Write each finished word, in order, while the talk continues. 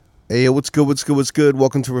Hey, what's good, what's good, what's good?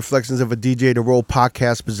 Welcome to Reflections of a DJ The Roll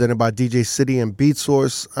podcast presented by DJ City and Beat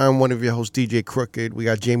Source. I'm one of your hosts, DJ Crooked. We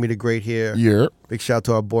got Jamie the Great here. Yeah. Big shout out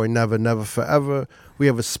to our boy Never, Never Forever. We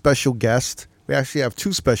have a special guest. We actually have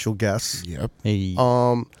two special guests. Yep. Hey.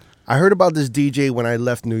 I heard about this DJ when I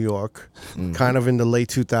left New York, kind of in the late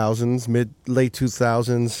 2000s, late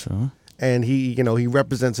 2000s. Sure. And he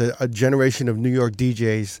represents a generation of New York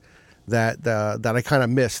DJs that I kind of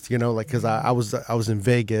missed, because I was in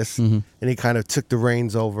Vegas, and he kind of took the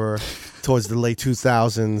reins over towards the late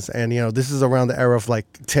 2000s, and this is around the era of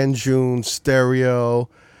like Tenjune, Stereo.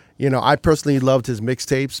 I personally loved his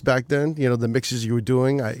mixtapes back then. The mixes you were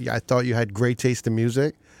doing, I thought you had great taste in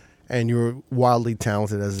music, and you were wildly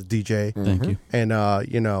talented as a DJ. Thank you. And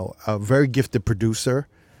a very gifted producer.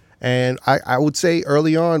 And I would say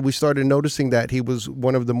early on, we started noticing that he was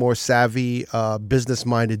one of the more savvy,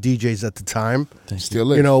 business-minded DJs at the time.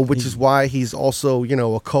 Still is. Which is why he's also,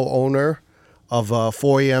 a co-owner of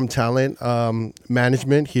 4am Talent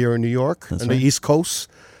Management here in New York, on the East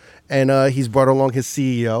Coast. And he's brought along his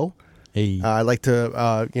CEO. Hey. I'd like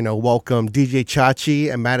to, welcome DJ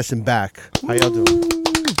Chachi and Madison back. How y'all doing?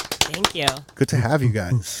 Thank you. Good to have you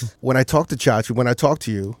guys. When I talked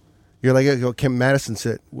to you, you're like, can Madison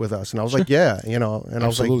sit with us? And I was like, yeah, and I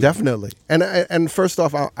was like, definitely. And first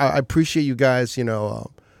off, I appreciate you guys,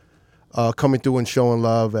 coming through and showing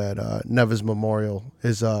love at Never's memorial,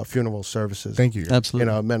 his funeral services. Thank you.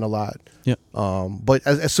 Absolutely. It meant a lot. Yeah. But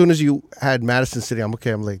as soon as you had Madison sitting, I'm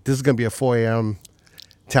like, this is gonna be a 4am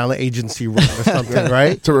talent agency run or something,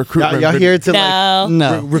 right? To recruit. Y'all here to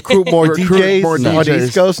No. recruit more DJs more on the DJs.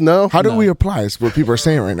 East Coast? No. How do we apply? Is what people are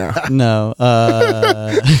saying right now. No.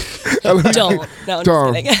 Don't. No, I'm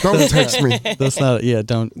just kidding. Don't text me. That's not. Yeah.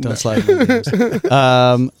 Don't slide. In the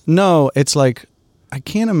games. No. It's like I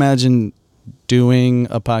can't imagine doing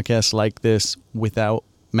a podcast like this without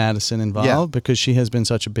Madison involved because she has been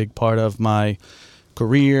such a big part of my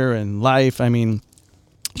career and life. I mean,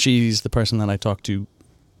 she's the person that I talk to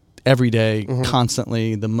every day,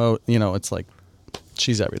 constantly. It's like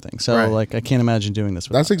she's everything. So I can't imagine doing this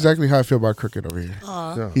without That's exactly how I feel about Crooked over here.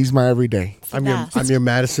 Aww. He's my everyday. I'm your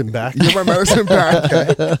Madison back. You're my Madison back.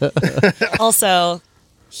 Also,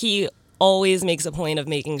 he always makes a point of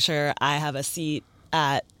making sure I have a seat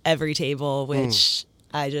at every table, which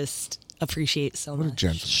I just appreciate so What a much.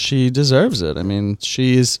 gentleman. She deserves it. I mean,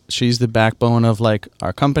 she's the backbone of like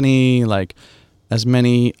our company. Like, as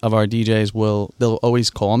many of our DJs they'll always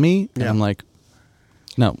call me, and I'm like,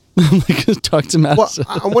 no, talk to Madison.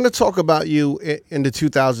 Well, I want to talk about you in the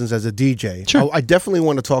 2000s as a DJ. Sure. I definitely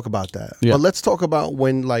want to talk about that. Yeah. But let's talk about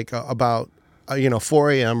when,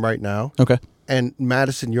 4am right now. Okay. And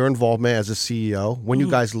Madison, your involvement as a CEO, when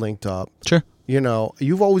you guys linked up. Sure.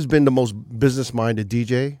 You've always been the most business-minded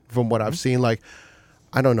DJ from what I've seen. Like,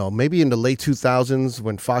 I don't know, maybe in the late 2000s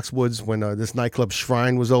when Foxwoods, when this nightclub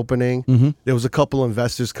Shrine was opening, there was a couple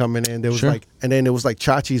investors coming in. There was and then it was like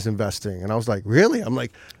Chachi's investing. And I was like, really? I'm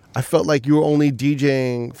like, I felt like you were only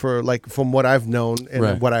DJing for from what I've known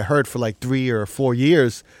and what I heard for 3 or 4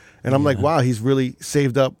 years. And I'm like, wow, he's really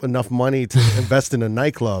saved up enough money to invest in a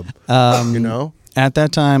nightclub, At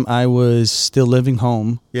that time, I was still living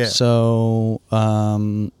home. Yeah. So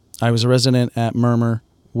I was a resident at Mur.mur,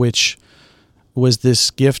 which was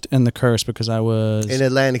this gift and the curse because I was in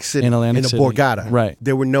Atlantic City, in the City. Borgata. Right.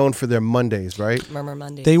 They were known for their Mondays, right? Murmur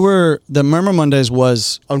Mondays. The Mur.mur Mondays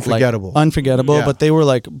was unforgettable. Unforgettable, but they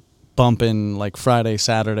were bumping Friday,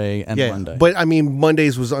 Saturday, and Monday. But I mean,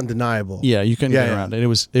 Mondays was undeniable. Yeah, you couldn't get around it. It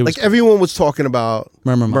was everyone was talking about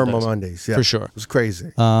Murmur Mondays. Yeah, for sure. It was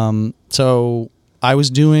crazy. So I was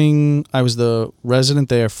the resident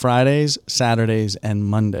there Fridays, Saturdays, and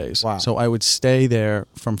Mondays. Wow. So I would stay there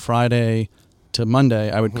from Friday to Monday.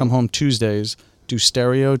 I would come home Tuesdays, do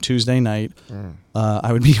Stereo Tuesday night.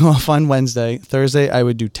 I would be off on Wednesday. Thursday, I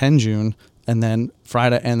would do Tenjune, and then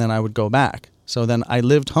Friday, and then I would go back. So then I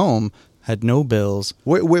lived home, had no bills.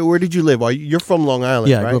 Where did you live? You're from Long Island,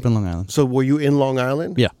 Yeah, right? I grew up in Long Island. So were you in Long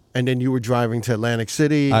Island? Yeah. And then you were driving to Atlantic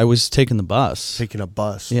City? I was taking the bus. Taking a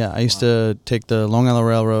bus. Yeah, I used to take the Long Island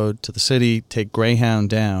Railroad to the city, take Greyhound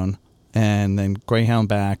down, and then Greyhound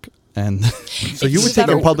back. And so you were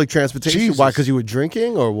taking public transportation? Jesus. Why? Because you were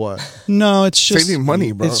drinking or what? No, it's just saving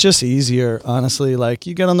money, bro. It's just easier, honestly.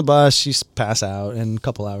 You get on the bus, you pass out, and in a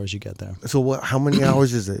couple hours you get there. So how many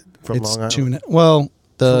hours is it from Long Island?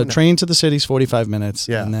 The train to the city's 45 minutes,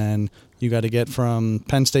 and then you got to get from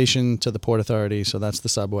Penn Station to the Port Authority, so that's the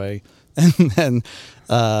subway, and then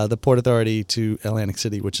the Port Authority to Atlantic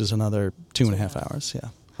City, which is another 2.5 hours.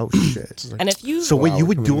 Yeah. Oh shit! And if you when you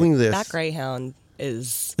were doing this, that Greyhound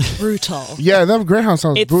is brutal. Yeah, that Greyhound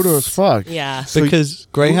sounds It's- brutal as fuck. Yeah. Because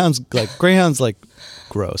Greyhound's like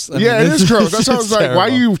gross. I Yeah, mean, it is gross. That's what I was it's like, why are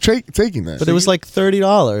terrible. you taking that? But it was like $30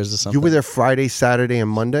 or something. You were there Friday, Saturday, and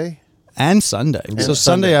Monday. and Sunday. So Sunday.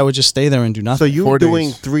 Sunday I would just stay there and do So nothing. you 4 were doing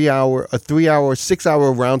days.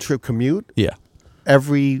 6-hour round trip commute Yeah.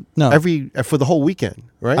 every for the whole weekend,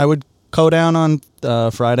 right? I would go down on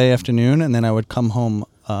Friday afternoon, and then I would come home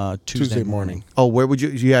Tuesday morning. Oh, where would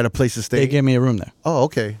you had a place to stay? They gave me a room there. Oh,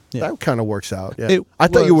 okay. Yeah. That kind of works out. Yeah. It I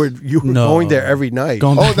thought you were was- going there every night.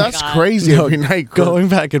 Going Oh, back- that's God. crazy no, every night. going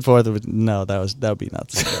back and forth. That would be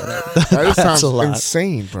nuts. That That's sounds a lot.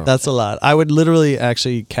 insane, bro. That's a lot. I would literally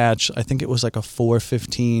actually catch, I think it was like a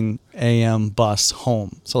 4:15 a.m. bus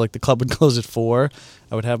home. So like the club would close at 4.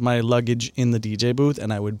 I would have my luggage in the DJ booth,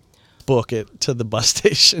 and I would book it to the bus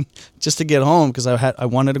station just to get home because I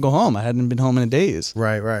wanted to go home. I hadn't been home in days.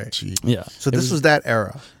 Right. Gee. Yeah. So It this was that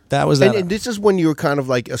era. that was that. And this is when you were kind of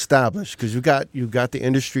like established because you got the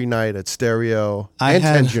industry night at Stereo and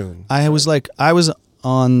Tenjune. I was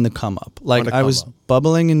on the come up. Like the I was come up.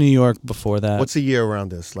 bubbling in New York before that. What's the year around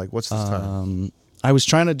this? Like, what's this time? I was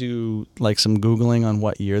trying to do like some Googling on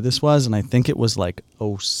what year this was, and I think it was like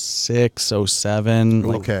 06, 07.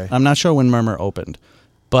 Like, Okay. I'm not sure when Murmur opened,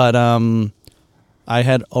 but I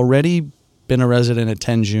had already been a resident at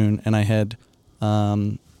Tenjune, and I had,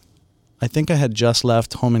 I think I had just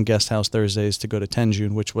left Home and Guest House Thursdays to go to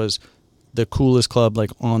Tenjune, which was the coolest club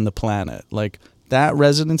like on the planet. Like that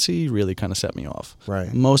residency really kind of set me off.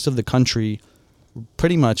 Right. Most of the country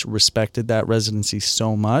pretty much respected that residency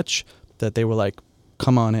so much that they were like,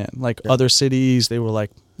 come on in. Like other cities, they were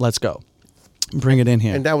like, let's go. Bring it in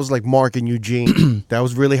here. And that was like Mark and Eugene. That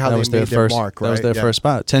was really how that they was made their first mark, right? That was their Yeah. first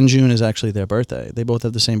spot. Tenjune is actually their birthday. They both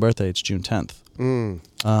have the same birthday. It's June 10th.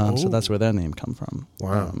 So that's where their name come from.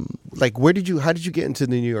 Wow. Like, how did you get into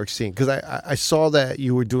the New York scene? Because I saw that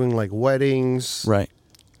you were doing like weddings. Right.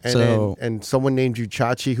 And, So- and someone named you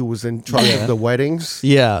Chachi who was in charge Yeah. of the weddings.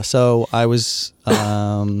 Yeah, so I was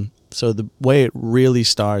so the way it really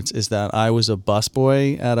starts is that I was a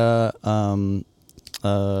busboy at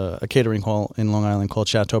a catering hall in Long Island called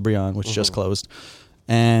Chateaubriand, which just closed.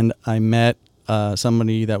 And I met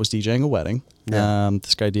somebody that was DJing a wedding, Yeah.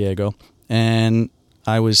 this guy Diego. And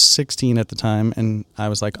I was 16 at the time, and I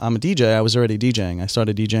was like, I'm a DJ. I was already DJing. I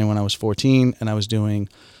started DJing when I was 14, and I was doing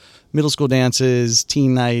middle school dances,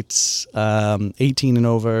 teen nights, 18 and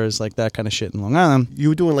overs, like that kind of shit in Long Island. You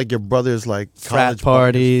were doing like your brother's like Frat college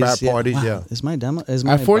parties. Frat parties, Wow. yeah. Is my demo? Is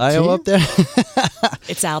my At 14? bio up there?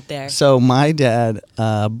 It's out there. So my dad,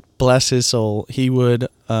 bless his soul, he would.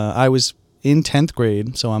 I was in 10th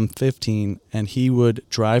grade, so I'm 15, and he would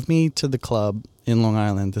drive me to the club in Long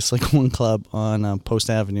Island. This like one club on Post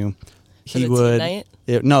Avenue. For He the teen would. night?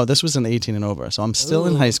 No, this was an 18 and over. So I'm still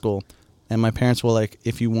in Ooh. high school, and my parents were like,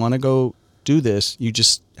 "If you want to go do this, you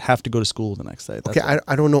just have to go to school the next day." That's Okay,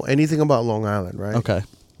 I don't know anything about Long Island, right? okay.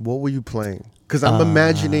 What were you playing? Because I'm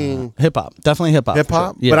imagining Hip hop, definitely hip hop. hip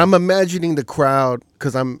hop, Yeah. but I'm imagining the crowd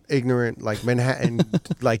because I'm ignorant, like Manhattan,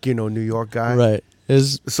 like New York guy. right.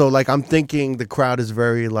 Is So like I'm thinking the crowd is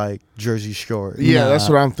very like Jersey Shore. Yeah, Nah. that's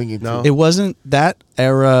what I'm thinking. No. Too. it wasn't that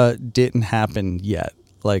era didn't happen yet.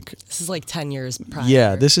 Like This is like 10 years prior.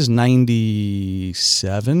 yeah, this is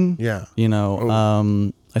 97. Yeah. You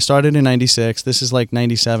know, I started in 96. This is like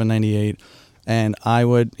 97, 98. And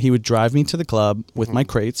he would drive me to the club with my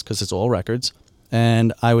crates because it's all records.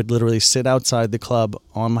 And I would literally sit outside the club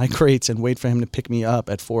on my crates and wait for him to pick me up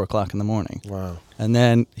at 4:00 in the morning. Wow. And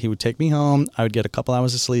then he would take me home. I would get a couple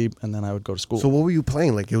hours of sleep, and then I would go to school. So what were you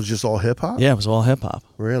playing? Like it was just all hip hop? Yeah, it was all hip hop.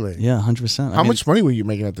 Really? Yeah, 100%. How much money were you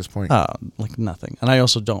making at this point? Like nothing. And I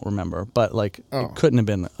also don't remember, but like Oh. it couldn't have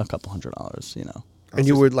been a couple $100s, you know. And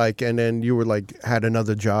you were like, and then you were like, had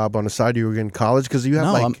another job on the side. You were in college because you have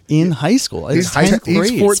No, like, I'm in high school. It's He's 10th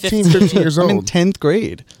grade. 14, 15 years I'm in old. 10th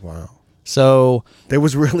grade. wow. So, There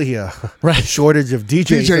was really a Right. shortage of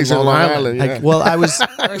DJs, DJs in Long Island. yeah. well, I was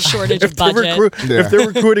Or a shortage of If they're, budget. if they're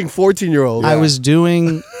recruiting 14-year-olds, I was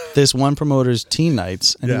doing this one promoter's teen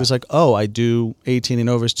nights, and Yeah. he was like, "Oh, I do 18 and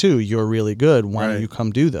overs too. You're really good. Why Right. don't you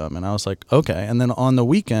come do them?" And I was like, "Okay." And then on the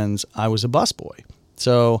weekends, I was a busboy.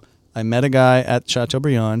 So I met a guy at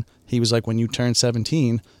Chateaubriand. He was like, "When you turn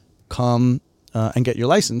 17, come and get your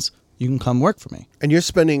license. You can come work for me." and you're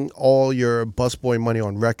spending all your busboy money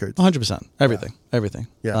on records. 100%. Everything.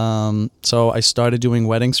 Yeah. So I started doing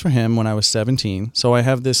weddings for him when I was 17. So I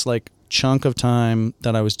have this like chunk of time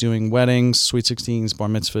that I was doing weddings, sweet 16s, bar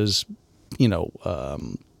mitzvahs,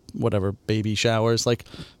 whatever, baby showers, like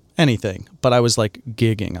anything. But I was like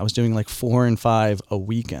gigging. I was doing like 4 and 5 a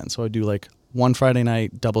weekend. So I'd do like one Friday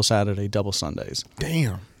night, double Saturday, double Sundays.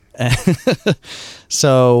 Damn.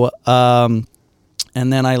 So, and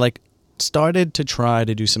then I like started to try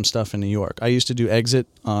to do some stuff in New York. I used to do Exit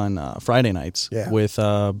on Friday nights with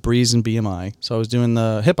Breeze and BMI. So I was doing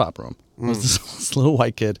the hip hop room. I was this little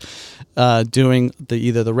white kid doing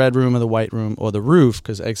either the red room or the white room or the roof,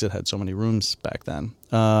 because Exit had so many rooms back then.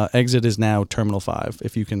 Exit is now Terminal 5,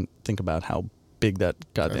 if you can think about how big that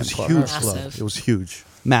goddamn club Huge was. club. It was huge.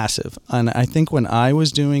 Massive. And I think when I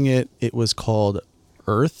was doing it, it was called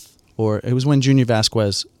Earth, or it was when Junior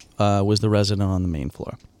Vasquez was the resident on the main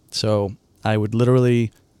floor. So I would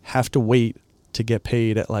literally have to wait to get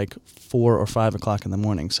paid at like 4 or 5 o'clock in the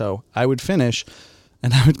morning. So I would finish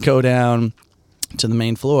and I would go down to the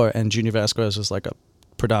main floor, and Junior Vasquez was like a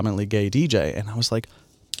predominantly gay DJ. And I was like,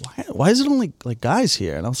 why is it only like guys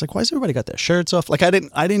here? And I was like, why has everybody got their shirts off? Like I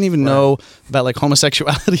didn't even know about like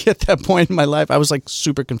homosexuality at that point in my life. I was like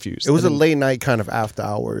super confused. It was a late night kind of after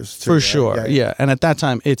hours too, for right? sure. Yeah. And at that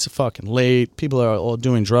time it's fucking late. People are all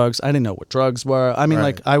doing drugs. I didn't know what drugs were. I mean,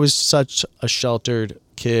 like I was such a sheltered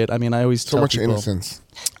kid. I mean, I always So tell much people, innocence.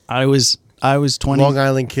 I was 20. Long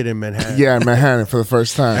Island kid in Manhattan. Yeah, in Manhattan for the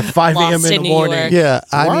first time. 5 a.m. Lost in the in New morning. York. Yeah,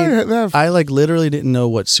 I Why mean, that- I like literally didn't know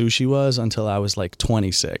what sushi was until I was like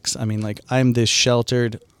 26. I mean, like I'm this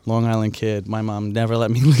sheltered Long Island kid. My mom never let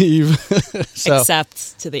me leave. So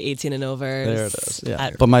Except to the 18 and over. there it is. Yeah,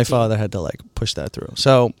 but my father had to like push that through.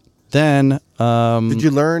 So then, Did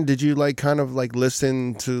you learn? Did you like kind of like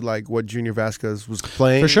listen to like what Junior Vasquez was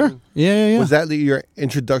playing? for sure, yeah. Was that your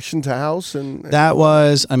introduction to house? And That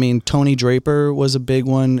was, I mean, Tony Draper was a big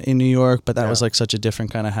one in New York, but that Yeah. was like such a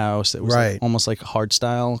different kind of house. It was like, Right. almost like a hard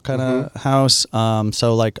style kind of house.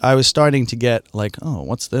 So like I was starting to get like, oh,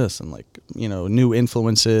 what's this? And like, you know, new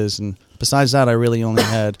influences. And besides that, I really only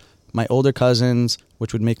had my older cousins,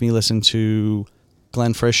 which would make me listen to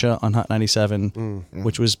Glenn Frisha on Hot 97,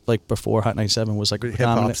 which was like before Hot 97 was like a hip hop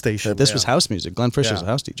predominant station. This was house music. Glenn Frisha's Yeah. a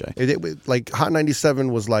house DJ. Like Hot 97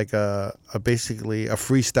 was like a basically a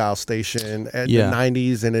freestyle station at Yeah. the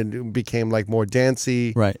 90s, and it became like more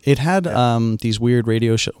dancey. Right. It had these weird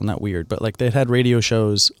radio shows, well, not weird, but like they had radio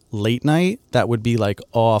shows late night that would be like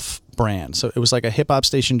off brand. So it was like a hip hop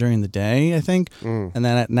station during the day, I think. And then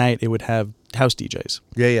at night it would have house DJs.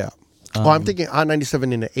 Yeah. I'm thinking Hot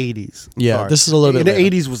 97 in the 80s. I'm Yeah, sorry. this is a little bit in the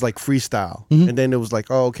later. 80s was like freestyle, and then it was like,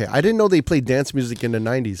 oh, okay. I didn't know they played dance music in the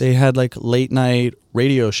 90s. They had like late night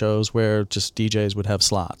radio shows where just DJs would have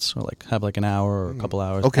slots or like have like an hour or a couple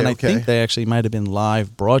hours. Okay, and I okay. think they actually might have been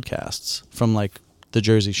live broadcasts from like the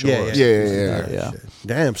Jersey Shore. Yeah.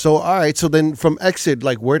 Damn. So all right. So then from Exit,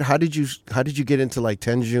 like, how did you get into like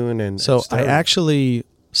Tenjune and? So and I Stereo? actually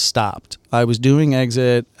stopped. I was doing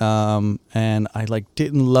Exit, and I like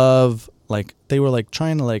didn't love, like they were like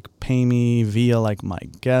trying to like pay me via like my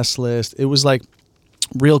guest list. It was like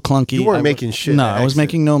real clunky. You weren't making shit. No, at I was Exit.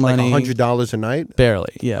 making no money. Like $100 a night.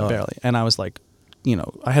 Barely, yeah, Oh. barely. And I was like, you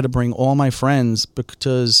know, I had to bring all my friends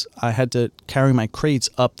because I had to carry my crates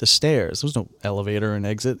up the stairs. There was no elevator and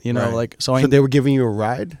Exit, you know, Right. like So I they were giving you a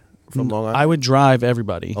ride from Long Island. I would drive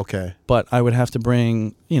everybody. Okay. But I would have to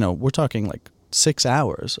bring, you know, we're talking like 6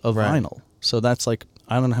 hours of Right. vinyl. So that's like,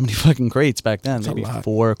 I don't know how many fucking crates back then, That's a maybe lot.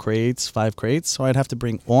 4 crates, 5 crates. So I'd have to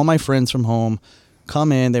bring all my friends from home,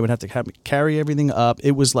 come in, they would have to have me carry everything up.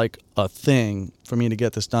 It was like a thing for me to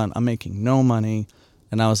get this done. I'm making no money.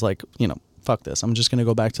 And I was like, you know, fuck this. I'm just going to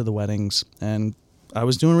go back to the weddings. And I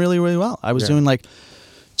was doing really, really well. I was Yeah. doing like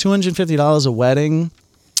 $250 a wedding.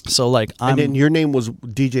 So like And then your name was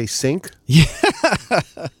DJ Sync. Yeah.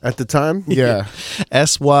 At the time. Yeah.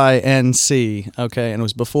 SYNC. Okay, and it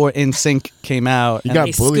was before NSYNC came out. You and got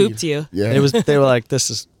They bullied. scooped you. Yeah. it was. They were like, "This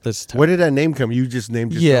is Where did that name come? You just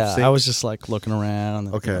named yourself yeah." Sync? I was just like looking around.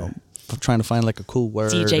 And, Okay. you know, trying to find like a cool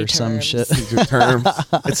word DJ or some terms. shit. Your terms.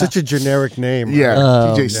 It's such a generic name. Yeah.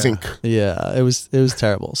 Oh, DJ yeah. Sync. Yeah, it was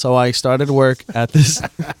terrible. So I started work at this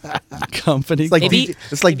company. It's like Maybe, DJ,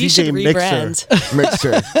 it's like maybe you DJ should Mixer. rebrand.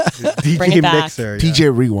 Mixer. DJ Bring it back. Mixer. Yeah.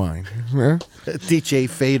 DJ Rewind. Yeah. DJ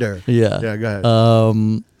Fader. yeah. Yeah, go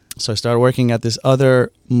ahead. So I started working at this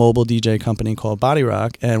other mobile DJ company called Body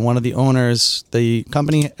Rock, and one of the owners, the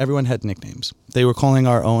company, everyone had nicknames. They were calling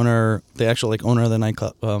our owner, the actual like owner of the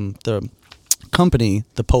nightclub, the company,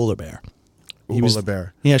 the Polar Bear. Polar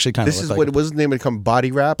Bear. He actually kind of This looked is like what was the name of the company?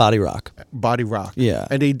 Body Rap. Body Rock. Body Rock. Yeah.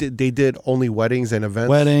 And they did only weddings and events.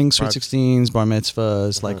 Weddings, sweet Right. 16s, bar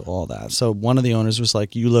mitzvahs, like all that. So one of the owners was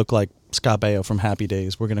like, "You look like Scott Baio from Happy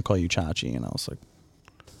Days. We're gonna call you Chachi." And I was like,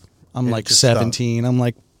 "I'm And it like just stuck. 17." I'm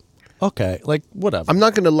like, "Okay, like whatever." I'm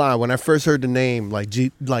not gonna lie. When I first heard the name, like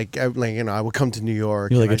you know, I would come to New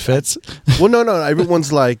York. You're like, and it fits. Well, no.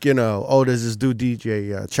 Everyone's like, you know, oh, there's this dude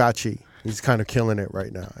DJ Chachi. He's kind of killing it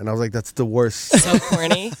right now. And I was like, that's the worst. So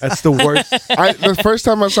corny. That's the worst. The first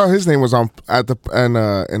time I saw his name was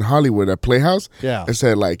in Hollywood at Playhouse. Yeah. It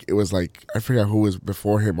said it was I forgot who was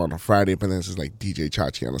before him on a Friday, but then it says DJ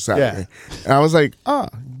Chachi on a Saturday. Yeah. And I was like,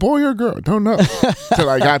 boy or girl, don't know. Till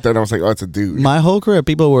I got there and I was like, oh, it's a dude. My whole career,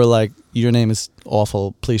 people were like, "Your name is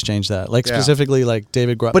awful. Please change that." Like specifically, like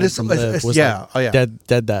David Grutman But it's from Liv was dead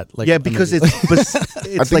that. Like, because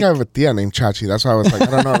I think I have a tia named Chachi. That's why I was like, I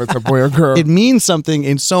don't know if it's a boy or girl. it means something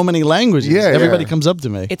in so many languages. Yeah, Everybody yeah. comes up to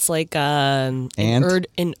me. It's like in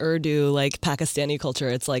Urdu, like Pakistani culture,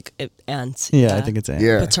 it's like aunt. Yeah, I think it's Ant.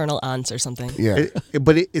 Yeah. Paternal aunts or something. Yeah.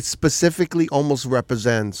 But it specifically almost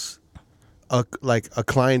represents a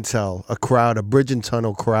clientele, a crowd, a bridge and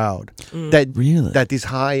tunnel crowd that these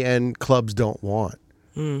high end clubs don't want.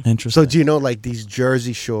 Interesting. So do you know like these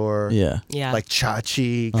Jersey Shore, Yeah. like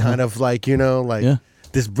Chachi, kind of like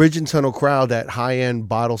this bridge and tunnel crowd that high end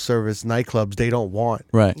bottle service nightclubs they don't want.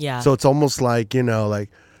 Right. Yeah. So it's almost like like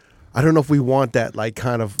I don't know if we want that like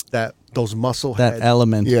kind of those muscle That heads.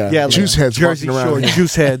 element. Yeah. like Juice heads Jersey walking around. Shore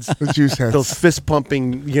juice heads. The juice heads. Those fist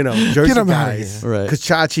pumping, Jersey Get 'em outta guys. here. Right. Because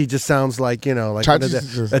Chachi just sounds like, like one of Chachi's the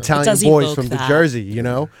just- Italian It does boys evoke from the that. Jersey,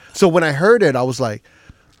 So when I heard it, I was like,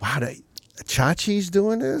 wow, Chachi's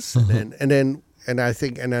doing this? And then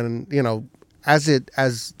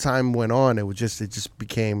as time went on, it just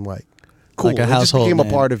became like cool. Like a it household just became name.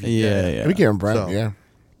 a part of you. Yeah. We can't brand, So- yeah.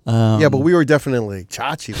 Yeah, but we were definitely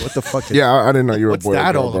Chachi. What the fuck is Yeah, I didn't know you were a What's boy or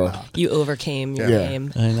that girl, all bro. about? You overcame your Yeah.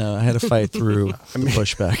 name. I know. I had to fight through the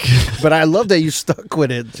pushback. But I love that you stuck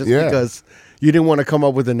with it just Yeah. because you didn't want to come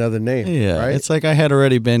up with another name. Yeah, right? it's like I had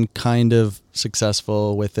already been kind of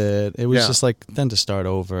successful with it. It was Yeah. just like then to start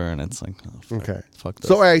over, and it's like, oh, fuck this.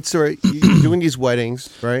 So all right, so you're doing these weddings,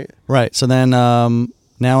 right? Right. So then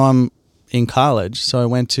now I'm in college. So I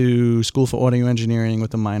went to school for audio engineering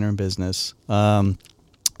with a minor in business.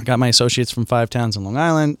 I got my associates from 5 towns in Long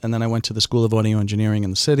Island, and then I went to the School of Audio Engineering in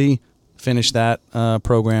the city, finished that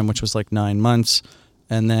program, which was like 9 months,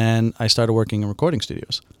 and then I started working in recording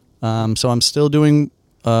studios. So I'm still doing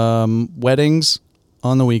weddings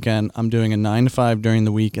on the weekend. I'm doing a 9 to 5 during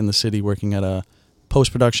the week in the city, working at a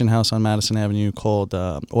post-production house on Madison Avenue called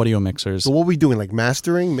Audio Mixers. So what were we doing? Like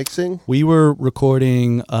mastering, mixing? We were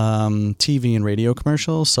recording TV and radio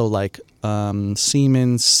commercials, so like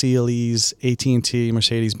Siemens, Sealy's, AT&T,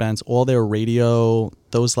 Mercedes-Benz, all their radio,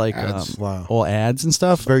 those like Ads. Wow. all ads and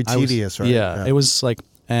stuff. Very I was- tedious, right? Yeah, it was like,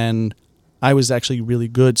 and I was actually really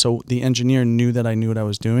good, so the engineer knew that I knew what I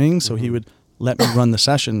was doing, so he would let me run the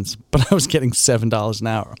sessions, but I was getting $7 an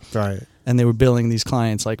hour. Right. And they were billing these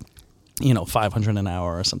clients like, $500 an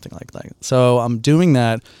hour or something like that. So I'm doing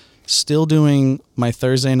that, still doing my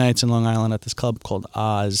Thursday nights in Long Island at this club called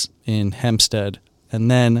Oz in Hempstead,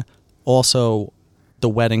 and then also the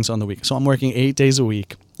weddings on the week. So I'm working 8 days a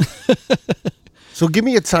week. So give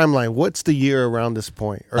me a timeline. What's the year around this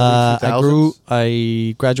point? Early 2000s?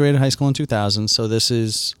 I graduated high school in 2000, so this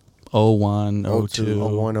is 01, 02.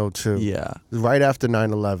 01, 02. Yeah. Right after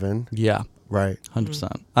 9/11. Yeah, Right.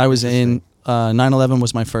 100%. I was in 9/11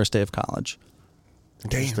 was my first day of college.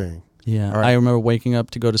 Interesting. Yeah, All right. I remember waking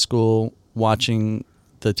up to go to school, watching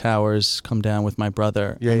the towers come down with my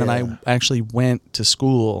brother, Yeah, and then yeah. I actually went to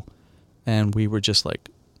school, and we were just like,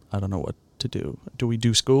 I don't know what to do. Do we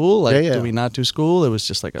do school? Like, Yeah. do we not do school? It was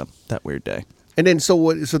just like that weird day. And then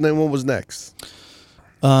so then what was next?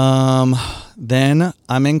 Then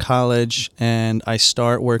I'm in college, and I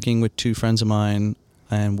start working with 2 friends of mine,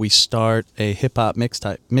 and we start a hip hop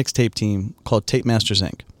mixtape team called Tape Masters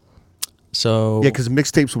Inc. So Yeah, because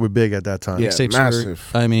mixtapes were big at that time. Yeah. mixtapes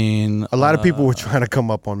massive. were, I mean, A lot of people were trying to come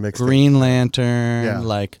up on mixtapes. Green Lantern, Yeah.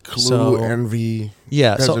 like Clue, so, Envy,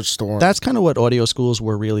 yeah. Desert So Storm. that's kind of what audio schools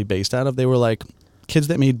were really based out of. They were like kids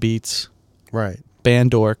that made beats, Right.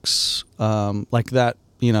 band dorks, like that,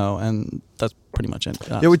 and that's pretty much it.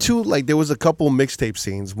 There were two, there was a couple mixtape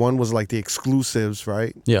scenes. One was like the exclusives,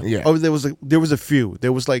 right? Yeah. Yeah. Oh, there was a few.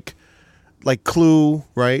 There was like Clue,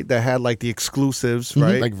 right? That had like the exclusives, Mm-hmm.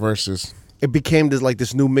 right? like verses. It became this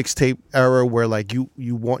new mixtape era where like you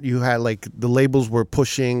had like the labels were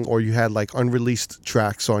pushing, or you had like unreleased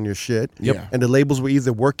tracks on your shit. Yep. Yeah. And the labels were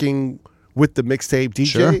either working with the mixtape DJ,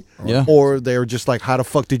 Sure. Yeah. or they were just like, how the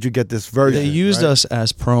fuck did you get this version? They used right? us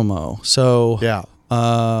as promo. So Yeah.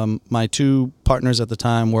 my 2 partners at the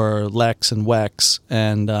time were Lex and Wex,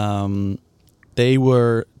 and they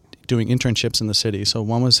were doing internships in the city. So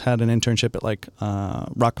one had an internship at like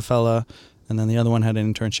Rockefeller, and then the other one had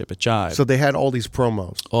an internship at Jive. So they had all these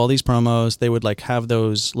promos. All these promos, they would like have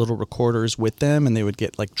those little recorders with them, and they would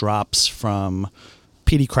get like drops from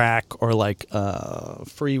PD Crack or like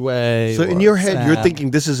Freeway. So in or your head, Snap. you're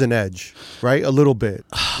thinking this is an edge, right? A little bit.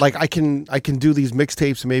 Like I can do these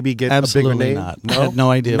mixtapes, maybe get Absolutely a bigger name. not. No? I had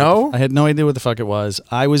no idea. No? I had no idea what the fuck it was.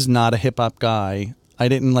 I was not a hip hop guy. I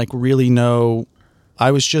didn't like really know. I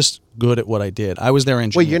was just good at what I did. I was their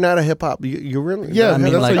engineer. Wait, you're not a hip hop. You're really Yeah, I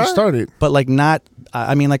mean, that's like- how you started. but like not.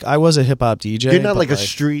 I mean, like I was a hip hop DJ. You're not but, like a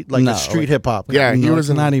street hip hop. Yeah, he no, was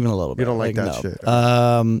in- not even a little bit. You don't like that no.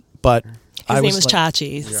 shit. But His I name was was like,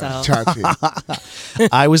 Chachi. So Chachi.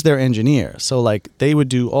 I was their engineer. So like they would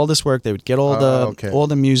do all this work. They would get all all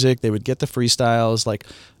the music. They would get the freestyles. Like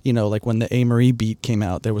like when the A. Marie beat came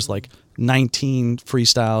out, there was like 19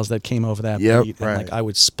 freestyles that came over that Yep, beat, and right. like I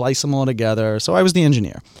would splice them all together. So I was the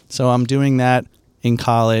engineer. So I'm doing that in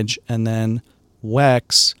college, and then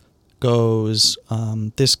Wex goes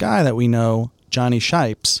this guy that we know, Johnny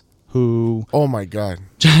Shipes, who Oh my God.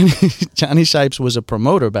 Johnny Shipes was a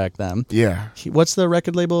promoter back then. Yeah. What's the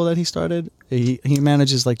record label that he started? He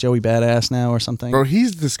manages like Joey Badass now or something. Bro,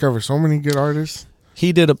 he's discovered so many good artists.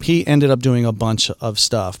 He ended up doing a bunch of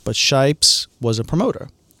stuff, but Shipes was a promoter,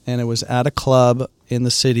 and it was at a club in the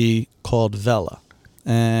city called Vela.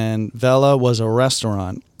 And Vela was a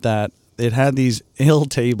restaurant that it had these ill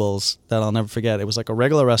tables that I'll never forget. It was like a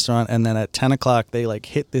regular restaurant, and then at 10 o'clock they like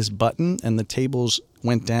hit this button and the tables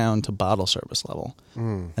went down to bottle service level,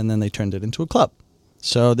 and then they turned it into a club.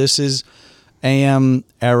 So this is AM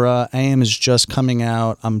era. AM is just coming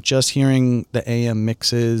out. I'm just hearing the AM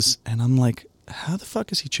mixes, and I'm like, how the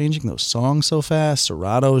fuck is he changing those songs so fast?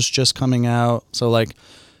 Serato's just coming out. So like,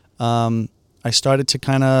 I started to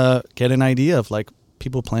kind of get an idea of like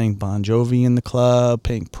people playing Bon Jovi in the club,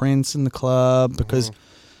 playing Prince in the club, because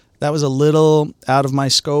that was a little out of my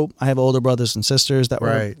scope. I have older brothers and sisters that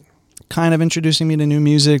were kind of introducing me to new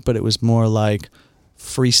music, but it was more like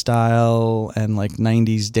freestyle and like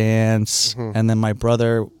 90s dance. And then my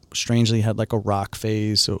brother strangely had like a rock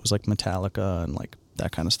phase, so it was like Metallica and like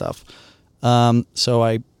that kind of stuff. So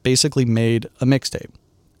I basically made a mixtape,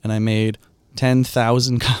 and I made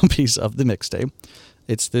 10,000 copies of the mixtape.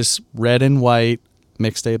 It's this red and white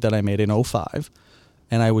mixtape that I made in 2005,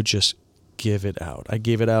 and I would just give it out. I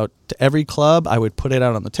gave it out to every club. I would put it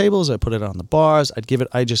out on the tables. I put it on the bars.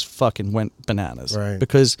 I just fucking went bananas. Right.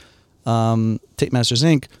 Because Tape Masters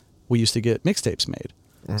Inc., we used to get mixtapes made.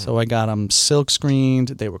 So I got them silk screened.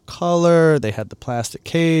 They were color. They had the plastic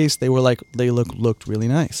case. They were like, they looked really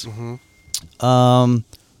nice. And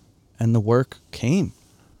the work came.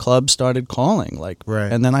 Clubs started calling,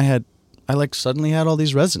 and then I suddenly had all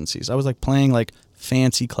these residencies. I was like playing like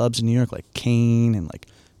fancy clubs in New York, like Kane and like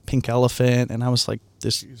Pink Elephant, and I was like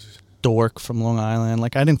this dork from Long Island.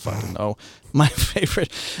 Like I didn't fucking know. My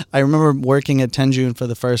favorite, I remember working at Tenjune for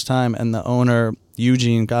the first time, and the owner,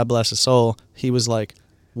 Eugene, God bless his soul, he was like,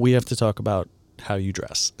 we have to talk about how you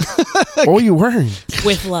dress. What were you wearing?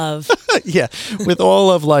 with love. Yeah, with all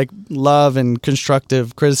of like love and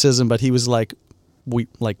constructive criticism, but he was like,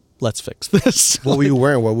 let's fix this. What were you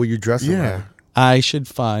wearing? What were you dressing like? I should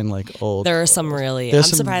find like old. There are some really. There's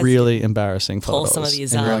I'm some surprised really embarrassing pull photos. some of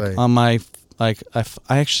these And, up. like, on my I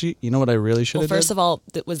actually, you know what I really should Well, have first did? of all,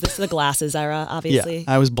 was this the glasses era? Obviously.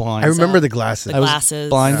 Yeah, I was blind. I remember the glasses. The I was glasses.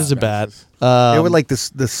 blind as a bat. They were like the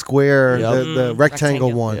square, Yep. the rectangle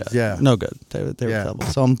Rectangle. ones. Yeah. No good. They were Yeah. terrible.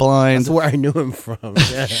 So I'm blind. That's where I knew him from.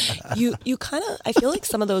 Yeah. You kind of. I feel like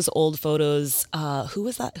some of those old photos.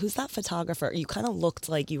 Who's that photographer? You kind of looked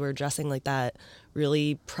like you were dressing like that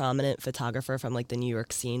really prominent photographer from like the New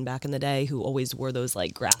York scene back in the day, who always wore those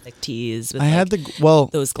like graphic tees. With, I had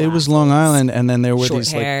those. It was Long glasses, Island, and then there were short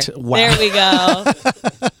these hair. like. Wow, There we go.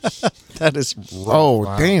 that is rough. Oh,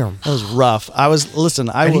 damn. That was rough. I was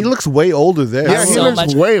And he looks way older there. Yeah, he so looks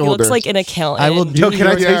much. way He looks older. like an accountant. I will do Yo, can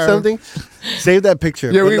I tell you Yeah. something? Save that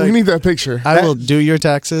picture. Yeah, But, we like, need that picture. I will do your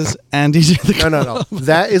taxes and DJ the No.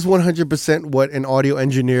 That is 100% what an audio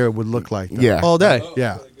engineer would look like. though. Yeah. all day.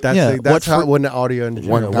 Yeah. That's Yeah. that's what an audio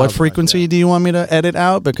engineer would What look like, frequency yeah. do you want me to edit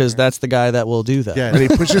out? Because that's the guy that will do that. Yeah. And he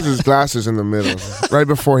pushes his glasses in the middle right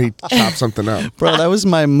before he chops something up. Bro, that was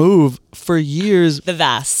my move for years the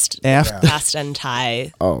vest, after vest and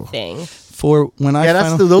tie Oh. thing. for when I Yeah, that's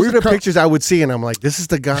finally, those are the We've come- pictures I would see, and I'm like, this is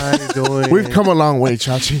the guy doing. We've come a long way,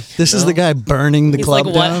 Chachi. this is the guy burning the He's club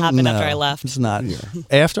like, what down? happened No, after I left? It's not.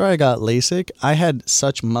 After I got LASIK, I had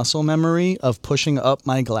such muscle memory of pushing up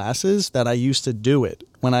my glasses that I used to do it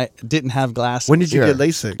when I didn't have glasses. When did you Yeah. get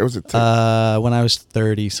LASIK? It was a tip. When I was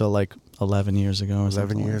 30, so like 11 years ago or 11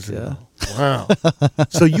 something. years like, ago. Wow.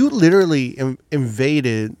 So you literally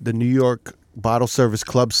invaded the New York bottle service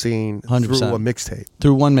club scene 100%. through a mixtape.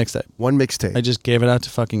 Through one mixtape. One mixtape. I just gave it out to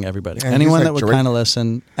fucking everybody. Yeah, Anyone he's that like would Drake. kind of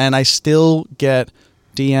listen. And I still get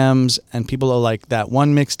DMs, and people are like, that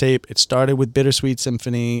one mixtape, it started with Bittersweet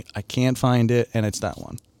Symphony. I can't find it, and it's that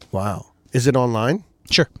one. Wow. Is it online?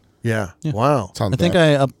 Sure. Yeah. Yeah. Wow. It's on I think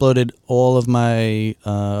that. I uploaded all of my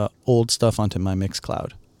old stuff onto my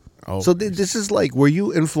Mixcloud. Oh. So this is like, were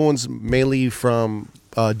you influenced mainly from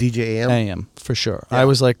DJ AM? AM, for sure. Yeah. I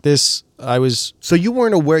was like this. I was So you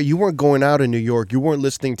weren't aware, you weren't going out in New York, you weren't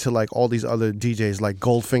listening to like all these other DJs like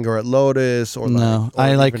Goldfinger at Lotus or No, like, or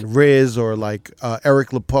I like- even Riz or like Eric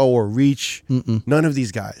LePau or Reach. None of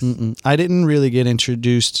these guys. I didn't really get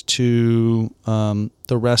introduced to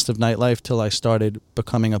the rest of nightlife till I started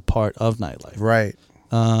becoming a part of nightlife. Right.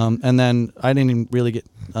 And then I didn't even really get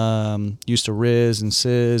used to Riz and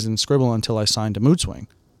Sizz and Scribble until I signed to Mood Swing,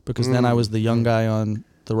 because then I was the young guy on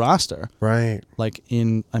the roster. Right.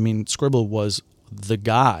 Scribble was the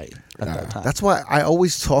guy at that time. That's why I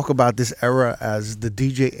always talk about this era as the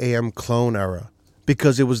DJ AM clone era,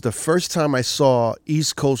 because it was the first time I saw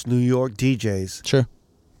East Coast New York DJs Sure.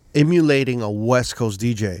 emulating a West Coast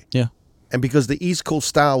DJ. Yeah. And because the East Coast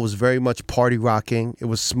style was very much party rocking, it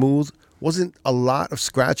was smooth, wasn't a lot of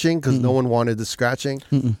scratching because no one wanted the scratching.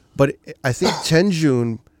 But I think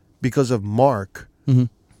Tenjune, because of Mark,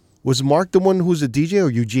 was Mark the one who's a DJ or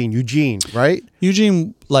Eugene? Eugene, right?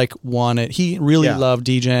 Eugene wanted. He really loved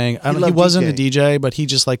DJing. He loved wasn't DJing. a DJ, but he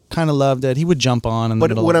just kind of loved it. He would jump on in the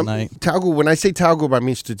middle of the night. Tao Group, when I say Tao Group, I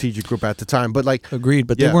mean Strategic Group at the time. But like, Agreed,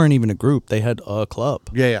 but Yeah. they weren't even a group. They had a club.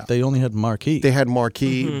 Yeah. They only had Marquee. They had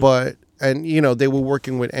Marquee, but they were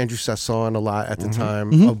working with Andrew Sasson a lot at the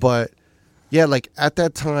time. But yeah, like at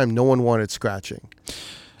that time, no one wanted scratching.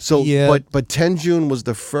 So, Yeah. but Tenjune was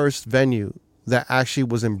the first venue that actually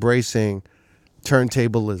was embracing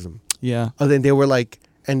turntablism. Yeah. And then they were like,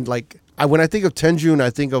 when I think of Tenjune, I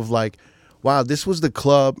think of like, wow, this was the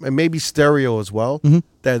club, and maybe stereo as well.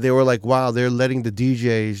 That they were like, wow, they're letting the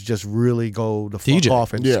DJs just really go the fuck DJ.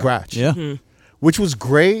 off and Yeah. scratch. Yeah. Which was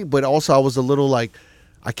great, but also I was a little like,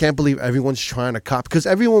 I can't believe everyone's trying to copy, because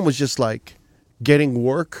everyone was just like getting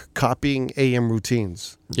work copying AM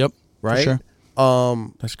routines, Yep. right? For sure.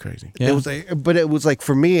 That's crazy. Yeah. It was like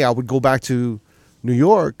for me, I would go back to New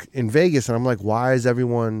York in Vegas, and I'm like, why is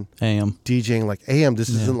everyone AM. DJing like AM? This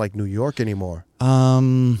isn't like New York anymore.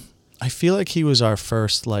 I feel like he was our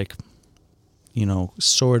first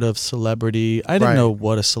sort of celebrity. I didn't Right. know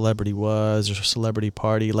what a celebrity was or a celebrity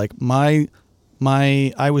party. Like I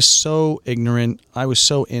was so ignorant. I was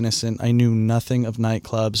so innocent. I knew nothing of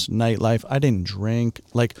nightclubs, nightlife. I didn't drink.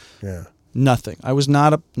 Yeah. Nothing. I was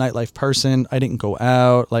not a nightlife person. I didn't go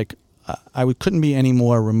out. Couldn't be any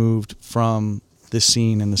more removed from this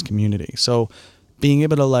scene in this community. So being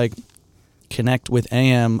able to connect with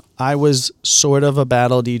AM, I was sort of a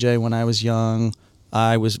battle DJ when I was young.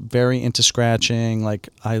 I was very into scratching.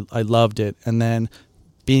 I loved it. And then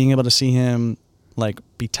being able to see him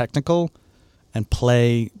be technical and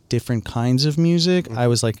play different kinds of music, I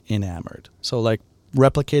was enamored. So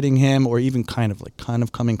replicating him or even kind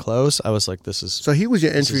of coming close, I was like, this is So he was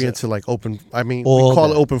your entry is it. into open. I mean, All we call it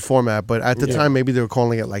that. open format, but at the time, maybe they were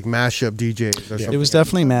calling it mashup DJs or something. It was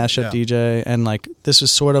definitely mashup Yeah. DJ, and this was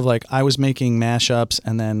sort of I was making mashups,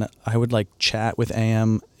 and then I would chat with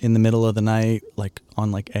AM in the middle of the night,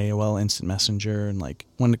 on AOL Instant Messenger, and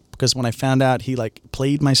because when I found out he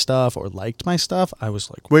played my stuff or liked my stuff, I was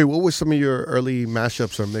like, Wait, what were some of your early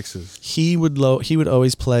mashups or mixes? he would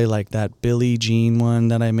always play that Billie Jean one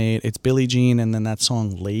that I made. It's Billie Jean, and then that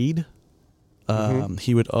song Laid.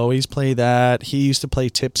 He would always play that. He used to play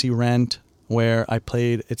Tipsy Rent, where I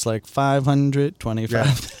played. It's 525.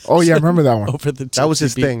 Yeah. Oh yeah, I remember that one. over the. That was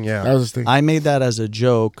his Tipsy beat. thing, yeah. That was his thing. I made that as a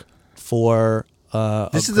joke for This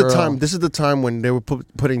a is the girl. time. This is the time when they were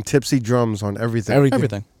putting tipsy drums on everything.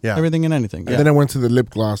 Everything. Yeah. Everything and anything. And then I went to the lip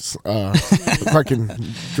gloss fucking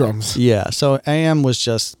drums. Yeah. So AM was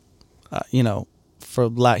just, he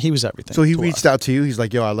was everything. So he to reached us. out to you. He's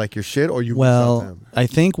like, "Yo, I like your shit," or you reached out to Well, him. I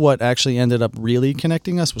think what actually ended up really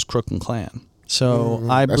connecting us was Crooklyn Clan. So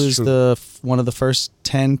I that's was true. one of the first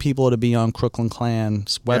 10 people to be on Crooklyn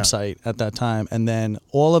Clan's website at that time. And then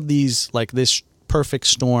all of these, this perfect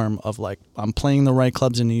storm of I'm playing the right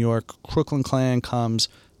clubs in New York. Crooklyn Clan comes,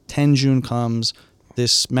 Tenjune comes.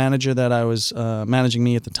 This manager that I was managing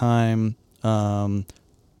me at the time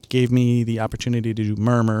gave me the opportunity to do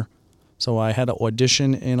mur.mur. So I had an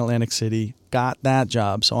audition in Atlantic City, got that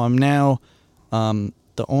job. So I'm now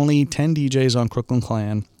the only 10 DJs on Crooklyn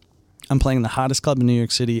Clan. I'm playing the hottest club in New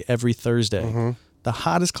York City every Thursday. The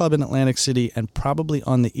hottest club in Atlantic City and probably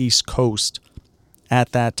on the East Coast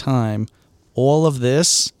at that time. All of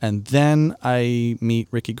this, and then I meet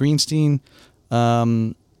Ricky Greenstein,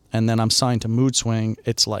 and then I'm signed to Mood Swing.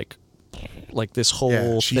 It's like this whole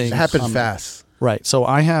Yeah, thing it happened coming. fast. Right. So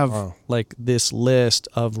I have like this list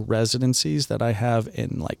of residencies that I have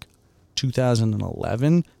in like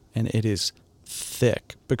 2011, and it is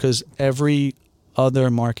thick because every other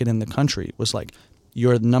market in the country was like,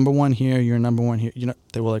 you're number one here, you're number one here. You know,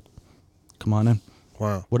 they were like, come on in.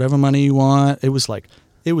 Wow. Whatever money you want. It was like,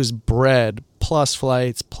 it was bread plus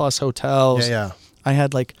flights plus hotels. Yeah. I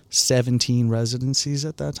had like 17 residencies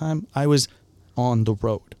at that time. I was on the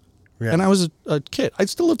road. Yeah. And I was a kid. I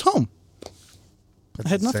still lived home. I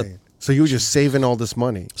had nothing. Insane. So you were just saving all this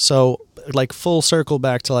money. So like full circle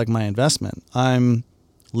back to like my investment. I'm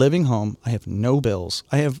living home. I have no bills.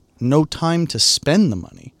 I have no time to spend the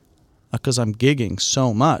money because I'm gigging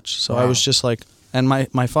so much. So I was just like, and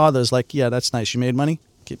my father's like, yeah, that's nice. You made money?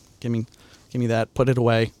 Give me that. Put it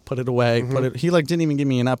away. He like didn't even give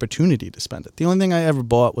me an opportunity to spend it. The only thing I ever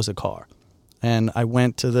bought was a car. And I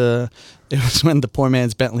went to it was when the poor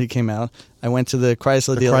man's Bentley came out. I went to the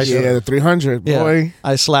Chrysler dealership. Yeah, the 300, boy. Yeah.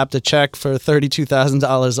 I slapped a check for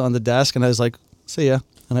 $32,000 on the desk, and I was like, see ya.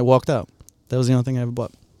 And I walked out. That was the only thing I ever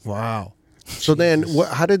bought. Wow. So then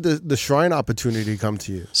how did the Shrine opportunity come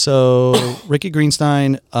to you? So Ricky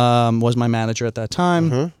Greenstein was my manager at that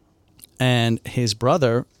time. And his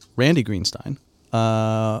brother, Randy Greenstein,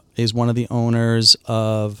 is one of the owners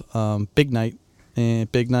of Big Night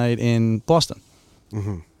in Boston.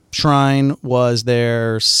 Shrine was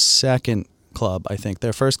their second club, I think.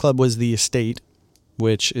 Their first club was the Estate,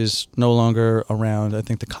 which is no longer around. I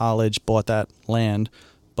think the college bought that land.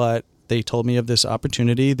 But they told me of this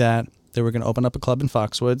opportunity that they were going to open up a club in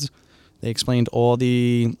Foxwoods. They explained all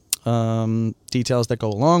the details that go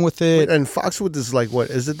along with it. And Foxwoods is like what?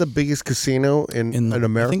 Is it the biggest casino in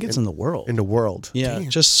America? I think it's in the world. In the world. Yeah, Damn.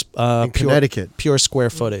 just in Connecticut. Pure square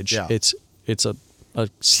footage. Yeah. It's a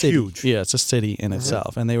city. Huge. Yeah, it's a city in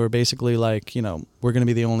itself. And they were basically like, you know, we're going to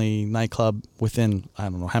be the only nightclub within, I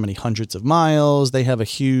don't know how many hundreds of miles. They have a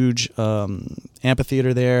huge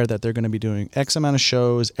amphitheater there that they're going to be doing X amount of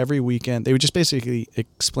shows every weekend. They would just basically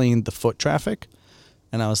explain the foot traffic.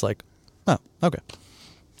 And I was like, oh, okay.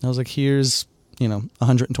 I was like, here's, you know,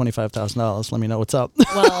 $125,000. Let me know what's up.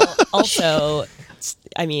 Well, also,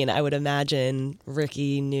 I mean, I would imagine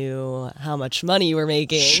Ricky knew how much money you were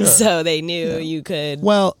making, Sure. so they knew you could.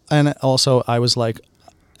 Well, and also I was like,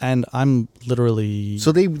 and I'm literally...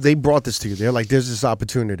 So they brought this to you. They're like, there's this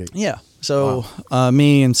opportunity. Yeah. So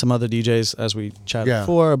me and some other DJs, as we chatted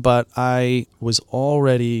before, but I was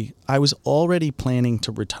already planning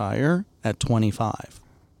to retire at 25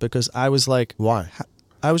 because I was like... Why?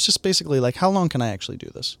 I was just basically like, how long can I actually do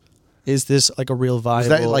this? Is this like a real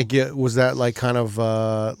viable... Was that like kind of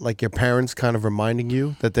like your parents kind of reminding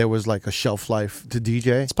you that there was like a shelf life to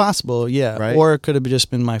DJ? It's possible, yeah. Right? Or it could have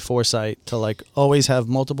just been my foresight to like always have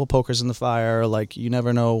multiple pokers in the fire. Like you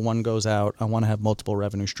never know, one goes out. I want to have multiple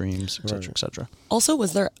revenue streams, et cetera, et cetera. Also,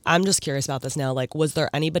 I'm just curious about this now, like, was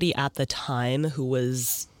there anybody at the time who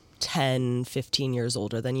was 10, 15 years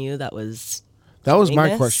older than you that was... That was my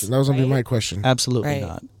this, question. That was going to be right? my question. Absolutely Right.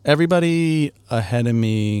 not. Everybody ahead of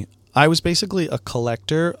me, I was basically a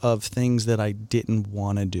collector of things that I didn't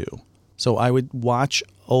want to do. So I would watch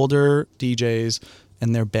older DJs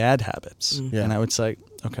and their bad habits, and I would say,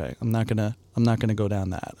 okay, I'm not gonna go down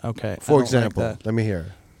that. Okay. For example, let me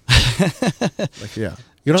hear. Like, yeah,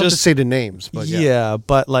 you don't have to say the names, but yeah,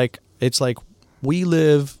 but like it's like we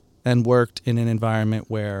live and worked in an environment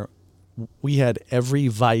where we had every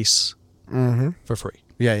vice for free.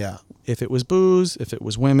 Yeah. If it was booze, if it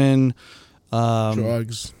was women,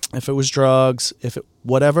 Drugs. if it was drugs,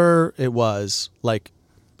 whatever it was, like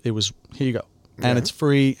it was, here you go. And it's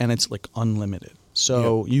free and it's like unlimited.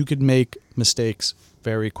 So you could make mistakes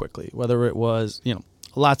very quickly, whether it was, you know,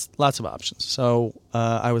 lots of options. So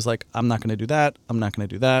I was like, I'm not going to do that. I'm not going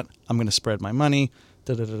to do that. I'm going to spread my money.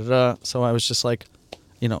 So I was just like,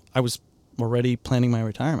 you know, I was already planning my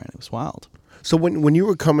retirement. It was wild. So when you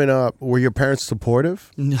were coming up, were your parents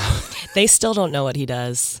supportive? No. They still don't know what he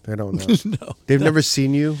does, They don't know. No. They've never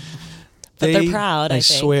seen you. but they're proud, I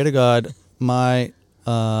think. swear to God, my...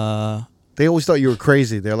 They always thought you were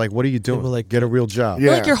crazy. They're like, "What are you doing? were like, Get a real job."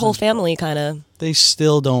 Yeah. Like your whole family kind of. they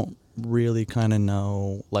still don't really kind of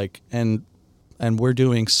know, like, and we're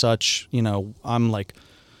doing such, you know, I'm like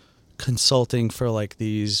consulting for like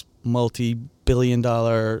these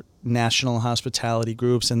multi-billion-dollar national hospitality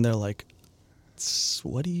groups, and they're like,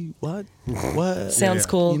 what Sounds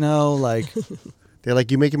cool. You know, like, They're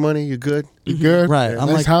like, "You making money? You good?" You good? right. Yeah, I'm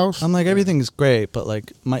nice like, house. I'm like, everything's great, but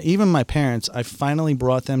like even my parents, I finally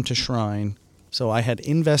brought them to Shrine. So I had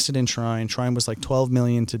invested in Shrine. Shrine was like $12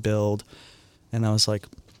 million to build, and I was like,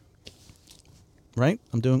 right,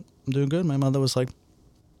 I'm doing good. My mother was like,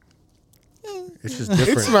 It's just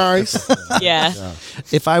different. It's nice. Yeah.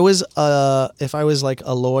 If I was like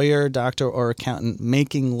a lawyer, doctor, or accountant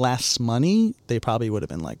making less money, they probably would have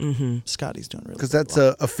been like, Scotty's doing really Because good. that's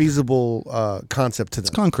a feasible concept to them. It's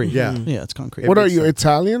concrete. Yeah. Yeah, it's concrete. What are makes you, sense.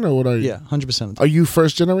 Italian or what are you? Yeah, 100%. Are you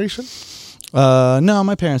first generation? No,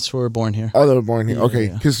 my parents were born here. Oh, they were born here. Yeah, Okay.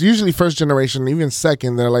 yeah. Because usually first generation, even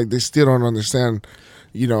second, they're like, they still don't understand,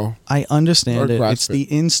 you know. I understand Or it. grasp It's it. the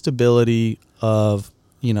instability of,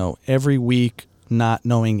 every week not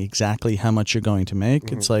knowing exactly how much you're going to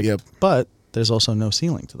make. It's like, Yep. but there's also no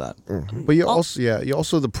ceiling to that. But you're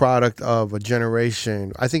also the product of a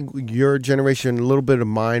generation. I think your generation, a little bit of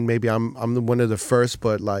mine. Maybe I'm the one of the first,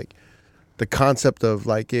 but like the concept of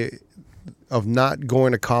of not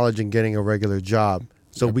going to college and getting a regular job.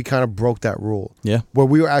 So we kind of broke that rule. Yeah. Where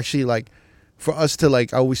we were actually like, for us to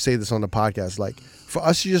like, I always say this on the podcast, like for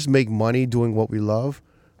us to just make money doing what we love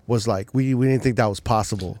was like we didn't think that was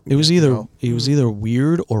possible. It was either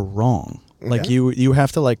weird or wrong. Like you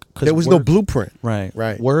have to like, 'cause There was no work- blueprint. Right.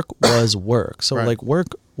 Right. Work was work. So Right. like work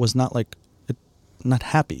was not like not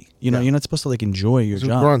happy. You're not supposed to like enjoy your It's a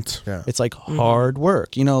job. grunt. Yeah. It's like hard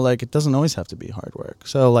work. Like it doesn't always have to be hard work.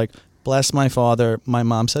 So like bless my father, my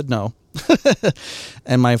mom said no.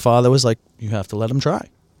 And my father was like, you have to let him try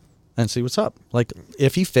and see what's up. Like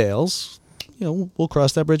if he fails, we'll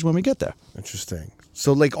cross that bridge when we get there. Interesting.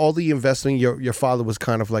 So like all the investing, your father was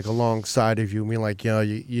kind of like alongside of you, being like,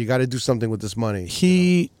 you got to do something with this money.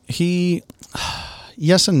 He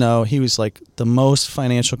yes and no. He was like the most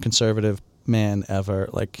financial conservative man ever.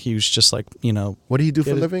 Like he was just like, What do you do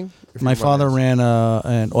for a living? If my you father mind ran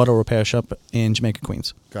an auto repair shop in Jamaica,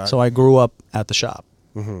 Queens. Got So it. I grew up at the shop.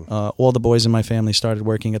 Mm-hmm. All the boys in my family started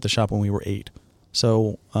working at the shop when we were 8.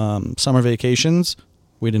 So summer vacations,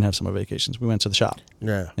 we didn't have summer vacations. We went to the shop.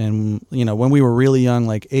 Yeah. And, when we were really young,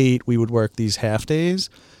 like 8, we would work these half days.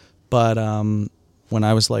 But when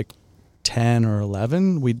I was like 10 or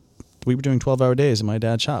 11, we were doing 12-hour days in my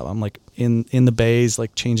dad's shop. I'm like in the bays,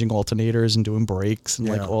 like changing alternators and doing brakes and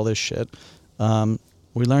like all this shit.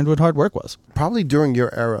 We learned what hard work was. Probably during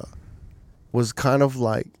your era was kind of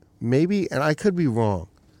like maybe, and I could be wrong,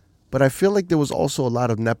 but I feel like there was also a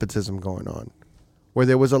lot of nepotism going on, where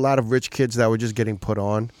there was a lot of rich kids that were just getting put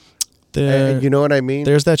on. And you know what I mean?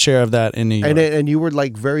 There's that share of that in New York. And you were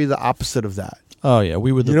like very the opposite of that. Oh yeah,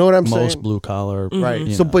 we were the You know what I'm most saying? blue collar. Right.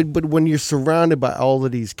 you So, know. but when you're surrounded by all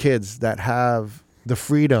of these kids that have the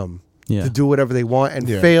freedom Yeah. to do whatever they want and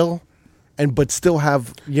Yeah. fail, but still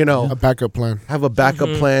have A backup plan. have a backup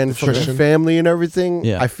plan for their Nutrition. family and everything.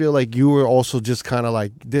 Yeah. I feel like you were also just kind of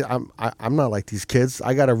like, I'm not like these kids.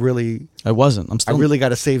 I gotta really, I wasn't. I'm I still really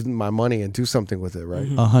gotta save my money and do something with it, right?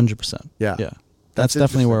 100%. Yeah. Yeah. That's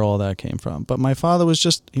definitely where all that came from. But my father was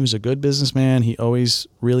he was a good businessman. He always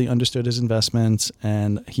really understood his investments,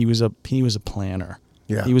 and he was a planner.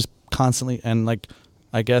 Yeah. He was constantly, and like,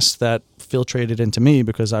 I guess that filtrated into me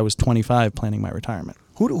because I was 25 planning my retirement.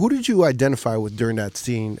 Who did you identify with during that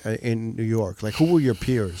scene in New York? Like, who were your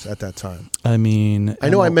peers at that time? I mean, I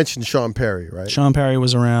know I mentioned Sean Perry, right? Sean Perry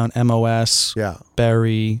was around, MOS, Yeah.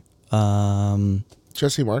 Berry,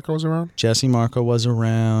 Jesse Marco was around? Jesse Marco was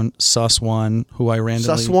around, Sus One, who I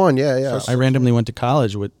randomly Sus One, yeah. I randomly went to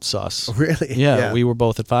college with Sus. Really? Yeah, we were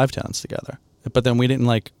both at Five Towns together. But then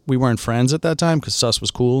we weren't friends at that time because Sus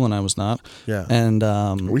was cool and I was not. Yeah.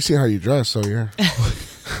 And We see how you dress, so yeah.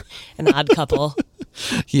 An odd couple.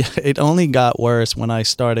 yeah, it only got worse when I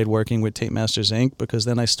started working with Tape Masters Inc. because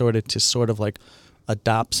then I started to sort of like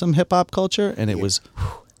adopt some hip hop culture and it was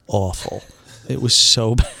awful. It was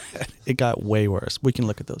so bad. It got way worse. We can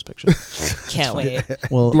look at those pictures. Can't wait.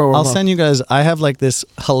 Well, Blow 'em I'll up. send you guys. I have like this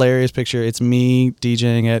hilarious picture. It's me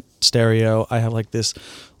DJing at Stereo. I have like this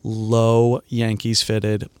low Yankees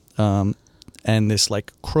fitted and this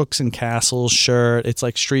like Crooks and Castles shirt. It's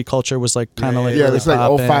like street culture was like kind of like Yeah, really it's like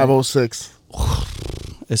poppin'. 05, 06.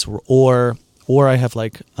 It's or I have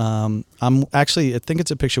like I'm actually I think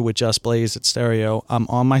it's a picture with Just Blaze at Stereo. I'm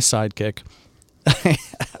on my Sidekick. I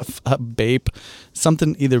have a Bape,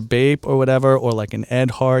 something either Bape or whatever, or like an Ed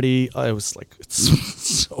Hardy. I was like,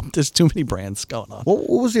 there's too many brands going on. What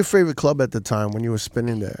was your favorite club at the time when you were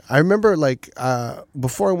spinning there? I remember like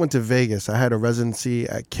before I went to Vegas, I had a residency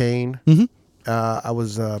at Kane. Mhm. I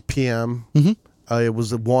was PM. Mhm. It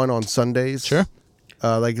was one on Sundays. Sure.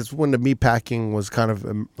 Like it's when the meatpacking was kind of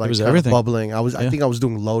like was kind of everything. bubbling. I Yeah. think I was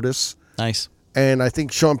doing Lotus, Nice. and I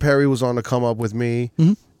think Sean Perry was on the come up with me.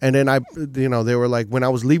 Mhm. And then they were like, when I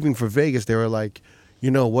was leaving for Vegas, they were like,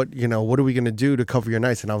 what are we gonna do to cover your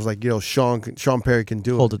nights? And I was like, Sean Perry can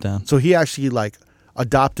do it. Hold it down. So he actually like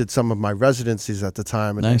adopted some of my residencies at the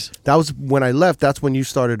time. And Nice. that was when I left. That's when you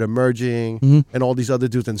started emerging and all these other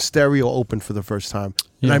dudes. And Stereo opened for the first time.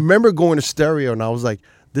 And Yeah. I remember going to Stereo and I was like,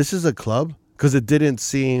 this is a club? Because it didn't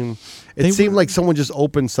seem, it seemed like someone just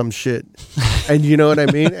opened some shit. And you know what I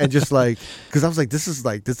mean? And just like, because I was like, this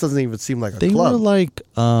doesn't even seem like a They club. were like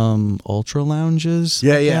ultra lounges,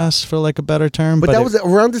 Yeah, I yeah. guess, for like a better term. But that was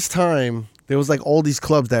around this time. There was like all these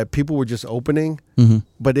clubs that people were just opening,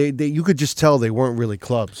 but they you could just tell they weren't really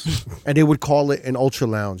clubs, and they would call it an ultra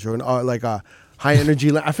lounge or an, like a high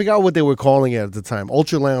energy. I forgot what they were calling it at the time.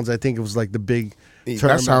 Ultra lounge, I think it was like the big term.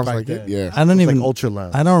 That sounds back like then. it. Yeah. I don't It was even like ultra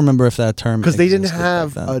lounge. I don't remember if that term Because they didn't existed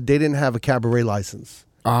back then. have a cabaret license,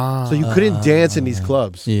 Ah. so you couldn't dance in these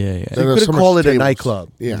clubs. Yeah, yeah. So you There's couldn't so call much it a tables. nightclub.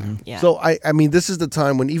 Yeah. Yeah. So I mean, this is the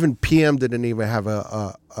time when even PM didn't even have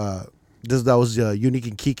that was Unique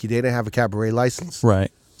and Kiki. They didn't have a cabaret license.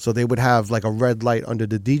 Right. So they would have like a red light under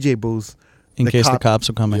the DJ booth. In case the cops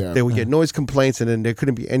were coming. Yeah. They would get noise complaints and then there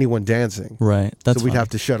couldn't be anyone dancing. Right. That's so we'd funny. have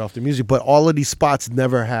to shut off the music. But all of these spots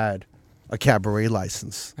never had a cabaret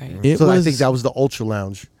license. Right. It So I was think that was the Ultra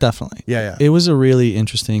Lounge. definitely. Yeah, yeah. It was a really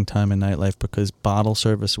interesting time in nightlife because bottle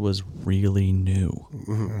service was really new.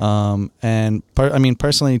 And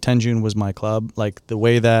personally, Tenjune was my club. Like the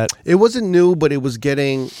way that It wasn't new, but it was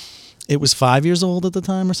getting. it was 5 years old at the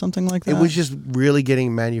time or something like that. It was just really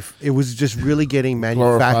getting Glorified.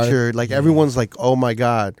 manufactured. Like everyone's like, oh my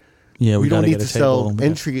god. yeah. We don't gotta need get to a table.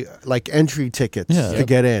 sell We entry tickets Yeah. to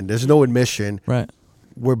get in. There's no admission. right.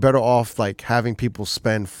 We're better off like having people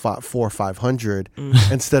spend $400 or $500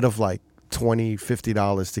 instead of like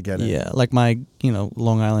 $20-$50 to get in. Yeah, like my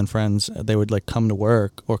Long Island friends, they would like come to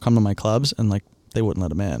work or come to my clubs, and like they wouldn't let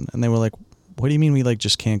them in, and they were like, "What do you mean we like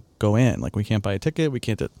just can't go in? Like we can't buy a ticket, we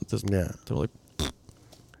can't." Yeah. They were like,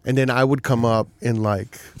 And then I would come up in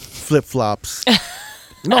like flip flops.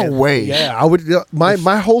 No way. Yeah, I would.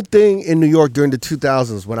 My whole thing in New York during the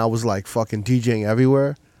 2000s when I was like fucking DJing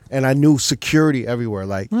everywhere, and I knew security everywhere.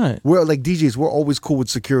 Like Right. we're like DJs, we're always cool with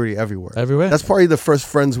security everywhere. Everywhere. That's probably the first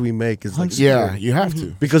friends we make is like Yeah, security. you have to.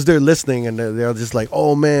 Because they're listening and they're just like,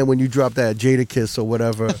 oh man, when you drop that Jada Kiss or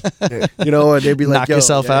whatever, and they'd be like, knock yo,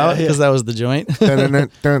 yourself yeah, out yeah. because that was the joint. Dun,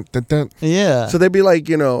 dun, dun, dun, dun. Yeah. So they'd be like,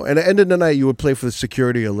 and at the end of the night, you would play for the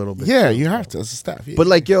security a little bit. Yeah, you have to. As a staff. Yeah. But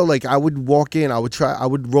like, I would walk in, I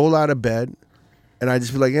would roll out of bed, and I'd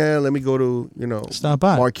just be like, let me go to, Stop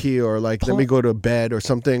by. Marquee or like, let me go to bed or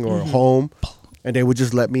something or home, and they would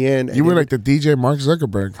just let me in. you were like the DJ Mark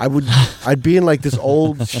Zuckerberg. I'd be in like this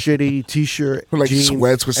old shitty t-shirt, With, like, jeans,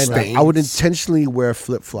 sweats with and stains. I would intentionally wear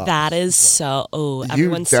flip-flops. That is so. Oh,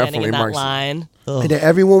 everyone's standing in definitely that marks it. line. And then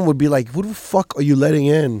everyone would be like, who the fuck are you letting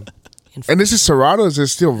in? And this is Serato. Or is it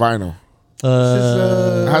still vinyl? This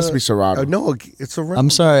is, It has to be Serato. no, it's a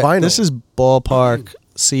I'm sorry. vinyl. This is ballpark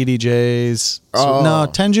CDJs. Oh.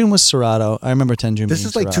 No, Tenjune was Serato. I remember Tenjune. This being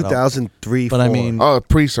is like Serato. 2003, But I 4. mean, Oh,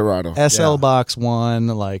 pre-Serato. SL Yeah. Box 1,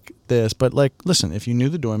 like this. But like, listen, if you knew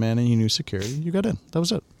the doorman and you knew security, you got in. That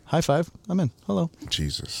was it. High five. I'm in. Hello.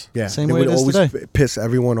 Jesus. yeah, same it way would it is always today. piss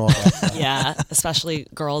everyone off. Yeah, especially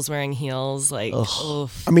girls wearing heels. Like,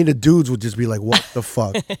 oof. I mean, the dudes would just be like, what the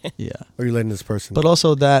fuck Yeah. are you letting this person But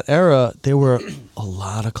also that era, there were a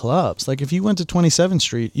lot of clubs. Like if you went to 27th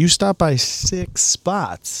Street, you stopped by 6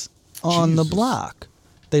 spots on the block.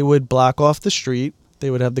 They would block off the street.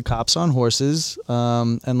 They would have the cops on horses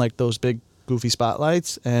and like those big goofy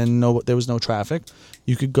spotlights, and there was no traffic.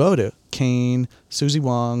 You could go to Kane, Susie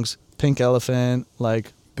Wong's, Pink Elephant,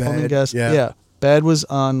 like Home and Bed, Guest. yeah. Bed was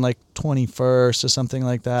on like 21st or something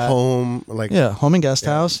like that. home? Like, Yeah, Home and Guest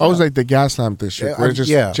House. I was like the gas lamp district. Where it's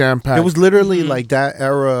just jam-packed. It was literally like that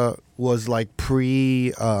era was like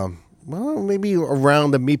pre, well, maybe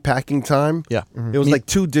around the meatpacking time. Yeah. It was like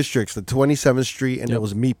 2 districts, the 27th Street, and Yep. it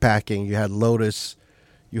was meatpacking. You had Lotus,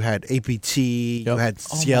 you had APT, you Yep. had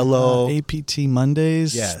Oh my Cielo. God, APT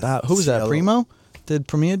Mondays. Yes, Stop. Who was that? Cielo. Primo? Did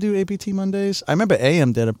Premier do APT Mondays? I remember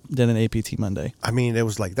AM did an APT Monday. I mean, it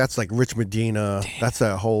was like, that's like Rich Medina. That's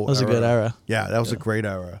a whole That was a good era. Yeah, that was a great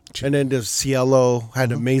era. And then there's Cielo,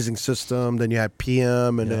 had an amazing system. Then you had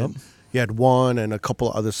PM, and then you had One and a couple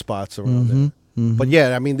of other spots around there. But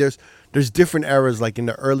yeah, I mean, there's different eras. Like in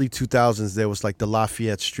the early 2000s, there was like the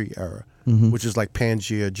Lafayette Street era, which is like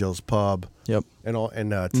Pangea, Jill's Pub, Yep. and all,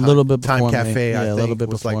 and A little bit Time before me. Cafe. Yeah, I a think little bit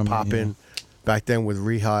was before like me, popping back then with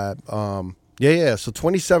Rehab. Yeah. So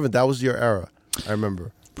 27, that was your era. I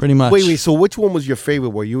remember. Pretty much. Wait. So which one was your favorite?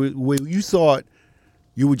 Where you thought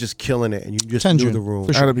you were just killing it and you just knew Tenjune, the room?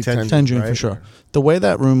 for sure. That'd be Tenjune right? for sure. The way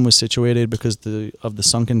that room was situated because of the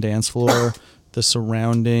sunken dance floor, the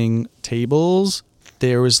surrounding tables,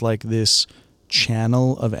 there was like this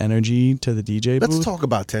channel of energy to the DJ booth. Let's talk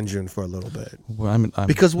about Tenjune for a little bit. Well,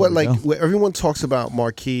 Because there we go. what everyone talks about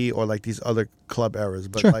Marquee or like these other club eras,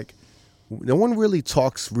 but Sure. like no one really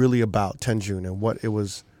talks really about Tenjune and what it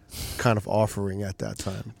was kind of offering at that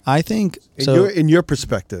time. I think In your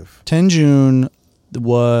perspective. Tenjune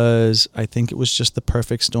was, I think it was just the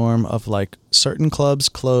perfect storm of like certain clubs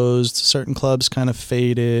closed, certain clubs kind of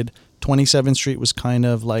faded. 27th Street was kind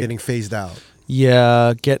of like Getting phased out.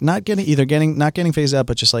 yeah, not getting phased out,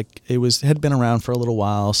 but just like had been around for a little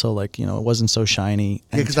while, so like, you know, it wasn't so shiny.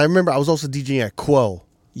 Yeah, because I remember I was also DJing at Quo.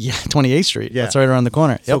 Yeah, 28th Street. Yeah. That's right around the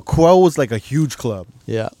corner. So Yep. Quo was like a huge club.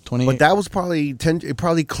 Yeah, 28. But that was probably it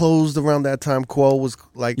probably closed around that time. Quo was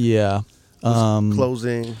like yeah.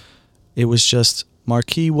 closing. It was just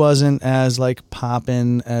Marquee wasn't as like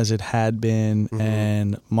poppin' as it had been,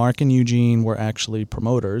 and Mark and Eugene were actually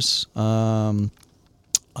promoters.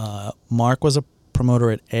 Mark was a promoter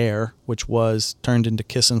at Air, which was turned into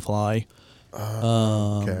Kiss and Fly,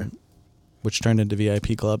 Okay. which turned into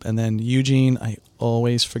VIP Club, and then Eugene, I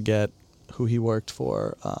always forget who he worked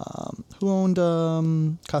for. Who owned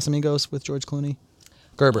Casamigos with George Clooney?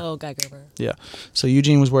 Gerber. Oh, Guy Gerber. Yeah. So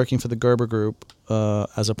Eugene was working for the Gerber Group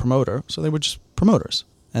as a promoter. So they were just promoters.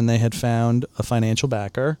 And they had found a financial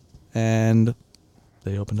backer, and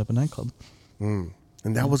they opened up a nightclub. And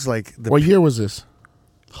that was like What year was this?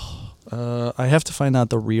 I have to find out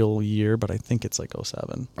the real year, but I think it's like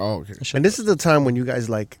 07. Oh, okay. And this is the time when you guys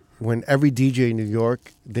like when every DJ in New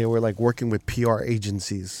York, they were like working with PR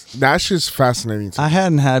agencies. That's just fascinating to me. I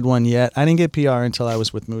hadn't had one yet. I didn't get PR until I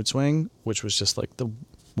was with Mood Swing, which was just like the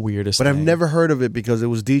weirdest But I've thing. never heard of it because it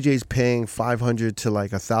was DJs paying $500 to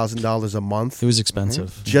like $1,000 a month It was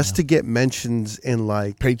expensive. just to get mentions in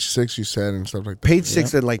like Page 6, you said, and stuff like that. Page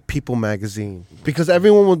 6 and like People magazine because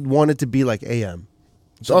everyone wanted to be like AM.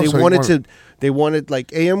 So Oh, they so you wanted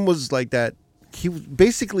like AM was like that. He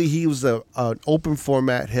was an open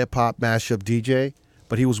format hip hop mashup DJ,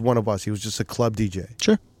 but he was one of us. He was just a club DJ.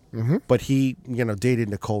 Sure. But he, dated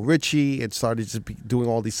Nicole Richie and started to be doing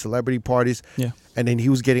all these celebrity parties. Yeah. And then he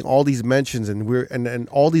was getting all these mentions, and and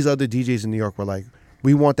all these other DJs in New York were like,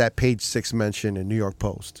 we want that Page 6 mention in New York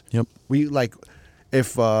Post. Yep. We like,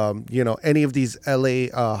 if any of these LA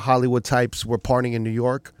Hollywood types were partying in New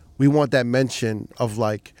York, we want that mention of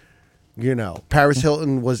like, Paris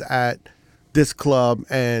Hilton was at this club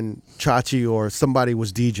and Chachi or somebody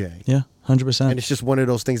was DJing. Yeah, 100%. And it's just one of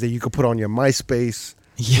those things that you could put on your MySpace,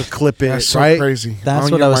 Yeah. you clip it, That's so right? crazy. That's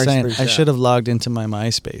On what your I was saying. MySpace. I should have logged into my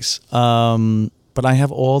MySpace. But I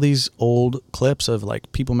have all these old clips of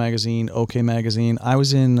like People magazine, OK magazine. I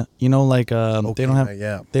was in, they don't have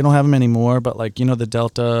yeah. they don't have them anymore, but like the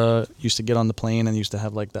Delta used to get on the plane and used to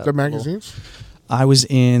have like that. The little- magazines? I was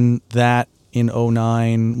in that in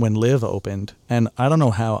 09 when Live opened, and I don't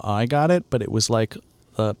know how I got it, but it was like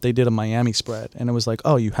they did a Miami spread, and it was like,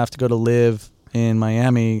 oh, you have to go to Live in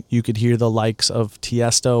Miami. You could hear the likes of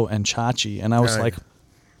Tiesto and Chachi, and I was Right. like,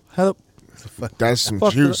 how That's some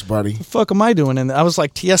Fuck juice, the- buddy. the fuck am I doing? And I was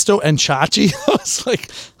like, Tiesto and Chachi. I was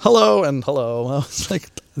like, hello and hello. I was like,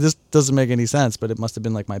 this doesn't make any sense, but it must have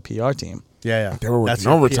been like my PR team. Yeah. They were That's working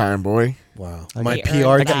your overtime, boy. Wow. I My got- PR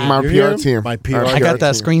I team. got my You PR hear him? team. My PR I I got team.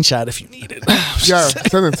 that screenshot if you need it. Yeah,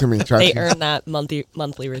 send it to me, They Chachi. earned that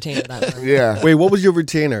monthly retainer. That one. Yeah. Wait, what was your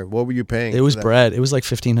retainer? What were you paying? It was for that? bread. It was like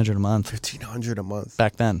 $1,500 a month $1,500 a month.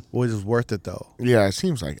 back then. Was it worth it though? Yeah, it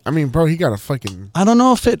seems like. I mean, bro, he got a fucking. I don't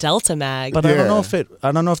know if it, Delta Mag. but I don't know Yeah. if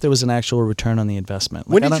I don't know if there was an actual return on the investment.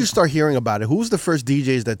 Like, When I did don't- you start hearing about it? Who was the first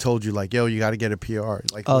DJs that told you like, yo, you got to get a PR?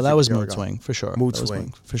 Like, Oh, who's that your was PR Mood guy? Swing for sure. Mood That was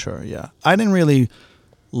Swing. for sure. Yeah, I didn't really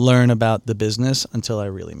learn about the business until I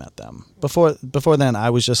really met them. Before then, I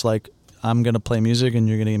was just like, I'm gonna play music and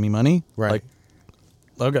you're gonna give me money. Right.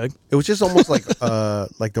 Like, okay. It was just almost like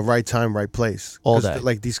the right time, right place. All 'Cause, day.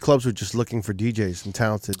 Like these clubs were just looking for DJs and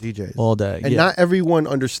talented DJs. All day. And yeah. not everyone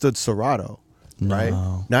understood Serato, right?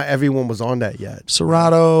 No. Not everyone was on that yet.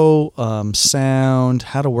 Serato, sound,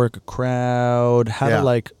 how to work a crowd, how Yeah. to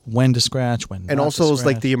like when to scratch, when. And not also to it was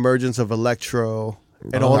like scratch. the emergence of electro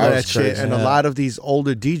and Oh, all that that was shit. crazy. And a Yeah. lot of these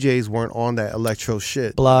older DJs weren't on that electro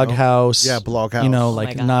shit. Blog you know? House. Yeah, Blog House. You know, Oh my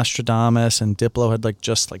like God. Nostradamus and Diplo had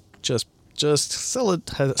just sell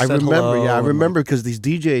it. I remember, I remember because these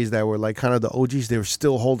DJs that were like kind of the OGs, they were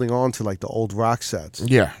still holding on to like the old rock sets.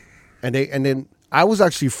 Yeah. And then I was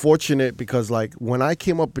actually fortunate because like when I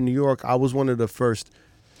came up in New York, I was one of the first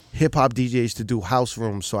hip hop DJs to do house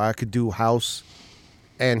rooms, so I could do house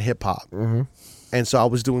and hip hop. Mm-hmm. And so I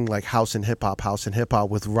was doing like house and hip hop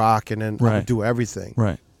with rock, and then I Right. would do everything.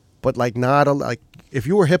 Right. But like like if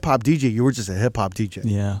you were a hip hop DJ, you were just a hip hop DJ.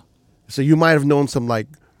 Yeah. So you might have known some like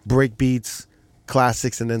break beats,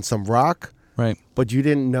 classics, and then some rock. Right. but you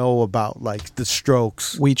didn't know about like the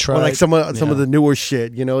Strokes. We tried, or like some of the newer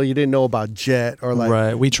shit. You didn't know about Jet or like.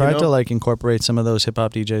 Right. We tried to like incorporate some of those hip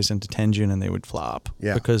hop DJs into Tenjune, and they would flop.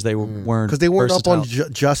 Yeah. Because they weren't because they weren't versatile. up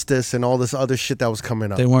on Justice and all this other shit that was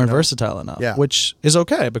coming up. They weren't versatile enough. Yeah. Which is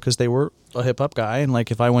okay because they were a hip hop guy, and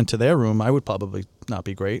like if I went to their room, I would probably not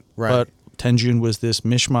be great. Right. But Tenjune was this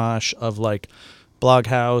mishmash of like blog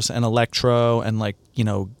house and electro and like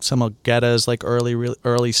some of Guetta's like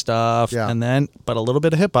early stuff, and then but a little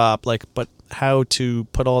bit of hip hop, like, but how to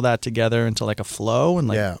put all that together into like a flow and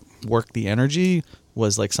like work the energy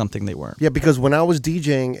was like something they weren't. Yeah, because when I was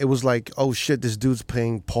DJing, it was like, oh shit, this dude's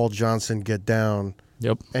playing Paul Johnson, Get Down.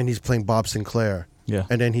 Yep. And he's playing Bob Sinclair. Yeah.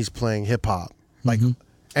 And then he's playing hip hop, like,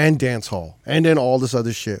 and dance hall, and then all this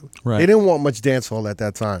other shit. Right. They didn't want much dance hall at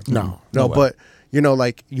that time. No but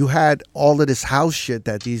like you had all of this house shit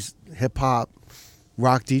that these hip hop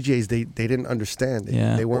rock DJs they didn't understand.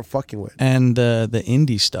 They weren't fucking with. And the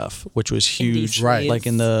indie stuff, which was huge, right? Like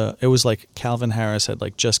it was like Calvin Harris had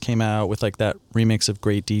like just came out with like that remix of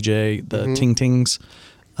Great DJ, the Ting Tings.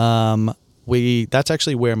 That's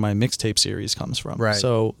actually where my mixtape series comes from. Right.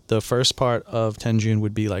 So the first part of Tenjune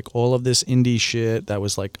would be like all of this indie shit that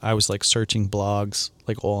was like I was like searching blogs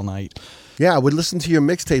like all night. Yeah, I would listen to your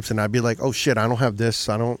mixtapes and I'd be like, oh shit, I don't have this.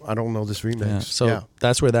 I don't know this remix. Yeah. So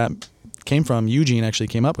that's where that came from. Eugene actually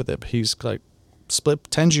came up with it. He's like split.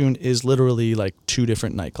 Tenjune is literally like two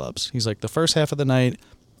different nightclubs. He's like the first half of the night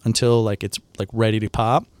until like it's like ready to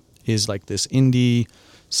pop is like this indie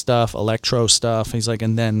stuff, electro stuff. He's like,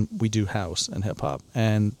 and then we do house and hip hop,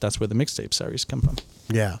 and that's where the mixtape series come from.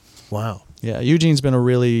 Yeah. Wow. Yeah, Eugene's been a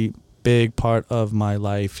really big part of my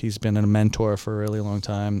life. He's been a mentor for a really long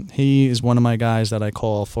time. He is one of my guys that I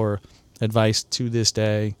call for advice to this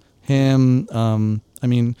day. Him, I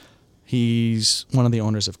mean, he's one of the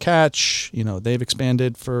owners of Catch. They've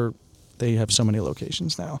expanded they have so many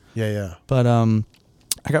locations now. Yeah. But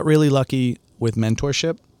I got really lucky with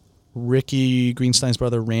mentorship. Ricky Greenstein's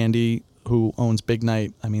brother, Randy, who owns Big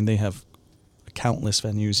Night. I mean, they have countless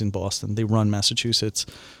venues in Boston. They run Massachusetts.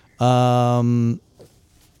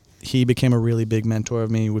 He became a really big mentor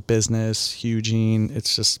of me with business. Eugene,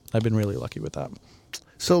 it's just, I've been really lucky with that.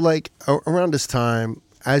 So like around this time,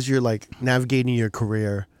 as you're like navigating your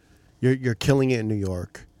career, you're killing it in New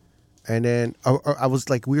York. And then I was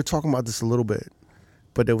like, we were talking about this a little bit,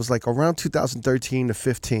 but it was like around 2013 to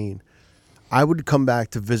 15, I would come back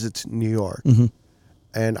to visit New York,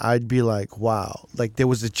 and I'd be like, "Wow!" Like there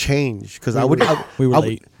was a change because we were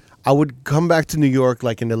late. I would come back to New York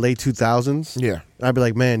like in the late 2000s. Yeah, and I'd be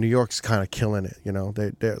like, "Man, New York's kind of killing it."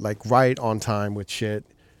 They're like right on time with shit.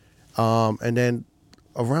 And then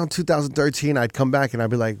around 2013, I'd come back and I'd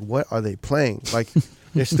be like, "What are they playing?" Like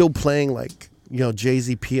they're still playing like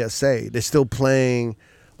Jay-Z PSA. They're still playing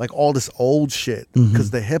like all this old shit because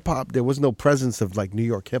the hip hop, there was no presence of like New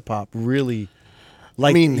York hip hop really.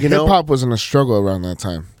 Like, I mean, hip hop was in a struggle around that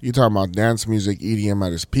time. You talking about dance music, EDM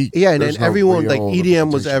at its peak. Yeah, and then everyone like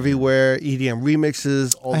EDM was everywhere. EDM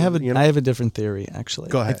remixes. I have a different theory actually.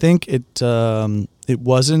 Go ahead. I think it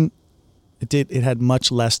had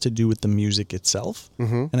much less to do with the music itself,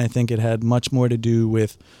 and I think it had much more to do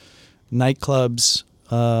with nightclubs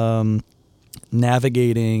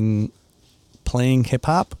navigating playing hip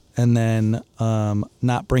hop and then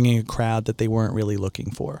not bringing a crowd that they weren't really looking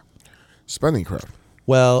for. Spending crowd.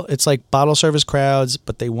 Well, it's like bottle service crowds,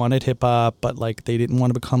 but they wanted hip hop, but like they didn't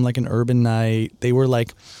want to become like an urban night. They were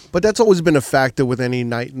like, but that's always been a factor with any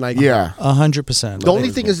night. Yeah, 100%. The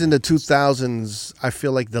only thing is in the 2000s, I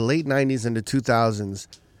feel like the late 90s and the 2000s,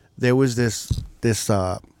 there was this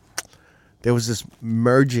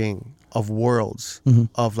merging of worlds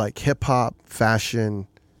of like hip hop, fashion,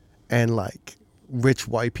 and like rich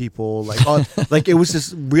white people. Like like it was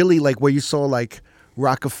just really like where you saw like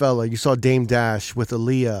Rockefeller, you saw Dame Dash with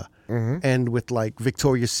Aaliyah and with like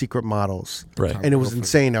Victoria's Secret models. Right. And it was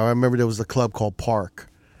insane. I remember there was a club called Park.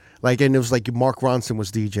 Like, and it was like Mark Ronson was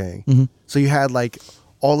DJing. So you had like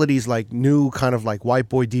all of these like new kind of like white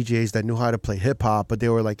boy DJs that knew how to play hip hop, but they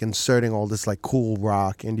were like inserting all this like cool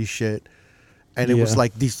rock, indie shit. And it was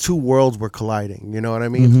like these two worlds were colliding, you know what I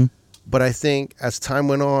mean? But I think as time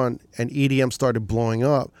went on and EDM started blowing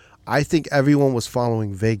up, I think everyone was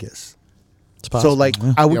following Vegas. So like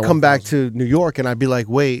I would come back to New York and I'd be like,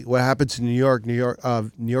 wait, what happened to New York? New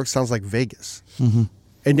York sounds like Vegas.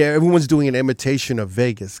 And everyone's doing an imitation of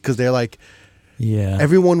Vegas because they're like,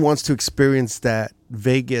 everyone wants to experience that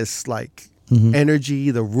Vegas like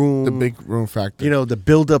energy, the room, the big room factor. The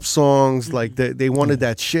build up songs, like they wanted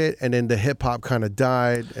that shit, and then the hip hop kind of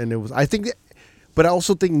died, and it was but I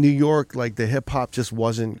also think New York, like the hip hop just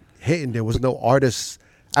wasn't hitting. There was no artists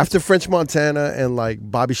After French Montana and like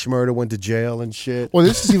Bobby Shmurda went to jail and shit. Well,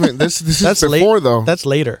 this is even this That's is before though. That's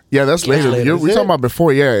later. Yeah, that's later. later. We're talking about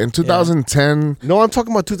before. Yeah, in 2010. No, I'm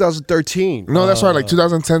talking about 2013. No, that's right. Like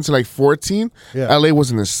 2010 to like 14. Yeah. LA was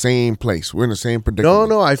in the same place. We're in the same predicament.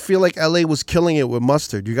 No, I feel like LA was killing it with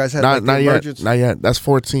Mustard. You guys had Not, like, the not yet. emergence. Not yet. That's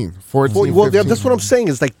 14. 14. Well, yeah, 15. that's what I'm saying.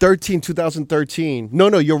 It's like 2013.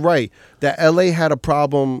 No, you're right. That LA had a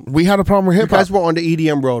problem. We had a problem with You hip hop. guys were on the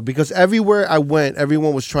EDM road because everywhere I went,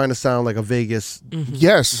 everyone was trying to sound like a Vegas.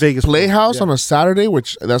 Yes, Vegas Playhouse yeah. on a Saturday,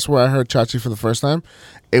 which that's where I heard Chachi for the first time.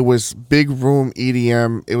 It was big room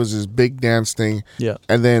EDM. It was this big dance thing. Yeah.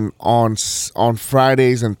 And then on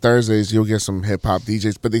Fridays and Thursdays, you'll get some hip hop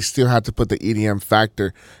DJs, but they still had to put the EDM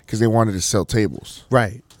factor because they wanted to sell tables.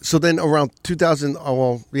 Right. So then around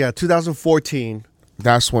 2014.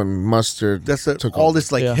 That's when Mustard took all over.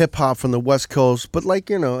 this like Yeah. hip hop from the West Coast, but like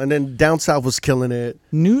and then down south was killing it.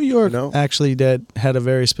 New York No? actually had a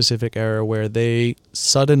very specific era where they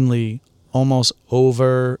suddenly almost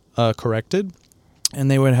over corrected, and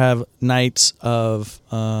they would have nights of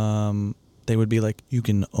they would be like, you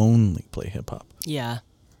can only play hip hop. Yeah.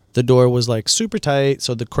 The door was like super tight,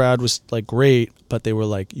 so the crowd was like great, but they were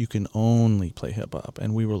like, you can only play hip hop,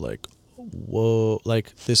 and we were like, whoa,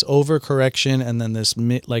 like this overcorrection, and then this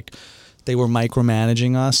like they were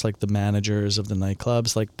micromanaging us, like the managers of the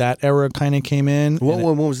nightclubs, like that era kind of came in.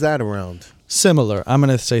 When was that around? Similar. I'm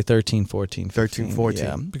going to say 13, 14, 15. 13, 14.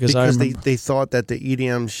 Yeah, because I remember they thought that the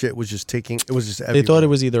EDM shit was just everywhere. they thought it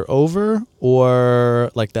was either over,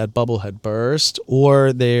 or like that bubble had burst,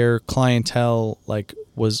 or their clientele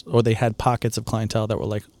or they had pockets of clientele that were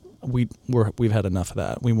like, we've had enough of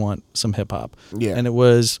that. We want some hip hop. Yeah. And it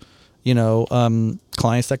was,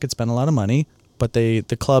 clients that could spend a lot of money, but the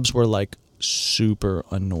clubs were like super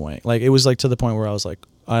annoying. Like it was like to the point where I was like,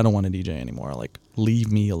 I don't want to DJ anymore. Like,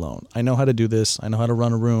 leave me alone. I know how to do this. I know how to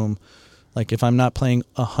run a room. Like, if I'm not playing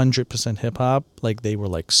 100% hip hop, like they were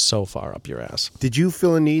like so far up your ass. Did you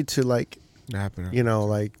feel a need to like, happening.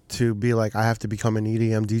 to be like, I have to become an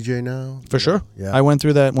EDM DJ now? For sure. Yeah. I went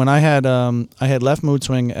through that when I had left Mood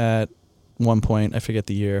Swing at one point. I forget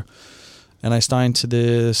the year. And I signed to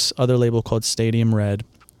this other label called Stadium Red.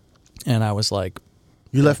 And I was like,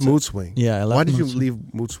 You left Mood Swing. Yeah, I left Why did you Mood Swing.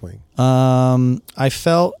 leave Mood Swing? I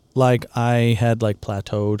felt like I had like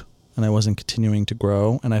plateaued and I wasn't continuing to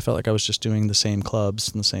grow, and I felt like I was just doing the same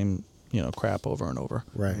clubs and the same, crap over and over.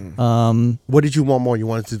 Right. What did you want more? You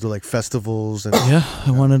wanted to do like festivals and Yeah,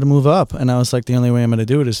 I wanted to move up, and I was like, the only way I'm going to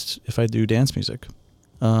do it is if I do dance music.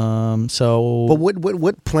 So. But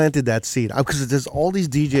what planted that seed? Because there's all these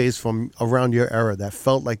DJs from around your era that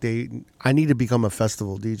felt like I need to become a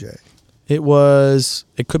festival DJ.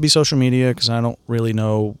 It could be social media, because I don't really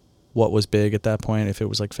know what was big at that point. If it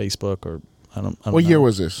was like Facebook or I don't What know. year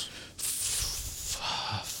was this?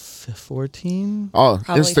 14? Oh,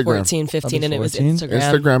 Probably Instagram. 14, 15, and it was 14? Instagram.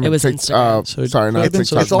 Instagram. It was and Instagram. So sorry, not could've been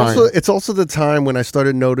TikTok. social. It's also the time when I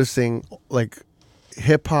started noticing like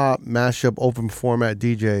hip hop mashup open format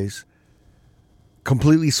DJs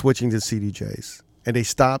completely switching to CDJs, and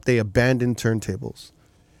they abandoned turntables,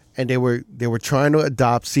 and they were trying to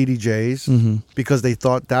adopt CDJs because they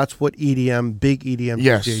thought that's what big EDM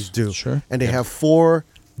Yes. DJs do. Sure. And they have 4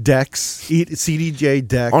 decks, CDJ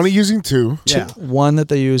decks. Only using 2. Yeah. One that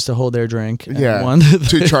they use to hold their drink. And Yeah. one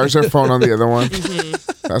To charge their phone on the other one.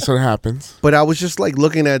 That's what happens. But I was just like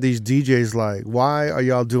looking at these DJs like, why are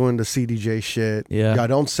y'all doing the CDJ shit? Yeah. Y'all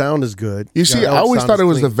don't sound as good. You see, Y'all I don't always sound thought it as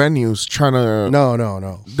was the clean. venues trying to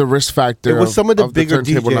No. the risk factor. It was some of the bigger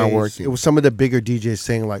turntable DJs. not working. It was some of the bigger DJs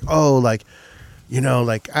saying like, oh, like,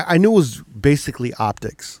 I knew it was basically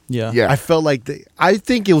optics. Yeah. Yeah. I felt like I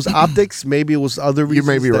think it was optics. Maybe it was other reasons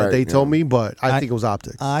may be that right, they told yeah. me, but I think it was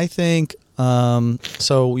optics. I think,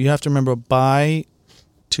 so you have to remember, by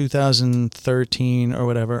 2013 or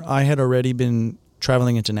whatever, I had already been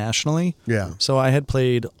traveling internationally. Yeah. So I had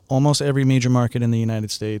played almost every major market in the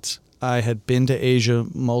United States. I had been to Asia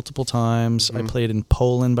multiple times. I played in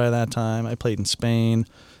Poland by that time. I played in Spain.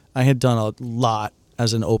 I had done a lot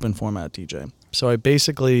as an open format DJ. So I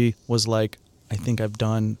basically was like, I think I've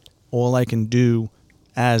done all I can do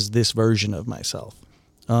as this version of myself.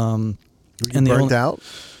 You burnt out?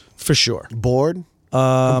 For sure. Bored?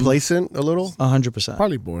 Complacent a little? 100%.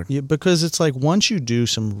 Probably bored. Yeah, because it's like once you do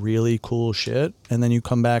some really cool shit and then you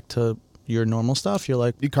come back to your normal stuff, you're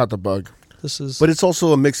like, You caught the bug. this is... But it's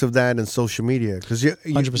also a mix of that and social media because you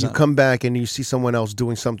 100%. come back and you see someone else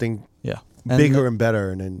doing something yeah. And bigger and better,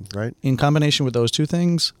 and then right. in combination with those two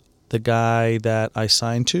things, the guy that I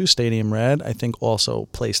signed to, Stadium Red, I think also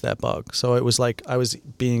placed that bug. So it was like I was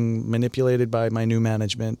being manipulated by my new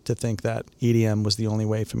management to think that EDM was the only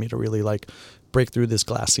way for me to really like break through this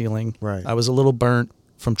glass ceiling. Right. I was a little burnt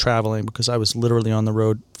from traveling because I was literally on the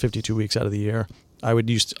road 52 weeks out of the year. I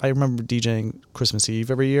remember DJing Christmas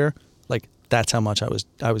Eve every year. Like that's how much I was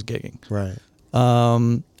gigging. Right.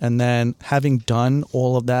 And then having done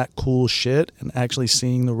all of that cool shit and actually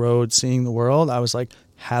seeing the road, seeing the world, I was like,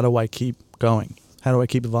 how do I keep going? How do I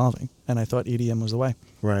keep evolving? And I thought EDM was the way.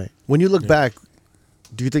 Right. When you look back,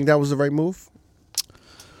 do you think that was the right move?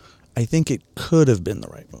 I think it could have been the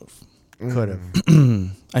right move. Could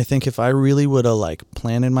have. I think if I really would have like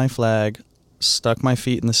planted my flag, stuck my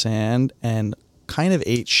feet in the sand, and kind of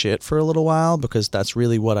ate shit for a little while because that's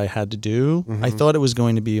really what I had to do. I thought it was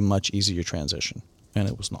going to be a much easier transition, and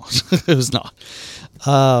it was not. It was not.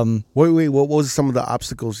 Wait. What was some of the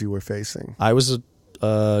obstacles you were facing? I was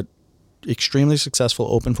a extremely successful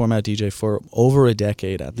open format DJ for over a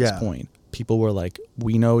decade at this point. People were like,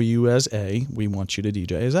 "We know you as A. We want you to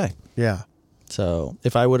DJ as A." Yeah. So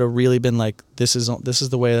if I would have really been like, this is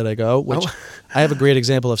the way that I go, which I have a great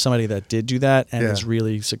example of somebody that did do that and is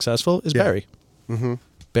really successful, is Barry. Mm-hmm.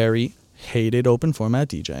 Barry hated open format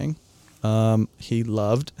DJing. He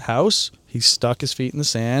loved house. He stuck his feet in the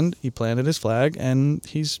sand. He planted his flag, and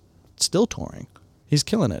he's still touring. He's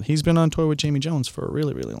killing it. He's been on tour with Jamie Jones for a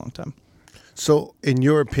really, really long time. So in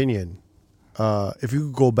your opinion, if you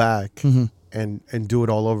could go back and do it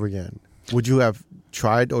all over again, would you have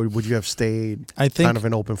tried or would you have stayed kind of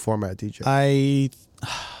an open format DJ?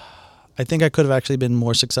 I think I could have actually been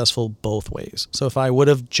more successful both ways. So if I would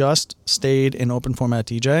have just stayed in open format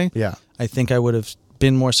DJ, I think I would have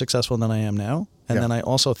been more successful than I am now. And then I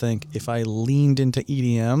also think if I leaned into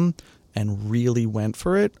EDM and really went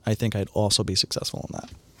for it, I think I'd also be successful in that.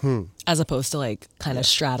 As opposed to like kind of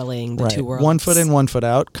straddling the two worlds. 1 foot in, 1 foot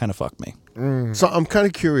out, kind of fucked me. So I'm kind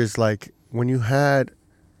of curious, like when you had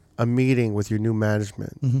a meeting with your new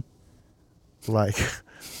management, like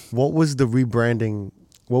what was the rebranding?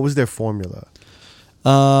 What was their formula?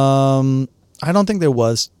 I don't think there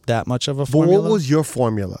was that much of a formula. But what was your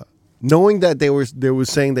formula? Knowing that they were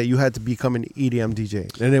saying that you had to become an EDM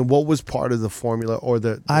DJ, and then what was part of the formula or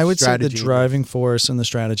the I would strategy? say the driving force and the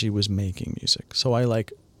strategy was making music. So I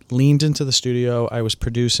like leaned into the studio. I was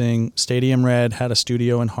producing. Stadium Red had a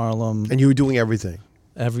studio in Harlem. And you were doing everything.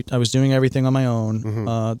 I was doing everything on my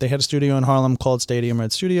own. They had a studio in Harlem called Stadium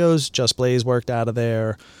Red Studios. Just Blaze worked out of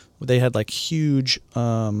there. They had like huge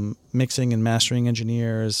mixing and mastering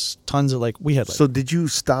engineers. Tons of like we had. Like, so did you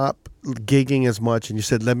stop gigging as much and you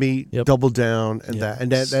said, "Let me double down," and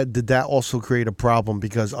that did that also create a problem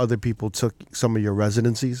because other people took some of your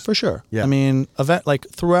residencies? For sure. Yeah. I mean, like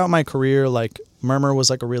throughout my career, like Mur.mur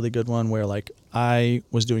was like a really good one where like I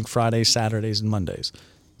was doing Fridays, Saturdays, and Mondays.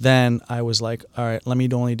 Then I was like, all right, let me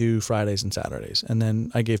only do Fridays and Saturdays. And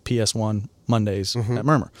then I gave PS1 Mondays at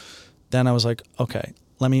Mur.mur. Then I was like, okay,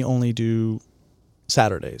 let me only do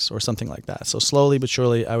Saturdays or something like that. So slowly but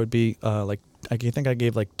surely I would be like, I think I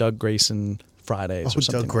gave like Doug Grayson Fridays or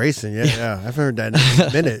something. Doug Grayson, yeah. I've heard that in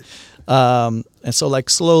a minute. And so like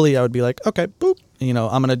slowly I would be like, okay, boop, I'm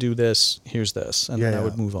going to do this. Here's this. And then I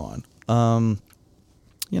would move on. And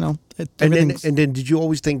then did you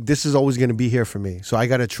always think this is always going to be here for me? So I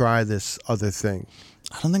got to try this other thing.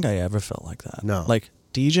 I don't think I ever felt like that. No. Like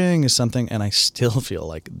DJing is something, and I still feel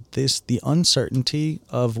like the uncertainty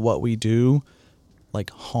of what we do, like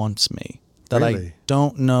haunts me. That Really? I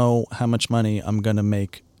don't know how much money I'm going to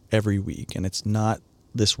make every week. And it's not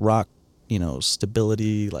this rock,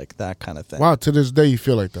 stability, like that kind of thing. Wow, to this day you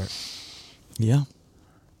feel like that. Yeah.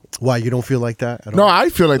 Why, you don't feel like that at all? No, I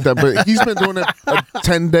feel like that, but he's been doing it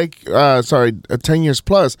 10 years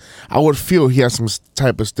plus. I would feel he has some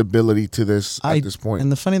type of stability to this at this point.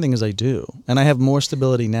 And the funny thing is I do. And I have more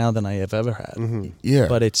stability now than I have ever had. Yeah.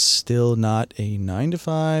 But it's still not a 9 to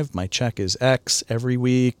 5. My check is X every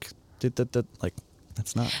week. Like,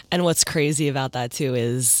 that's not. And what's crazy about that too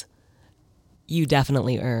is you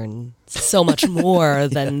definitely earn so much more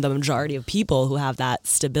than the majority of people who have that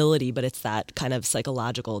stability, but it's that kind of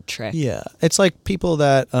psychological trick. Yeah. It's like people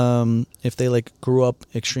that, if they like grew up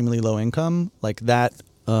extremely low income, like that,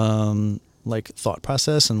 like thought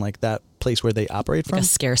process and like that place where they operate from. Like a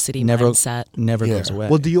scarcity mindset. Never goes away.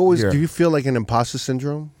 Well, do you feel like an imposter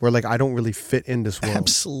syndrome where like, I don't really fit in this world?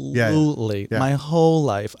 Absolutely. Yeah. My whole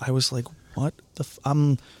life, I was like, what the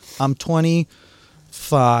I'm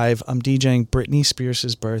 25. I'm DJing Britney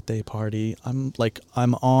Spears' birthday party. I'm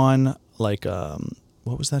on like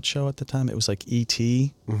what was that show at the time? It was like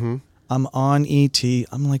E.T. I'm on E.T.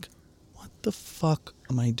 I'm like, what the fuck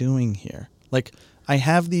am I doing here? Like, I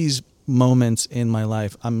have these moments in my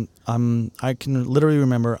life. I can literally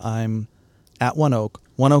remember I'm at One Oak.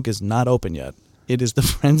 One Oak is not open yet. It is the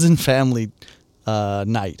friends and family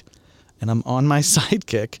night. and I'm on my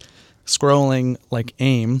Sidekick, scrolling like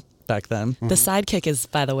AIM back then. The sidekick is,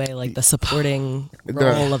 by the way, like the supporting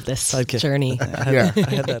role of this Sidekick. journey. Yeah. I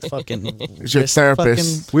had that fucking. It's your wrist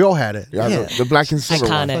therapist. We all had it. Yeah, Yeah. the black and silver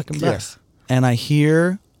one. Iconic. fucking Yes. And I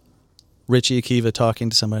hear Richie Akiva talking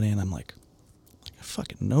to somebody, and I'm like, I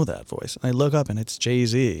fucking know that voice. And I look up, and it's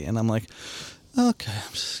Jay-Z, and I'm like, okay,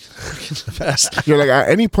 I'm just gonna fucking pass. You're like, at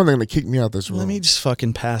any point, they're going to kick me out this room. Let me just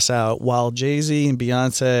fucking pass out while Jay-Z and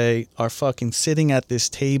Beyonce are fucking sitting at this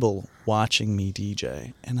table watching me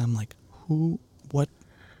DJ. And I'm like, who, what?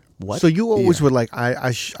 So you always were like,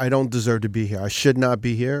 I don't deserve to be here. I should not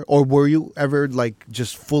be here. Or were you ever like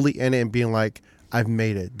just fully in it and being like, I've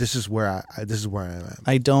made it. This is where I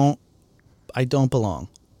am. I don't belong.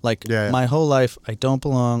 Like my whole life, I don't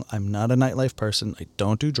belong. I'm not a nightlife person. I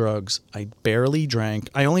don't do drugs. I barely drank.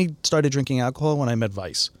 I only started drinking alcohol when I met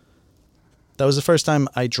Vice. That was the first time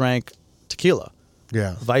I drank tequila.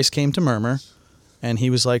 Yeah. Vice came to Murmur, and he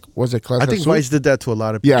was like, Was it Class I think Azul? Vice did that to a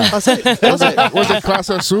lot of people. Yeah. was it Class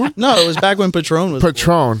Azul? no, it was back when Patron was.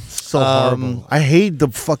 Patron. So horrible. I hate the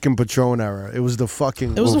fucking Patron era. It was the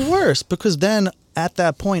fucking. It was the worst because then at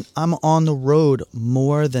that point I'm on the road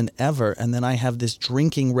more than ever, and then I have this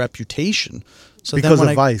drinking reputation. So Because then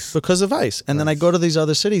of Vice. Because of Vice, and then I go to these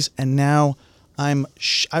other cities, and now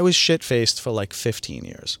I was shit faced for like 15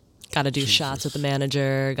 years. Got to do shots with the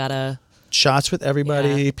manager. Got to. Shots with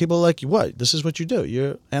everybody. Yeah. People are like, what? This is what you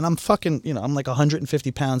do. And I'm fucking, I'm like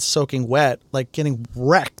 150 pounds soaking wet, like getting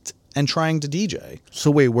wrecked and trying to DJ. So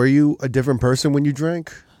wait, were you a different person when you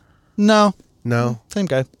drank? No. No. Same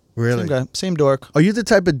guy. Really? Same guy. Same dork. Are you the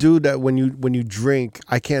type of dude that when you drink,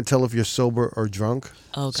 I can't tell if you're sober or drunk?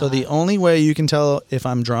 Oh, God. So the only way you can tell if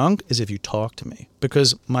I'm drunk is if you talk to me,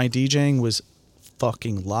 because my DJing was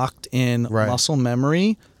fucking locked in muscle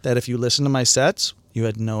memory that if you listen to my sets, you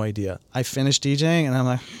had no idea. I finished DJing and I'm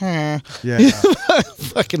like, Yeah.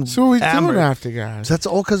 fucking So we hammered. doing after, guys. So that's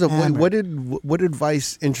all because of Hammered. what did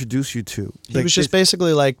Vice introduce you to? He was just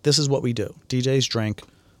basically like, this is what we do. DJs drink.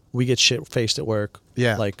 We get shit faced at work.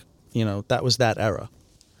 Yeah. Like, that was that era.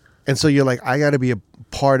 And so you're like, I got to be a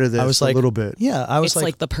part of this I was like, a little bit. Yeah. I was It's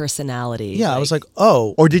like the personality. yeah, I was like,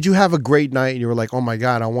 oh. Or did you have a great night and you were like, oh my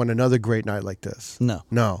God, I want another great night like this? No.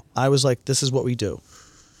 No. I was like, this is what we do.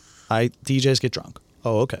 DJs get drunk.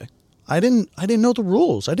 Oh, okay. I didn't know the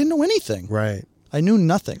rules. I didn't know anything. Right. I knew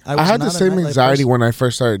nothing. I had not the a same nightlife anxiety person. when I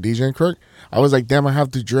first started DJing, Crook. I was like, damn, I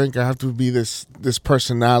have to drink. I have to be this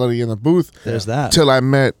personality in the booth. There's that. Till I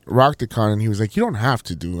met Rockticon, and he was like, you don't have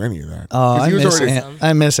to do any of that. Oh, 'Cause I he was miss, already-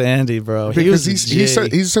 I miss Andy, bro. He because was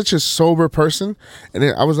he's such a sober person, and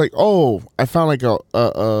then I was like, oh, I found like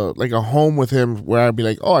a home with him where I'd be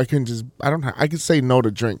like, oh, I could say no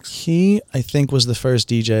to drinks. He, I think, was the first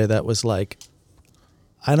DJ that was like,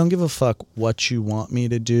 I don't give a fuck what you want me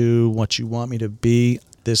to do, what you want me to be.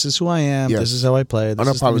 This is who I am. Yes. This is how I play. This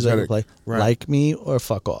is the music I Unapologetic. play. Right. Like me or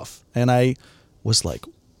fuck off. And I was like,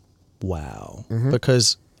 wow. Mm-hmm.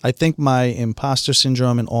 Because I think my imposter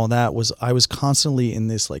syndrome and all that was I was constantly in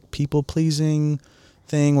this like people pleasing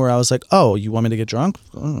thing where I was like, oh, you want me to get drunk?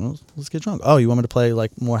 I don't know, let's get drunk. Oh, you want me to play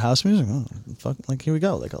like more house music? Oh, fuck, like here we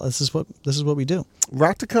go. Like this is what we do.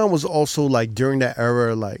 Rockticon was also like during that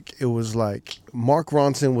era, like it was like Mark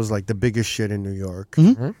Ronson was like the biggest shit in New York.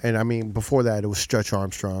 And I mean, before that, it was Stretch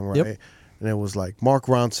Armstrong, right? Yep. And it was like Mark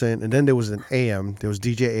Ronson, and then there was an AM, there was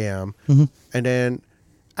DJ AM. And then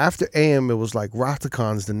after AM, it was like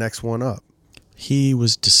Rockticon's the next one up. He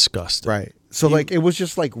was disgusting. Right. So like it was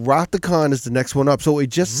just like Rockticon is the next one up. So it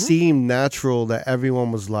just seemed natural that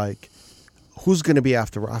everyone was like, who's going to be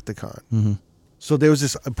after Rockticon? So there was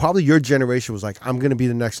this, probably your generation was like, I'm going to be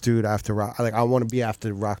the next dude after Rock. Like I want to be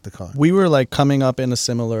after Rockticon. We were like coming up in a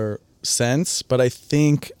similar sense, but I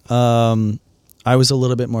think I was a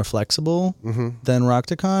little bit more flexible than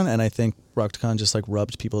Rockticon, and I think Rockticon just like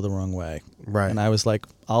rubbed people the wrong way. Right. And I was like,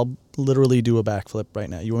 I'll literally do a backflip right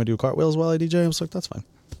now. You want me to do cartwheels while I DJ? I was like, that's fine.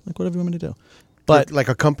 Like whatever you want me to do. But like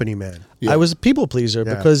a company man. I was a people pleaser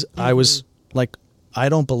Yeah. because I was like, I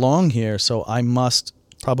don't belong here, so I must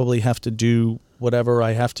probably have to do whatever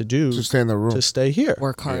I have to do To stay in the room. to stay here.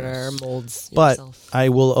 Work harder, molds But yourself. I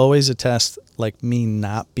will always attest, like me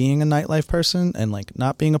not being a nightlife person and like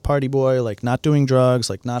not being a party boy, like not doing drugs,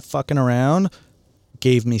 like not fucking around,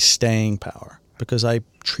 gave me staying power because I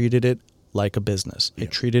treated it like a business. I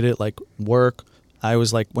treated it like work. I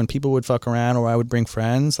was like, when people would fuck around or I would bring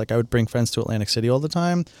friends, like I would bring friends to Atlantic City all the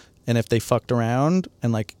time. And if they fucked around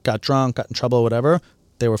and like got drunk, got in trouble or whatever,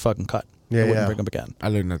 they were fucking cut. Yeah, I wouldn't yeah. bring them again. I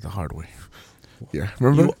learned that the hard way. Yeah,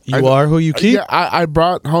 remember? You are who you keep. Yeah, I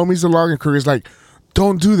brought homies along, and Korea's like,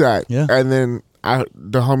 "Don't do that." Yeah. And then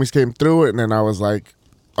the homies came through it, and then I was like,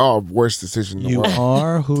 worst decision in the You world.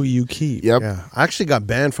 are who you keep. Yep. Yeah, I actually got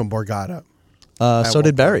banned from Borgata. So one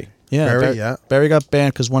did Barry. Yeah, Barry, yeah. Barry got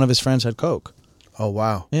banned because one of his friends had coke. Oh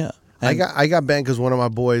wow. Yeah. I And- got banned because one of my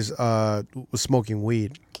boys was smoking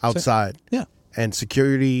weed outside. Yeah. And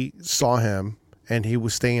security saw him, and he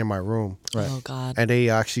was staying in my room. Right. Oh God. And they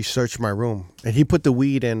actually searched my room, and he put the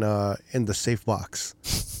weed in the safe box.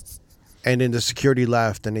 And then the security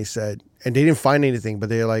left, and they said, and they didn't find anything, but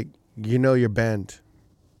they're like, you're banned.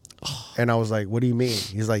 And I was like, what do you mean?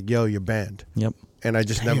 He's like, yo, you're banned. Yep. And I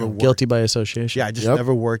just never worked. Guilty by association. Yeah, I just Yep.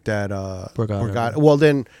 never worked at Borgata. Borgata. Well,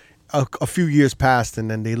 then a few years passed, and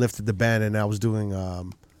then they lifted the ban, and I was doing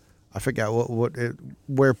I forgot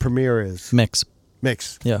where Premiere is. Mix.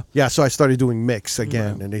 Yeah. Yeah, so I started doing Mix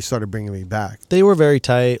again, and they started bringing me back. They were very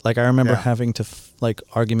tight. Like I remember Yeah. having to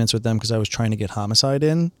arguments with them because I was trying to get Homicide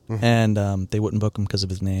in, and they wouldn't book him because of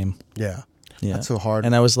his name. Yeah. Yeah, That's so hard.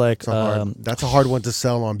 And I was like, that's a hard one to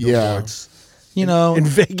sell on Yeah. billboards. you know, In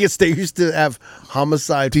Vegas, they used to have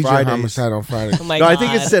Homicide DJ Fridays. Homicide on Friday. Oh my No, God. I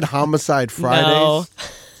think it said Homicide Fridays.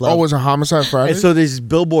 No. Oh, was it Homicide Friday? And so there's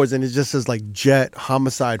billboards, and it just says like Jet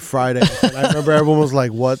Homicide Friday. And I remember everyone was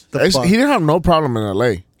like, "What the fuck?" He didn't have no problem in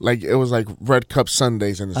LA. Like it was like Red Cup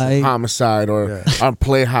Sundays and it's like Homicide or on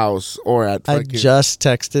Playhouse or at. I fucking- just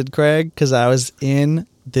texted Craig because I was in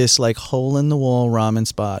this like hole in the wall ramen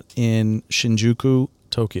spot in Shinjuku,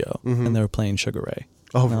 Tokyo, and they were playing Sugar Ray.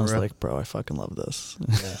 Oh, and I for was real? like, bro, I fucking love this.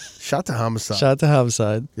 Shout to Homicide. Shout out to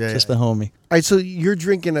Homicide, Yeah, just yeah. the homie. All right, so you're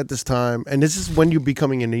drinking at this time, and this is when you're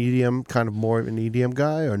becoming an EDM, kind of more of an EDM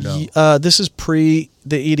guy, or no? This is pre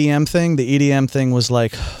the EDM thing. The EDM thing was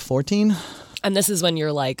like 14. And this is when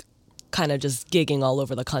you're like kind of just gigging all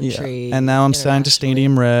over the country. Yeah. And now I'm signed to internationally.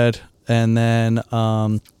 Stadium Red, and then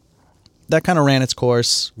that kind of ran its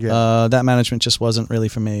course. Yeah. That management just wasn't really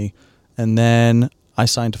for me, and then I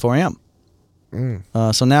signed to 4am.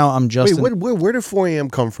 So now I'm just Wait, where did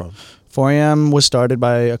 4am come from? 4am was started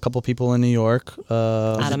by a couple people in New York.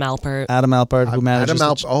 Adam Alpert. Adam Alpert, who manages.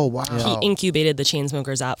 Adam the- Alpert. Oh, wow. He incubated the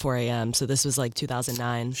Chainsmokers at 4 a.m. So this was like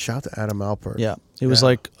 2009. Shout to Adam Alpert. Yeah, it was Yeah.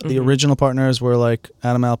 like the original partners were like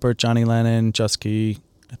Adam Alpert, Johnny Lennon, Jusky.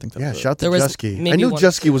 I think that Yeah, was it. shout to There was Jusky. I maybe knew one-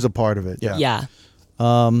 Jusky was a part of it. Yeah. Yeah.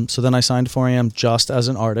 So then I signed to 4am just as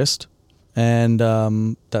an artist, and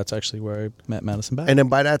that's actually where I met Madison Beck. And then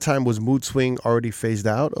by that time, was Mood Swing already phased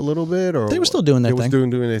out a little bit, or They were still doing their they was thing. doing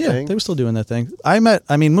their yeah, thing. they were still doing their thing.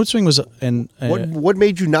 Mood Swing was in. What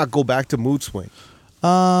made you not go back to Mood Swing?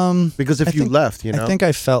 Because if you left, I think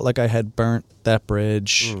I felt like I had burnt that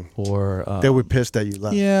bridge, or they were pissed that you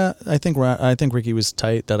left. yeah. I think Ricky was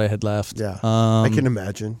tight that I had left. Yeah, I Um, can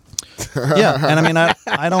imagine. yeah, and I mean,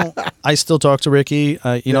 I don't. I still talk to Ricky.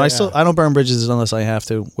 I don't burn bridges unless I have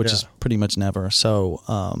to, which is pretty much never. So,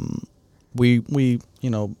 we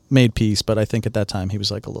made peace, but I think at that time he was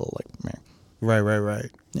like a little like, meh. Right.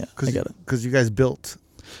 Yeah, I get it. Because you guys built.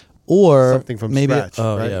 Or Something from maybe, scratch,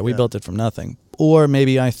 oh right? yeah, we Yeah. built it from nothing. Or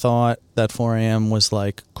maybe I thought that 4am was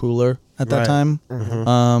like cooler at that Right.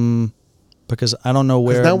 time. Because I don't know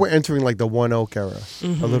where. Because now we're entering like the One Oak era a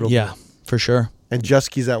little yeah, bit. for sure. And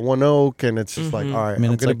Jusky's at One Oak, and it's just like, all right, I mean,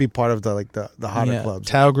 I'm it's gonna like- be part of the hotter Yeah, clubs.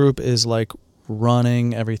 Tao Group is like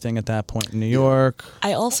running everything at that point in New York.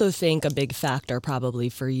 I also think a big factor probably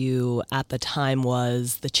for you at the time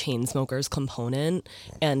was the Chainsmokers component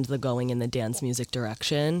and the going in the dance music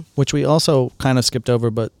direction. Which we also kind of skipped over,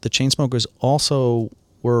 but the Chainsmokers also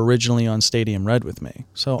were originally on Stadium Red with me.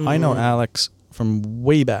 So I know Alex from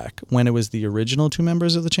way back when it was the original two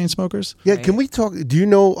members of the Chainsmokers. Yeah, Right. can we talk? Do you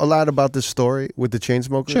know a lot about this story with the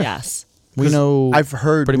Chainsmokers? Yes. We know I've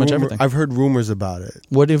heard pretty much everything. I've heard rumors about it.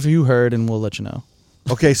 What have you heard, and we'll let you know.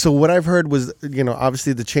 Okay, so what I've heard was,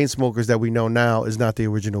 obviously the Chainsmokers that we know now is not the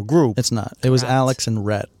original group. It's not. It was Correct. Alex and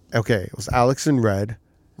Rhett. Okay, it was Alex and Red,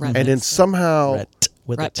 Rhett and then Bixler. somehow Rhett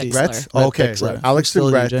with Rhett a T. Bixler. Rhett. Rhett Oh, okay, Bixler. right. Alex Still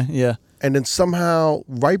and a Red, DJ. Yeah. and then somehow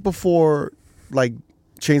right before like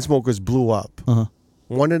Chainsmokers blew up, Uh-huh.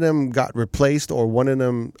 one of them got replaced, or one of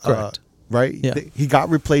them, Correct. right? Yeah. He got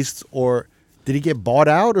replaced, or did he get bought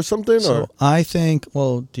out or something? So or I think.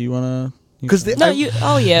 Well, do you want to? 'Cause they- No, I- you.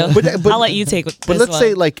 But- I'll let you take this But let's one.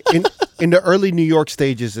 say like in the early New York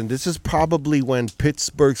stages, and this is probably when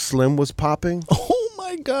Pittsburgh Slim was popping. Oh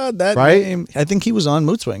my God, that Right? name! I think he was on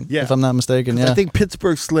Mood Swing. Yeah. if I'm not mistaken. Yeah. I think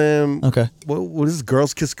Pittsburgh Slim. Okay. What is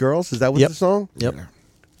Girls Kiss Girls? Is that what Yep. the song? Yep.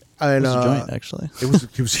 And It was a joint, actually.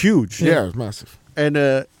 it was huge. Yeah, it was massive. And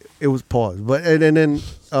it was paused. But and then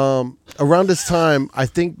around this time, I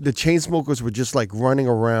think the Chainsmokers were just like running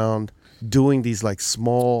around doing these like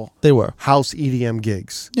small They were. house EDM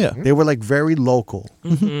gigs. Yeah. They were like very local.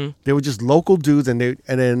 They were just local dudes, and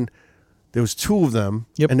then There was two of them.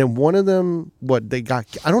 Yep. And then one of them, I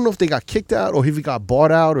don't know if they got kicked out or if he got bought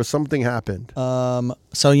out or something happened.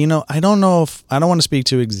 So, I don't know if I don't want to speak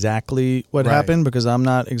to exactly what Right. happened because I'm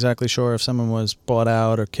not exactly sure if someone was bought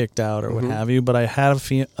out or kicked out or what have you. But I had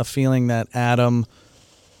a feeling that Adam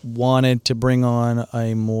wanted to bring on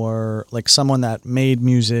a more like someone that made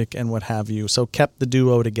music and what have you. So kept the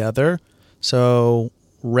duo together. So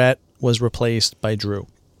Rhett was replaced by Drew.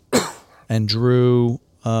 And Drew,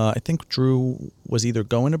 I think Drew was either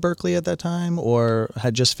going to Berkeley at that time or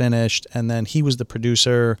had just finished, and then he was the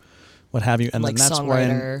producer, what have you, and Like then that's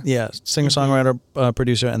songwriter. when singer-songwriter,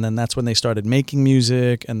 producer, and then that's when they started making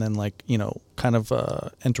music, and then like kind of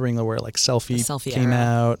entering where like Selfie, The Selfie came era.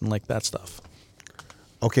 out and like that stuff.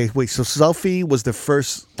 Okay, wait. So Selfie was the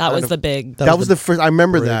first. That was the big. That was the first. I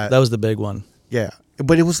remember that. That was the big one. Yeah,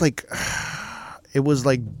 but it was like,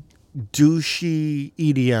 douchey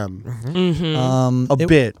EDM Mm-hmm. a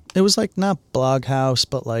bit. It was like not Bloghouse,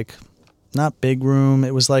 but like not Big Room.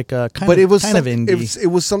 It was like kind But it was kind of indie, it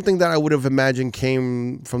was something that I would have imagined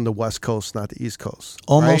came from the West Coast, not the East Coast.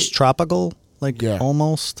 almost right? tropical, like Yeah.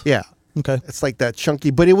 almost. Yeah, Okay. it's like that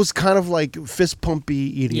chunky, but it was kind of like fist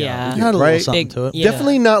pumpy EDM. Yeah. It had a little right. something Big- to it. yeah.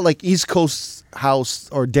 Definitely not like East Coast house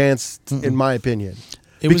or dance, in my opinion.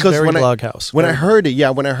 It was very when Bloghouse. When I heard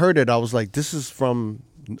it, I was like, this is from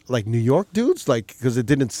like New York dudes, like because it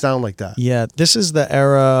didn't sound like that. Yeah, this is the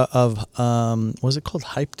era of was it called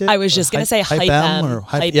Hyped It? I was just gonna say Hype M, or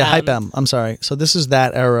Hype yeah, M. Hype M. I'm sorry. So this is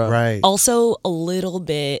that era, Right. Also, a little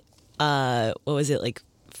bit. What was it like?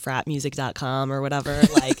 Fratmusic.com or whatever.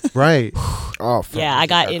 Like, Right. Oh, yeah, I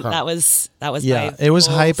got in. That was Yeah, my it was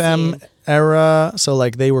whole Hype M scene. era. So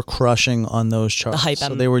like they were crushing on those charts. Hype so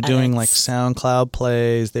M they were doing like edits. SoundCloud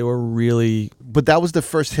plays. They were really. But that was the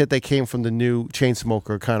first hit that came from the new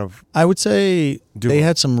Chainsmoker kind of. I would say Duo. they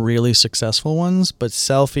had some really successful ones, but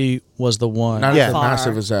Selfie was the one. Not Yeah. as Far.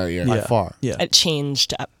 massive as that. Yeah. by Yeah. far. Yeah, It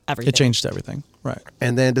changed everything. it changed everything. Right.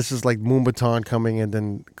 And then this is like Moon Baton coming, and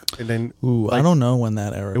then Ooh, I like, don't know when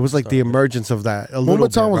that era. It was like the started. emergence of that. A little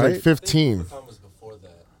bit, Moombahton was right? like 15.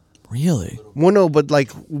 Really. Well, no, but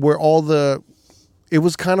like where it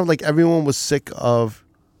was kind of like everyone was sick of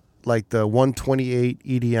like the 128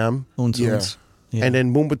 EDM, Influence. Yeah. and then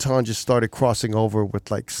Moon Baton just started crossing over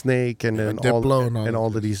with like Snake and then Diplo and all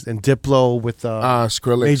all of these and Diplo with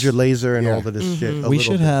Skrillex. Major Lazer and Yeah. all of this shit. a We little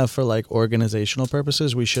should bit. have for like organizational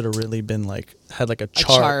purposes. We should have really been like had like a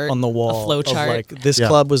chart, chart, on the a wall, flow of chart. like this Yeah.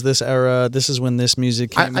 club was this era. This is when this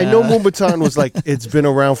music came I know out. Moon Baton was like it's been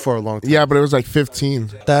around for a long time. Yeah, but it was like 15.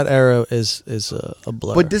 That era is a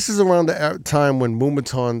blur. But this is around the time when Moon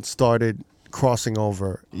Baton started crossing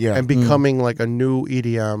over Yeah. and becoming like a new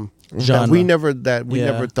EDM Genre. that we never Yeah.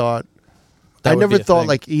 never thought. That I would be never a thought thing.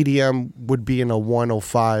 like EDM would be in a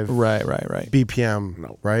 105 right.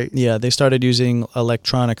 BPM, right? Yeah, they started using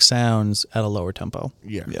electronic sounds at a lower tempo.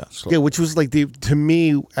 Yeah. Yeah. Yeah, which was like to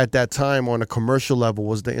me at that time on a commercial level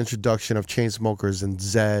was the introduction of Chainsmokers and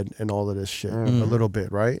Zed and all of this shit a little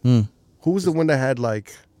bit, right? Who was the one that had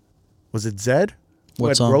like, was it Zed? Who What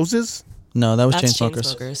had song? Roses? No, that was That's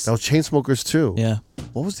Chainsmokers. Chainsmokers. That was Chainsmokers too. Yeah.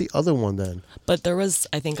 What was the other one then? But there was,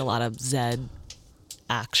 I think, a lot of Zed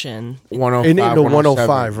action. 105. In the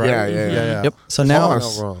 105, 107. right? Yeah. Yep. So now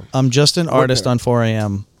Pause. Not wrong. I'm just an artist on 4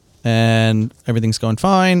 a.m. and everything's going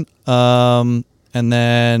fine. And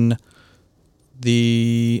then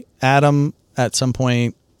the Adam at some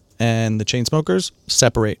point and the Chainsmokers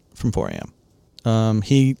separate from 4 a.m.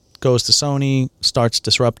 He goes to Sony, starts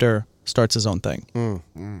Disruptor, starts his own thing.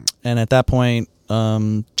 And at that point,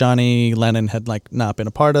 Johnny Lennon had like not been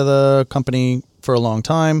a part of the company for a long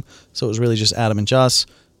time, so it was really just Adam and Just,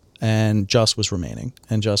 and Just was remaining.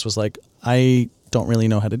 And Just was like, I don't really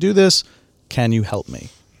know how to do this. Can you help me?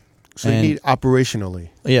 So you And- need operationally.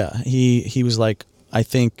 Yeah, he was like, I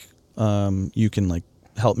think you can like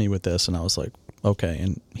help me with this, and I was like, okay,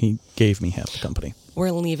 and he gave me half the company. We're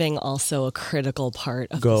leaving also a critical part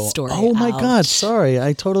of Go. the story. Oh my out, God, sorry,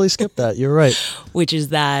 I totally skipped that. You're right. which is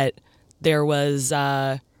that there was,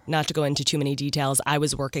 not to go into too many details, I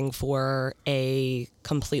was working for a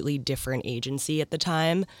completely different agency at the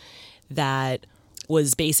time that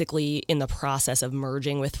was basically in the process of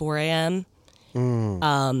merging with 4 a.m.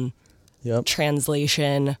 Yep.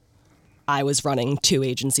 Translation, I was running two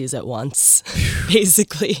agencies at once,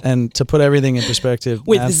 basically, And to put everything in perspective,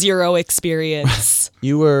 with Matt, zero experience.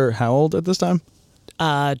 you were how old at this time?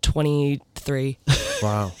 23.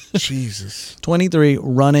 Wow. Jesus. 23,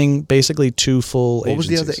 running basically two full What was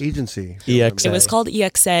the agencies. other agency? EXA. It was called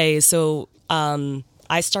EXA. So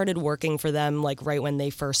I started working for them like right when they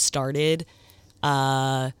first started.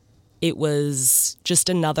 it was just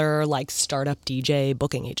another like startup DJ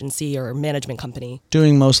booking agency or management company.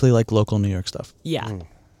 Doing mostly like local New York stuff. Yeah.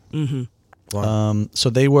 Wow. So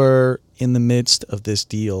they were in the midst of this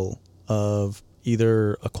deal of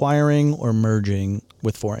either acquiring or merging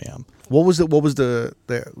with 4am. What was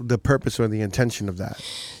the purpose or the intention of that?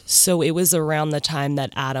 So it was around the time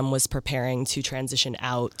that Adam was preparing to transition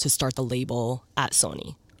out to start the label at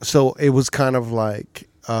Sony. So it was kind of like,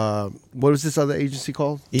 what was this other agency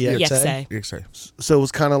called? EXA? EXA. So it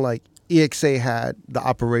was kind of like EXA had the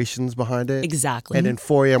operations behind it. Exactly. And then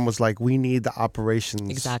 4am was like, we need the operations.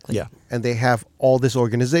 Exactly. Yeah. And they have all this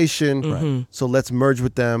organization. Mm-hmm. So let's merge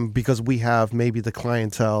with them because we have maybe the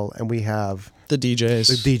clientele and we have The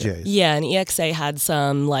DJs. the DJs. Yeah, and EXA had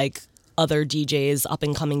some like other DJs, up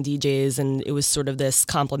and coming DJs, and it was sort of this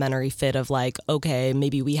complementary fit of like, okay,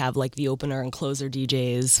 maybe we have like the opener and closer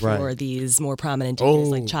DJs for Right. these more prominent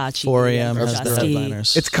DJs like Chachi. 4am and has the Dusty.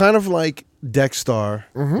 headliners. It's kind of like Dexstar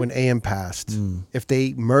when AM passed. If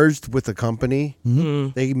they merged with a company,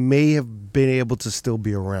 they may have been able to still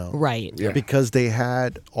be around. Right. Yeah. Because they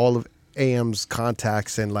had all of AM's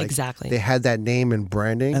contacts and like Exactly. they had that name and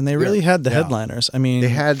branding. and they really had the Yeah. headliners. I mean, They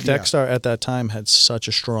had- Dexstar at that time had such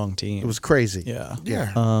a strong team. It was crazy. yeah.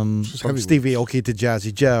 Yeah. Um, From Stevie Aoki to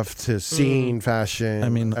Jazzy Jeff to Scene Fashion. I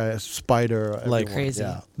mean, Spider. like everyone. crazy.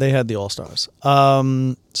 Yeah. They had the all-stars.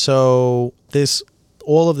 So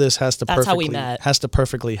all of this has to That's how we perfectly met. has to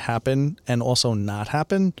perfectly happen and also not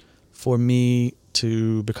happen for me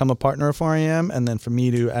to become a partner of 4am and then for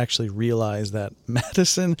me to actually realize that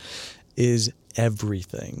Madison is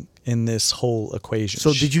everything in this whole equation.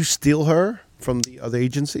 So did you steal her from the other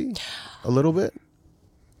agency a little bit?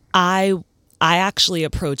 I actually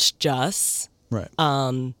approached Just. Right.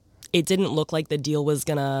 It didn't look like the deal was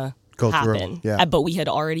gonna Go through, happen. yeah. But we had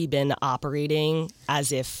already been operating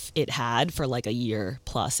as if it had for like a year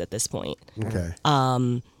plus at this point. Okay.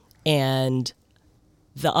 And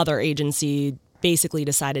the other agency basically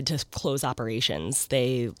decided to close operations.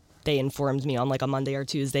 They informed me on like a Monday or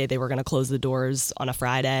Tuesday they were going to close the doors on a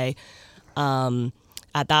Friday.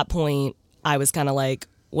 At that point, I was kind of like,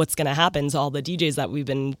 what's going to happen to all the DJs that we've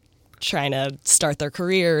been trying to start their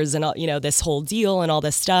careers and, you know, this whole deal and all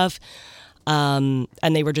this stuff. And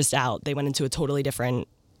they were just out. They went into a totally different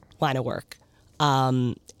line of work.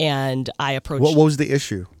 And I approached... What was the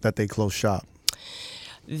issue that they closed shop?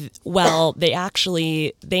 Well, they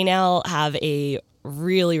now have a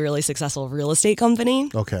really, really successful real estate company.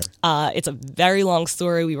 Okay. It's a very long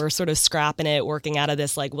story. We were sort of scrapping it, working out of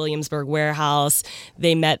this like Williamsburg warehouse.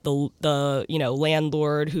 They met the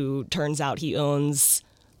landlord who turns out he owns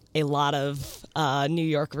a lot of New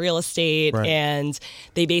York real estate, Right. and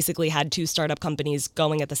they basically had two startup companies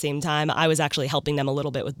going at the same time. I was actually helping them a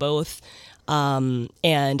little bit with both.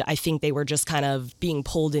 And I think they were just kind of being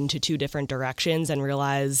pulled into two different directions and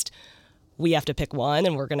realized we have to pick one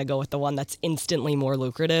and we're going to go with the one that's instantly more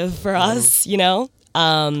lucrative for us, you know?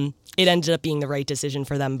 It ended up being the right decision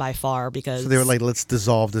for them by far because So they were like, let's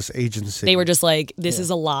dissolve this agency. they were just like, this is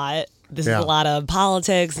a lot. This Yeah. is a lot of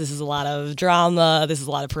politics. This is a lot of drama. This is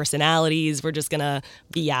a lot of personalities. We're just going to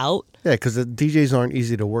be out. Yeah, because the DJs aren't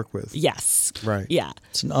easy to work with. Yes. Right. Yeah.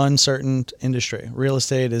 It's an uncertain industry. Real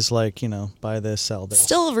estate is like, buy this, sell this.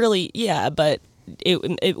 Still really, yeah, but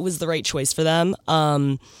it was the right choice for them.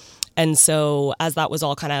 And so as that was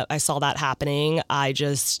all I saw that happening, I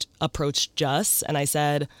just approached Just and I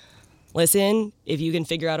said, listen, if you can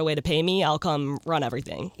figure out a way to pay me, I'll come run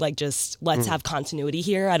everything. Like, just let's have continuity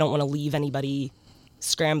here. I don't want to leave anybody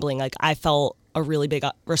scrambling. Like, I felt a really big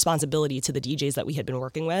responsibility to the DJs that we had been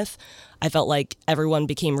working with. I felt like everyone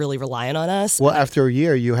became really reliant on us. Well, after a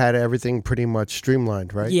year, you had everything pretty much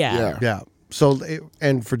streamlined, right? Yeah. Yeah. So,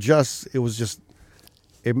 and for Just, it was just,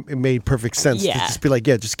 it made perfect sense to Yeah. just be like,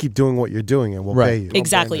 yeah, just keep doing what you're doing and we'll Right. pay you.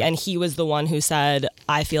 Exactly. And he was the one who said,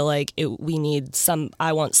 I feel like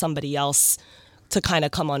I want somebody else to kind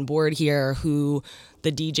of come on board here who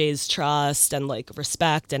the DJs trust and like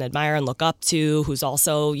respect and admire and look up to, who's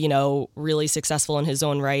also, really successful in his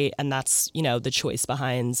own right. And that's, the choice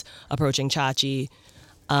behind approaching Chachi.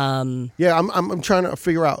 Yeah, I'm trying to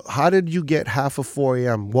figure out, how did you get half of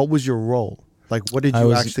 4am? What was your role? Like, what did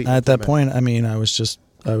you actually at that implement? point,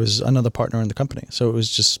 I was another partner in the company. So it was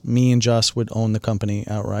just me and Just would own the company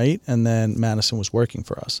outright, and then Madison was working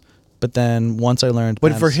for us. But then once I learned...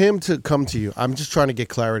 But for him to come to you, I'm just trying to get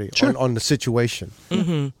clarity on the situation.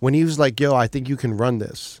 Mm-hmm. When he was like, yo, I think you can run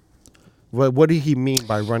this. What did he mean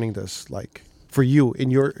by running this? Like, for you, in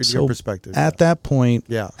your perspective. At that point,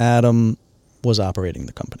 Yeah. Adam was operating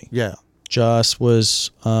the company. Yeah. Just was...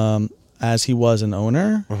 as he was an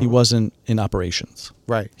owner, he wasn't in operations.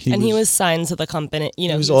 Right. He was signed to the company. You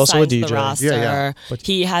know, He was also a signed to DJ. the roster. Yeah. But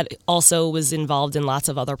he was involved in lots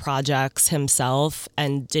of other projects himself,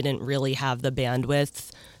 and didn't really have the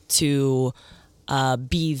bandwidth to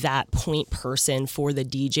be that point person for the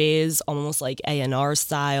DJs, almost like A&R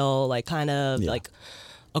style, like kind of like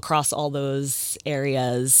across all those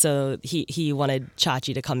areas. So he wanted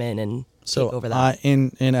Chachi to come in and take over that.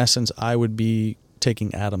 In essence, I would be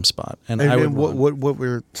taking Adam's spot, and And I then would. what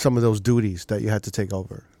were some of those duties that you had to take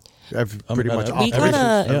over? Pretty much we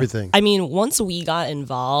everything. I mean, once we got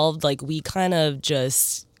involved, like we kind of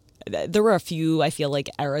just, there were a few, I feel like,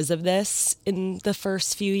 eras of this in the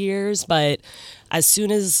first few years, but as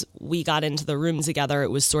soon as we got into the room together,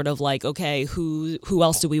 it was sort of like, okay, who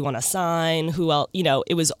else do we want to sign? Who else? You know,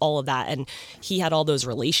 it was all of that, and he had all those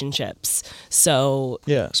relationships. So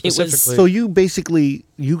specifically. So you basically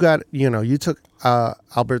you took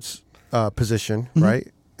Albert's position, right?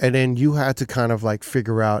 And then you had to kind of like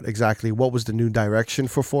figure out exactly what was the new direction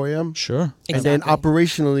for 4am. Sure. Exactly. And then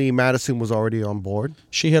operationally, Madison was already on board.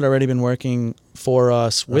 She had already been working for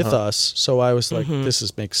us, with us, so I was like,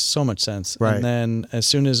 this makes so much sense. Right. And then as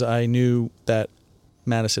soon as I knew that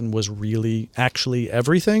Madison was really actually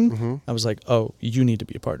everything, I was like, oh, you need to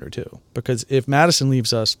be a partner too. Because if Madison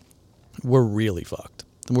leaves us, we're really fucked.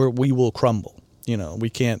 We will crumble. You know, we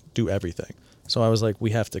can't do everything. So I was like,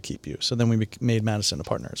 we have to keep you. So then we made Madison a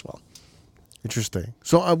partner as well. Interesting.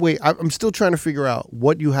 So wait, I'm still trying to figure out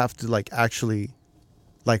what you have to like actually,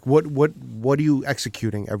 like what are you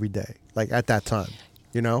executing every day, like at that time,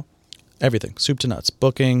 you know? Everything, soup to nuts,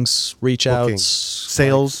 bookings, reach outs,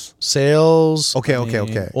 sales. Sales. Okay. all the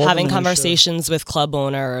having minutia. conversations with club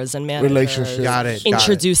owners and managers, Relationships. Got it.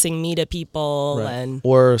 introducing me to people, Right. and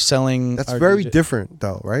Or selling. That's our very DJ. different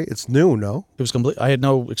though, right? It's new, no? It was complete. I had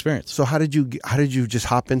no experience. So how did you just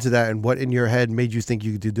hop into that, and what in your head made you think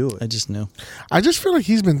you could do I it? just knew. I just feel like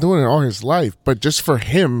he's been doing it all his life, but just for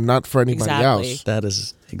him, not for anybody Exactly. else. That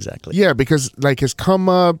is exactly. Yeah, because like his come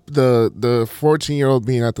up, the 14-year-old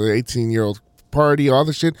being at the 18-year-old party, all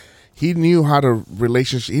the shit, he knew how to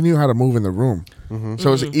he knew how to move in the room.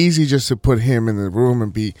 So it's easy just to put him in the room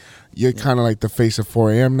and you're kind of like the face of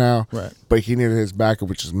 4am now. Right. But he needed his backup,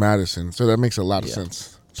 which is Madison. So that makes a lot of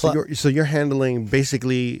sense. So you're handling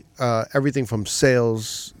basically everything from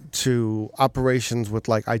sales to operations with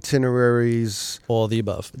like itineraries, All the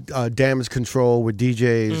above. damage control with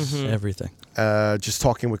DJs, Everything. just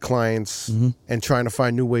talking with clients and trying to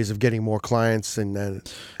find new ways of getting more clients And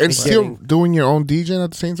still doing your own DJing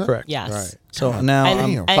at the same time? Correct. yes. Right. So now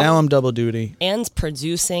I'm double duty. And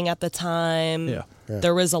producing at the time. Yeah.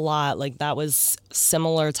 There was a lot. Like that was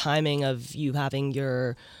similar timing of you having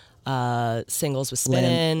your singles with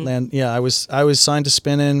Spinnin'. I was signed to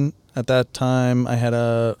Spinnin' at that time. I have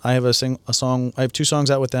a song. I have 2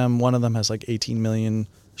 songs out with them. One of them has like 18 million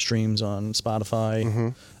streams on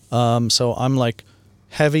Spotify. So I'm like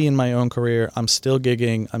heavy in my own career. I'm still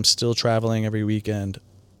gigging. I'm still traveling every weekend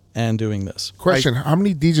and doing this. Question, how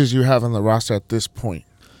many DJs you have on the roster at this point?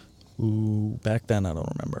 Ooh, back then I don't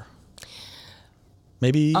remember.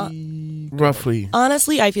 Maybe Roughly.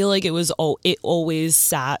 Honestly, I feel like it always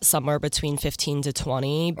sat somewhere between 15 to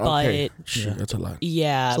 20, but Okay. Shit, that's a lot.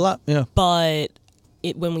 yeah. it's a lot. Yeah. But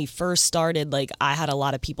when we first started, like I had a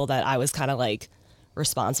lot of people that I was kind of like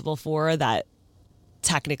responsible for that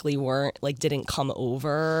technically didn't come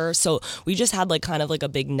over. So we just had like kind of like a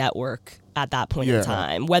big network at that point in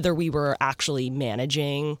time, whether we were actually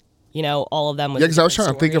managing, you know, all of them. Yeah, because I was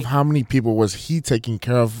trying to think of how many people was he taking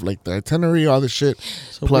care of, like the itinerary, all the shit.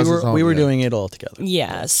 So plus we were doing it all together.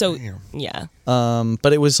 Yeah. So yeah.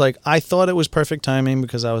 But it was like I thought it was perfect timing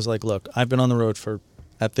because I was like, look, I've been on the road for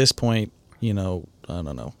at this point, you know, I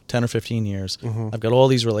don't know, 10 or 15 years. I've got all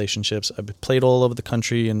these relationships. I've played all over the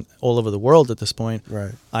country and all over the world at this point.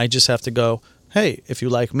 Right. I just have to go, hey, if you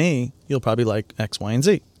like me, you'll probably like X, Y, and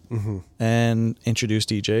Z. And introduce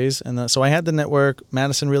DJs. And so I had the network.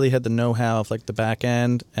 Madison really had the know-how of like the back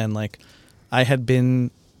end. And like I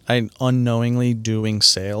unknowingly doing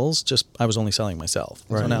sales. Just I was only selling myself.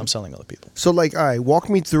 So now I'm selling other people. So like, all right, walk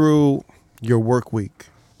me through your work week,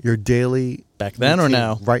 your daily. Back then or routine.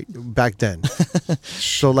 now? Right, back then.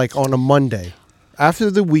 So like on a Monday,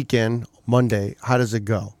 after the weekend, Monday, how does it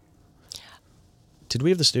go? Did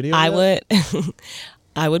we have the studio?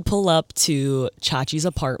 I would pull up to Chachi's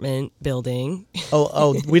apartment building.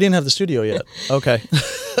 Oh, we didn't have the studio yet. Okay.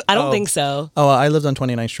 I don't think so. Oh, I lived on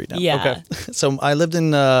 29th Street now. Yeah. Okay. So I lived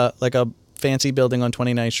in like a fancy building on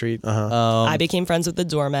 29th Street. I became friends with the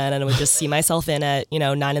doorman and I would just see myself in at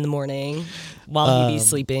 9 in the morning while he'd be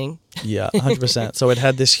sleeping. Yeah, 100%. So it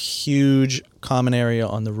had this huge common area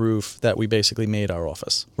on the roof that we basically made our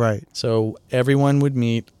office. Right. So everyone would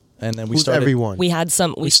meet, and then we Who's started. everyone? We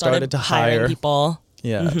started to hiring hire people.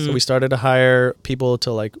 Yeah, so we started to hire people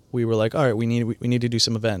to we were like, all right, we need to do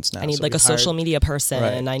some events now. I need So like we a social hired- media person.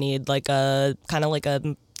 Right. I need like a kind of like a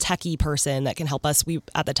techie person that can help us. We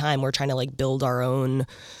at the time we're trying to like build our own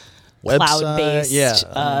Website,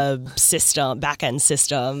 cloud-based system, back-end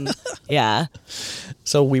system. Yeah.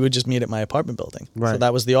 So we would just meet at my apartment building. So Right.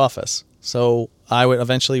 that was the office. So I would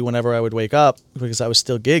eventually, whenever I would wake up, because I was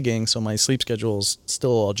still gigging, so my sleep schedule's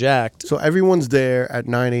still all jacked. So everyone's there at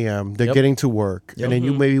 9 a.m. They're Yep. getting to work, and then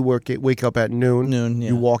you maybe wake up at noon. Noon, yeah.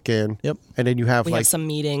 You walk in. Yep. And then you have We like have some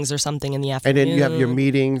meetings or something in the and afternoon. then you have your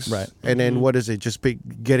meetings, Right. And then what is it? Just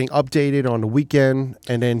getting updated on the weekend,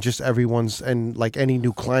 and then just everyone's and like any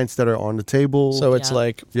new clients that are on the table. So it's Yeah.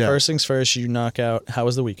 like, Yeah. first things first, you knock out, how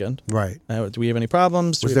was the weekend? right. Do we have any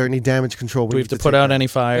problems? Was there any damage control? Do we have to put out any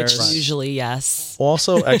fires? Which usually, yes.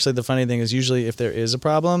 Also, actually, the funny thing is usually if there is a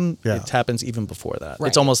problem, Yeah. it happens even before that. Right.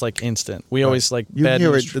 It's almost like instant. We always like You bad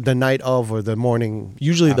hear news. it the night of or the morning.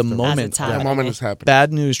 Usually the after. moment. it's happening. The moment is happening.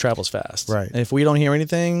 Bad news travels fast. Right. And if we don't hear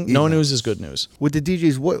anything, no Yeah. news is good news. With the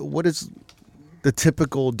DJs, what is the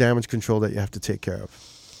typical damage control that you have to take care of?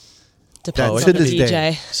 Depends to on the this DJ.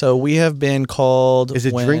 day. So we have been called. Is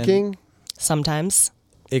it when- drinking? Sometimes.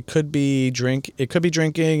 It could be drink. It could be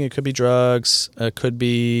drinking. It could be drugs. It could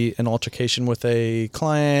be an altercation with a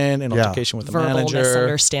client. An Yeah. altercation with a Verbal manager.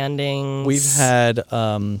 misunderstandings. We've had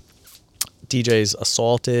DJs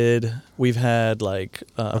assaulted. We've had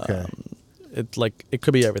Okay. it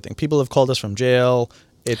could be everything. People have called us from jail.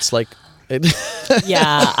 It's like it,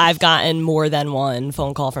 Yeah, I've gotten more than one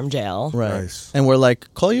phone call from jail. right. Nice. And we're like,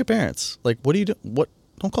 call your parents. Like, what do you do? What?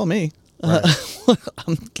 Don't call me.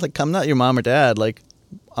 I'm not your mom or dad. Like,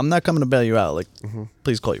 I'm not coming to bail you out. Like,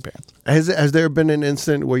 please call your parents. Has there been an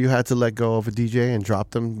incident where you had to let go of a DJ and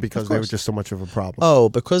drop them because they were course. just so much of a problem? Oh,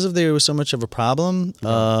 because there was so much of a problem.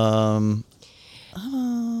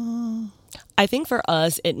 I think for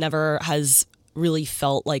us, it never has really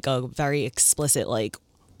felt like a very explicit, like,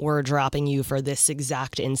 we're dropping you for this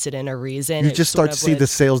exact incident or reason. you It just sort start to of see would- the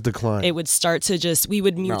sales decline. It would start to we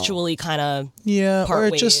would mutually kind of Yeah, part or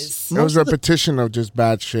it ways. just It was repetition of just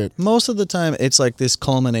bad shit. most of the time it's like this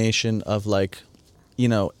culmination of like,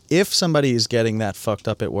 if somebody is getting that fucked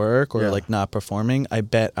up at work or Yeah. like not performing, I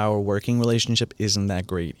bet our working relationship isn't that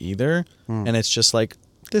great either. And it's just like,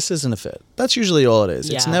 this isn't a fit. That's usually all it is.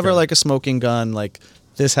 It's Yeah. never like a smoking gun, like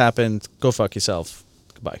this happened, go fuck yourself.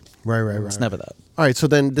 Goodbye. right. It's never that. All right, so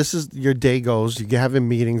then this is your day goes. You're having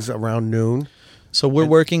meetings around noon. So we're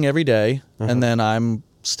working every day, and then I'm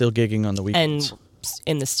still gigging on the weekends. and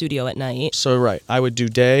in the studio at night. So right, I would do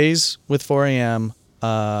days with 4 a.m.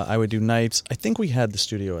 I would do nights. I think we had the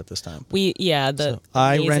studio at this time. The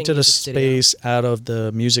I amazing rented a music studio. space out of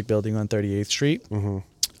the music building on 38th Street,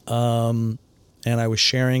 and I was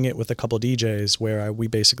sharing it with a couple DJs where we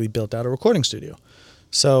basically built out a recording studio.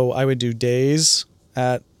 So I would do days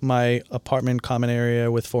at my apartment common area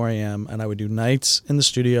with 4 a.m. and I would do nights in the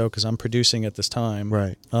studio because I'm producing at this time.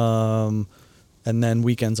 Right. And then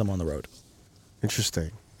weekends I'm on the road.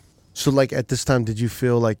 Interesting. So, like at this time, did you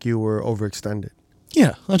feel like you were overextended?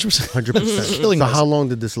 Yeah, 100%. 100%. Feeling So, nice. how long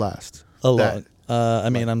did this last? A That- lot. I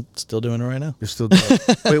mean, I'm still doing it right now. You're still doing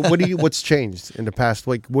it. Wait, what's changed in the past?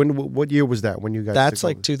 Like, what year was that when you guys? That's took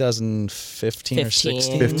like over? 2015 or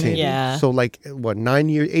 16. 15. Yeah. So, like, what, 9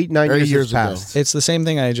 years, 9 8 years, years has ago. passed. It's the same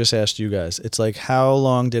thing I just asked you guys. It's like, how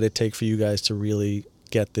long did it take for you guys to really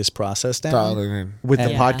get this process down? Dial it in. With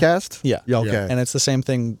the Yeah. podcast? Yeah. Okay. And it's the same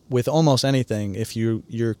thing with almost anything. If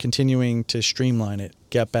you're continuing to streamline it,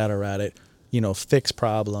 get better at it, fix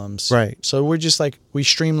problems. Right. So we're just like, we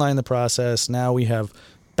streamline the process. Now we have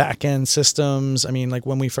back end systems. I mean, like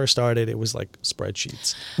when we first started, it was like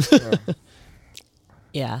spreadsheets.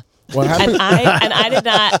 Yeah. What happened? And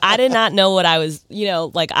I did not know what I was,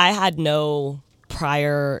 like I had no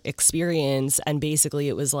prior experience, and basically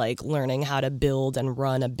it was like learning how to build and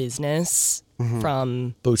run a business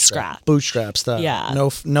from scratch. Bootstrap stuff. Yeah.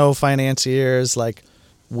 No financiers. Like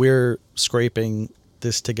we're scraping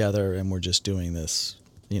this together and we're just doing this,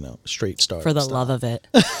 straight start. For the stuff. love of it.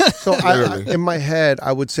 So in my head,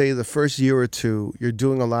 I would say the first year or two, you're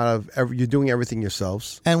doing you're doing everything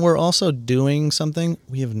yourselves. And we're also doing something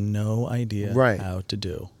we have no idea Right. how to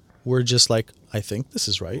do. We're just like, I think this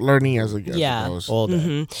is right. Learning as it Yeah. goes. All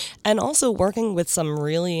day. And also working with some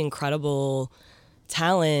really incredible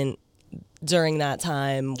talent during that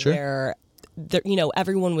time Sure. where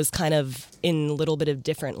everyone was kind of in a little bit of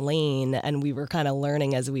different lane, and we were kind of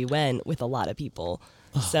learning as we went with a lot of people.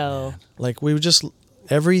 So like we were just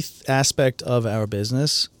every aspect of our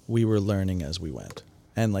business we were learning as we went.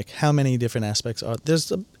 And like how many different aspects are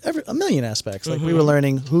there's a million aspects. Like we were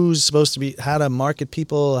learning who's supposed to be, how to market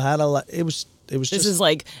people, how to it was this just is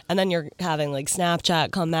like, and then you're having like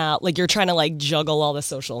Snapchat come out, like you're trying to like juggle all the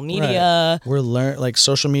social media. Right. We're like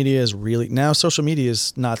social media is really, now social media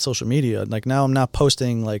is not social media. Like now I'm not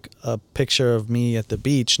posting like a picture of me at the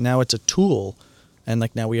beach. Now it's a tool. And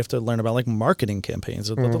like now we have to learn about like marketing campaigns.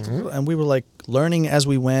 And we were like learning as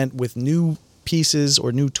we went with new pieces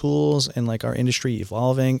or new tools and like our industry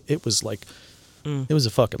evolving. It was like, it was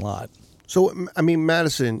a fucking lot. So, I mean,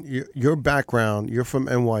 Madison, your background, you're from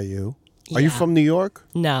NYU. Are you from New York?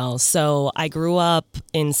 No. So I grew up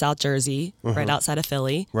in South Jersey, right outside of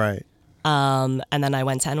Philly. Right. And then I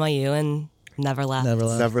went to NYU and never left.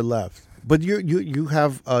 Never left. But you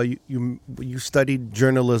have you studied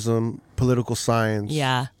journalism, political science.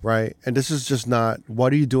 Yeah. Right. And this is just not.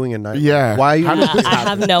 What are you doing at night? Yeah. Why are you? I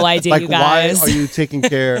have no idea, like, you guys. why are you taking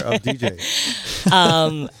care of DJ?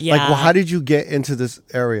 Yeah. Like, well, how did you get into this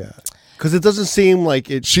area? Because it doesn't seem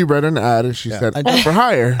like it. She read an ad and she said, for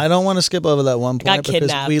hire. I don't want to skip over that one Got point because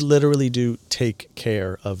kidnapped. we literally do take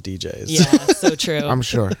care of DJs. Yeah, so true. I'm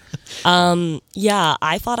sure. Yeah,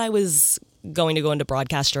 I thought I was going to go into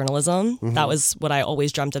broadcast journalism. That was what I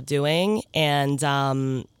always dreamt of doing,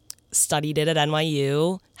 and studied it at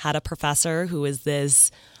NYU. Had a professor who was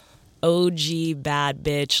this OG bad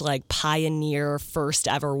bitch, like pioneer, first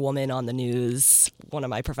ever woman on the news, one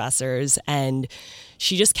of my professors, and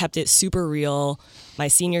she just kept it super real. My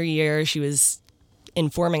senior year, she was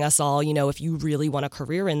informing us all, if you really want a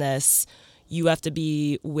career in this, you have to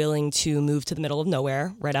be willing to move to the middle of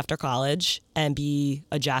nowhere right after college and be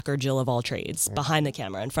a Jack or Jill of all trades, behind the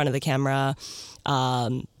camera, in front of the camera,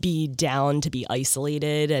 be down to be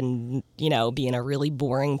isolated and, be in a really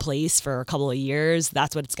boring place for a couple of years.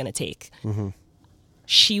 That's what it's going to take.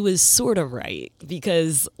 She was sort of right,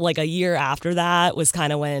 because like a year after that was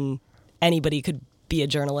kind of when anybody could be a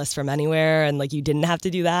journalist from anywhere, and like you didn't have to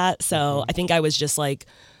do that. So I think I was just like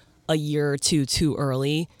a year or two too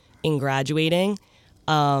early in graduating.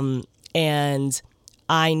 And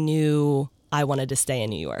I knew I wanted to stay in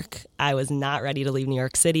New York. I was not ready to leave New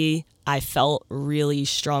York City. I felt really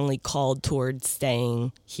strongly called towards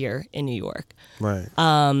staying here in New York. Right.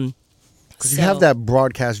 Because you have that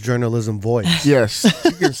broadcast journalism voice. Yes.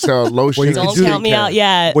 You can sell lotion. Don't count me out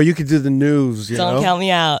yet. Where you could do the news, Don't count me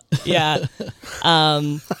out. Yeah.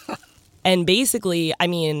 And basically, I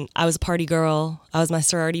mean, I was a party girl. I was my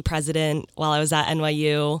sorority president while I was at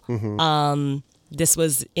NYU. This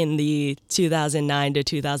was in the 2009 to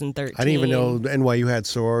 2013. I didn't even know NYU had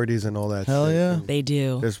sororities and all that. Hell shit. yeah. They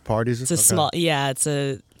do. There's parties. It's a small, it's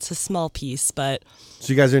a small piece, but.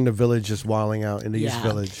 So you guys are in the village, just wilding out in the East Yeah.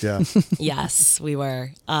 Village, yeah. Yes, we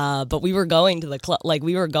were. But we were going to the club, like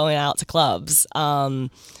we were going out to clubs.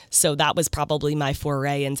 So that was probably my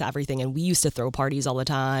foray into everything. And we used to throw parties all the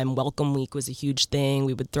time. Welcome Week was a huge thing.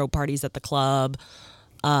 We would throw parties at the club.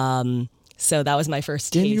 So that was my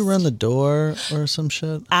first taste. Didn't you run the door or some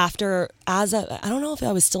shit? I don't know if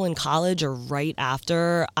I was still in college or right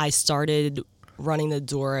after, I started running the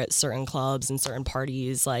door at certain clubs and certain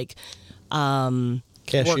parties, like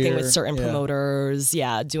Cashier, working with certain promoters,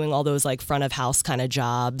 doing all those like front of house kind of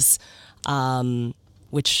jobs,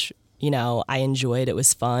 which, I enjoyed. It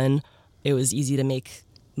was fun. It was easy to make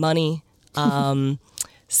money.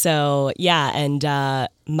 So yeah, and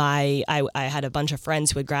I had a bunch of friends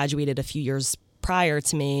who had graduated a few years prior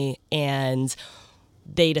to me, and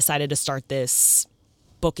they decided to start this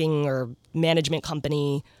booking or management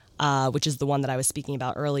company, which is the one that I was speaking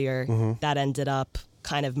about earlier, that ended up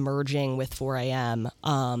kind of merging with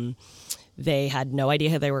 4am. They had no idea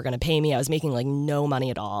how they were going to pay me. I was making like no money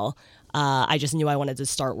at all. I just knew I wanted to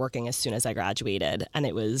start working as soon as I graduated, and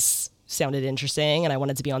it sounded interesting, and I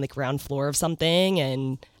wanted to be on the ground floor of something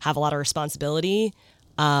and have a lot of responsibility.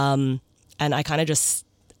 And I kind of just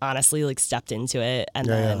honestly like stepped into it, and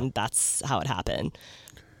then that's how it happened.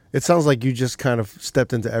 It sounds like you just kind of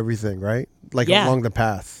stepped into everything, right? Like along the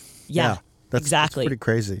path. Yeah, exactly. That's pretty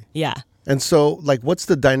crazy. Yeah. And so, like, what's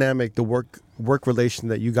the dynamic, the work relation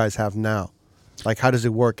that you guys have now? Like, how does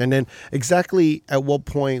it work? And then exactly at what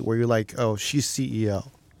point were you like, oh, she's CEO?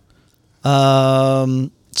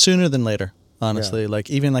 Sooner than later, honestly. Like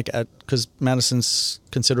even like because Madison's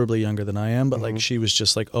considerably younger than I am, but like she was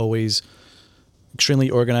just like always extremely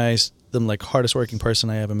organized, the like hardest working person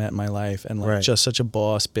I ever met in my life, and like just such a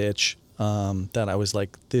boss bitch that I was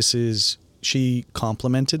like, she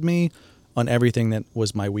complimented me on everything that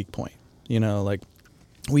was my weak point. You know, like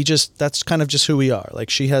that's kind of just who we are. Like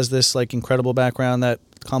she has this like incredible background that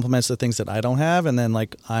complements the things that I don't have, and then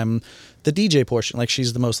like I'm the DJ portion. Like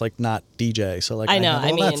she's the most like not DJ. So like I know. have all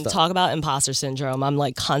I that mean, stuff. talk about imposter syndrome. I'm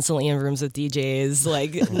like constantly in rooms with DJs.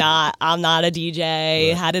 Like I'm not a DJ.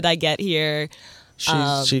 Right. How did I get here?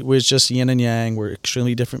 She was just yin and yang. We're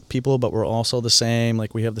extremely different people, but we're also the same.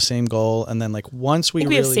 Like we have the same goal, and then like once we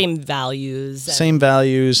have same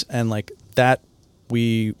values, and like that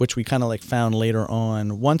which we kind of like found later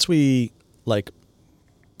on. Once we like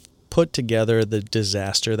put together the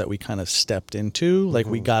disaster that we kind of stepped into, like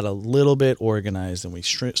we got a little bit organized, and we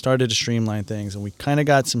started to streamline things, and we kind of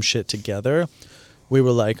got some shit together. We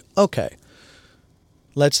were like, okay,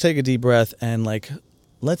 let's take a deep breath and like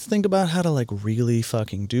let's think about how to like really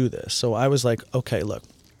fucking do this. So I was like, okay, look,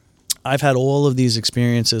 I've had all of these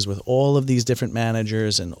experiences with all of these different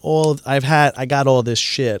managers and I got all this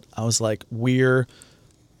shit. I was like, we're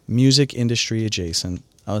music industry adjacent.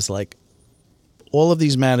 I was like, all of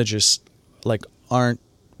these managers like aren't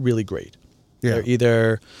really great. Yeah. They're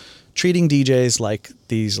either treating DJs like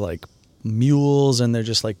these like mules, and they're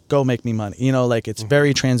just like, go make me money. You know, like it's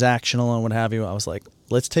very transactional and what have you. I was like,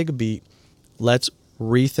 let's take a beat. Let's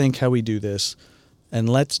rethink how we do this, and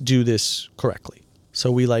let's do this correctly.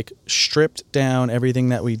 So we like stripped down everything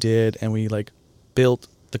that we did, and we like built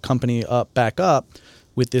the company back up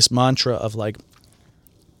with this mantra of like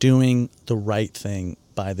doing the right thing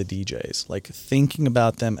by the DJs, like thinking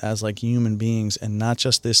about them as like human beings and not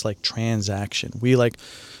just this like transaction. We like,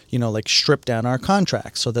 you know, like stripped down our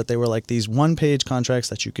contracts so that they were like these one-page contracts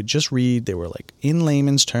that you could just read. They were like in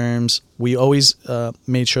layman's terms. We always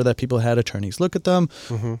made sure that people had attorneys look at them,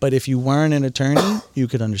 but if you weren't an attorney, you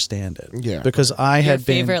could understand it. Yeah, because I had Your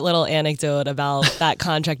favorite little anecdote about that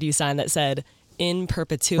contract you signed that said in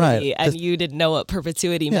perpetuity, and you didn't know what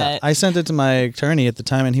perpetuity meant. I sent it to my attorney at the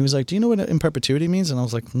time, and he was like, do you know what in perpetuity means? And I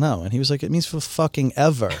was like, no. And he was like, it means for fucking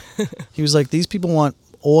ever. He was like, these people want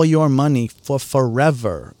all your money for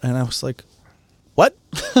forever. And I was like, what?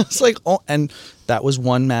 It's like, oh, and that was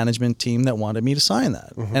one management team that wanted me to sign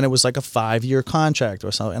that. And it was like a 5-year contract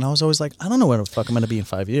or something. And I was always like, I don't know where the fuck I'm going to be in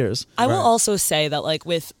 5 years. I will also say that like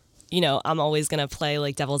with, you know, I'm always going to play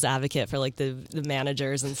like devil's advocate for like the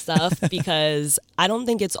managers and stuff because I don't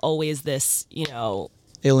think it's always this, you know,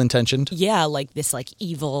 ill-intentioned. Yeah, like this like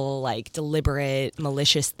evil, like deliberate,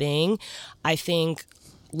 malicious thing. I think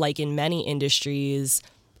like in many industries,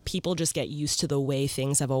 people just get used to the way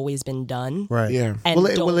things have always been done. Right. Yeah. And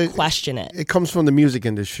don't question it. It comes from the music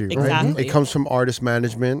industry, right? Exactly. It comes from artist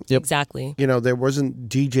management. Yep. Exactly. You know, there wasn't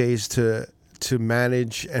DJs to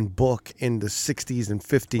manage and book in the 60s and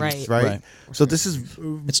 50s, right? So this is,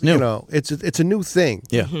 it's new. You know, it's a new thing.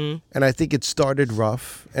 Yeah. And I think it started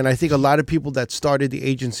rough. And I think a lot of people that started the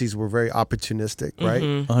agencies were very opportunistic, right?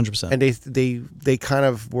 100%. And they kind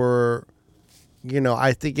of were, you know,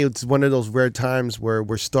 I think it's one of those rare times where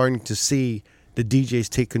we're starting to see the DJs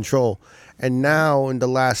take control. And now in the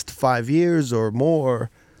last 5 years or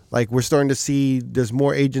more, like we're starting to see there's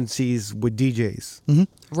more agencies with DJs.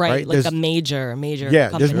 Right, like a major yeah,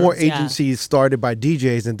 there's more agencies started by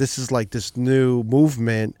DJs, and this is like this new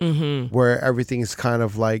movement where everything is kind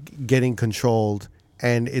of like getting controlled,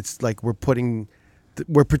 and it's like we're protecting the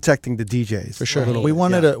DJs for sure. We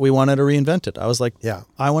wanted to reinvent it. I was like,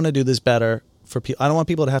 I want to do this better for people. I don't want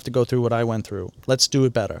people to have to go through what I went through. Let's do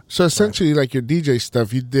it better. So essentially, like your DJ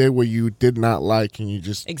stuff, you did what you did not like, and you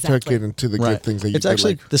just took it into the good things that you did. It's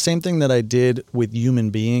actually like. the same thing that I did with human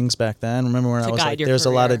beings back then. Remember when I was like, there's a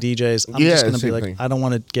lot of DJs. I'm just going to be like, I don't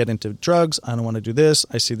want to get into drugs. I don't want to do this.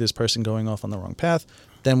 I see this person going off on the wrong path.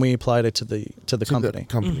 Then we applied it to the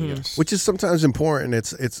company. Yes. Which is sometimes important.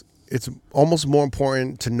 It's almost more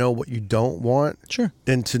important to know what you don't want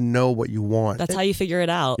than to know what you want. That's how you figure it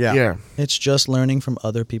out. Yeah. It's just learning from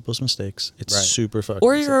other people's mistakes. It's super fucking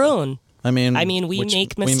or your own. I mean, we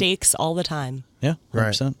make mistakes all the time. Yeah, 100%.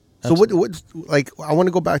 Right. So what like I want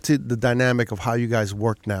to go back to the dynamic of how you guys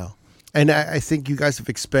work now. And I think you guys have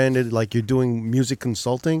expanded, like you're doing music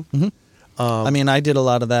consulting. I mean, I did a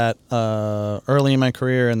lot of that early in my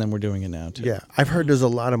career, and then we're doing it now too. Yeah, I've heard there's a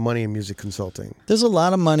lot of money in music consulting. There's a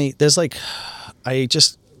lot of money. There's like,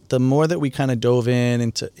 the more that we kind of dove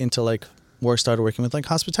into like started working with like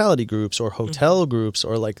hospitality groups or hotel groups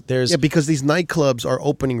or like there's because these nightclubs are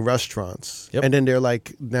opening restaurants, and then they're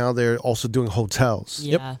like now they're also doing hotels.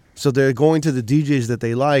 So they're going to the DJs that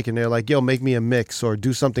they like, and they're like, "Yo, make me a mix or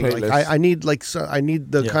do something." Playlist. Like I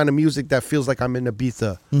need the kind of music that feels like I'm in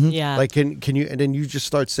Ibiza. Yeah. Like can you? And then you just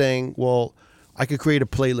start saying, "Well, I could create a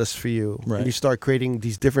playlist for you." Right. And you start creating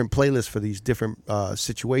these different playlists for these different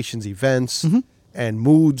situations, events. and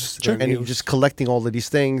moods, and Venues. you're just collecting all of these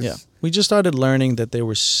things. Yeah. We just started learning that there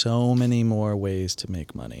were so many more ways to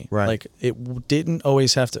make money. Right. Like it didn't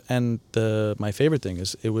always have to, and my favorite thing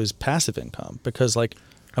is it was passive income, because like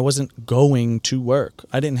I wasn't going to work.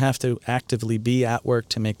 I didn't have to actively be at work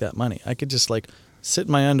to make that money. I could just like sit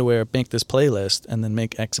in my underwear, make this playlist, and then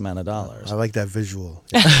make X amount of dollars. I like that visual.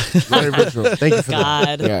 Very visual. Thank you for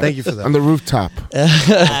that. God. Yeah. Thank you for that. On the rooftop,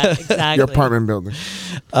 Yeah, exactly. your apartment building.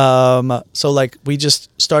 So like we just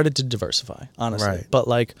started to diversify, honestly. Right. But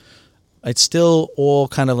like it still all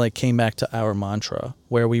kind of like came back to our mantra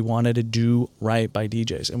where we wanted to do right by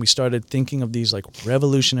DJs. And we started thinking of these like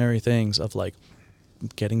revolutionary things of like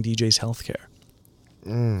getting DJs healthcare.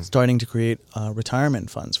 Starting to create retirement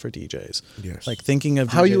funds for DJs. Yes. Like thinking of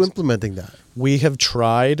How are you DJs. implementing that? We have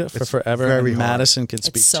tried for It's forever, very and hard. Madison can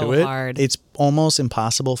speak so to it. hard. It's almost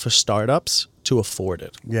impossible for startups to afford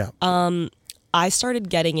it. Yeah. I started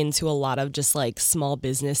getting into a lot of just like small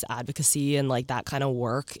business advocacy and like that kind of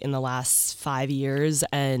work in the last 5 years.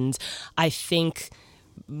 And I think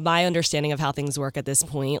my understanding of how things work at this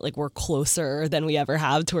point, like we're closer than we ever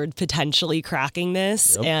have toward potentially cracking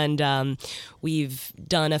this. Yep. And we've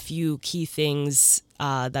done a few key things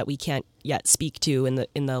that we can't yet speak to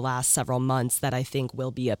in the last several months that I think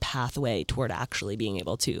will be a pathway toward actually being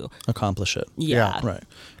able to. Accomplish it. Yeah. Right.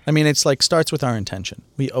 I mean, it's like starts with our intention.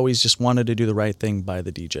 We always just wanted to do the right thing by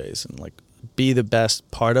the DJs and like be the best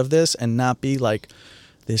part of this and not be like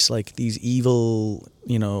this, like these evil,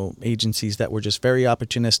 agencies that were just very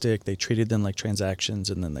opportunistic. They treated them like transactions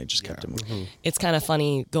and then they just kept it moving. It's kind of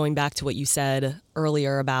funny going back to what you said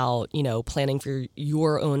earlier about, planning for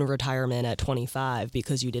your own retirement at 25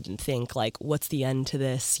 because you didn't think like, what's the end to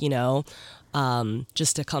this,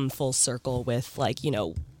 just to come full circle with like,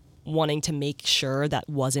 wanting to make sure that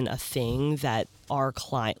wasn't a thing that our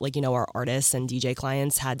client, like, our artists and DJ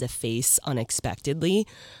clients had to face unexpectedly.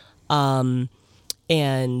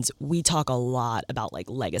 And we talk a lot about like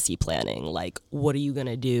legacy planning, like what are you going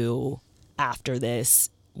to do after this?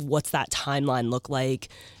 What's that timeline look like?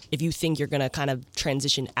 If you think you're going to kind of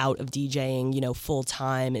transition out of DJing, full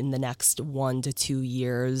time in the next 1 to 2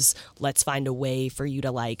 years, let's find a way for you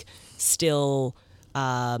to like still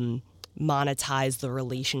monetize the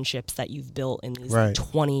relationships that you've built in these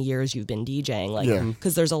 20 years you've been DJing. Like,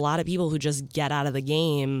 because there's a lot of people who just get out of the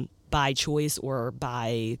game by choice or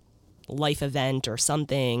by life event or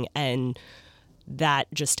something, and that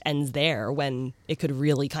just ends there when it could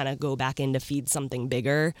really kind of go back in to feed something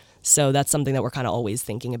bigger. So that's something that we're kind of always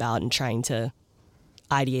thinking about and trying to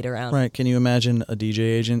ideate around. Right. Can you imagine a DJ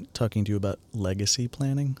agent talking to you about legacy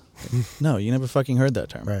planning? No, you never fucking heard that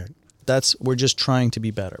term. Right. We're just trying to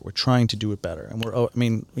be better. We're trying to do it better. And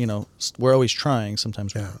we're always trying.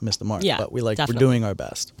 Sometimes we miss the mark, but we're doing our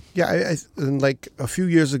best. Yeah, and like a few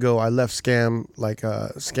years ago, I left Scam, like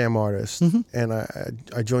a Scam artist, and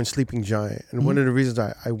I joined Sleeping Giant. And one of the reasons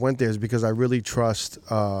I went there is because I really trust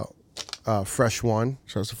Fresh One,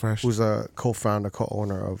 who's a co-founder,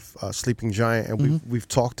 co-owner of Sleeping Giant, and we've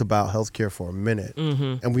talked about healthcare for a minute,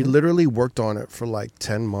 and we literally worked on it for like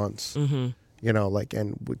 10 months.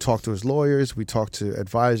 And we talked to his lawyers, we talked to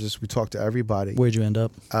advisors, we talked to everybody. Where'd you end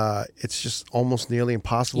up? It's just almost nearly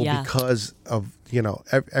impossible because of,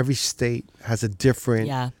 every state has a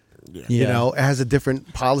different, it has a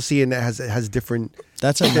different policy and it has different.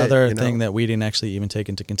 That's another thing that we didn't actually even take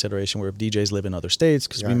into consideration, where if DJs live in other states,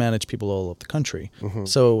 because we manage people all over the country.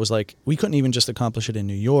 So it was like, we couldn't even just accomplish it in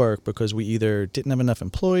New York because we either didn't have enough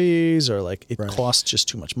employees or like it costs just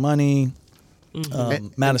too much money.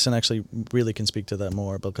 Madison actually really can speak to that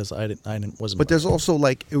more because I wasn't. But there's also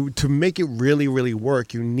like to make it really, really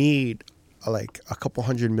work, you need like a couple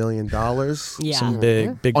 $100 million. Some big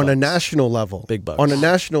on bucks. a national level. Big bucks. On a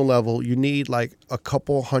national level, you need like a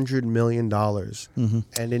couple $100 million,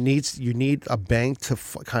 and you need a bank to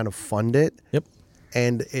kind of fund it. Yep.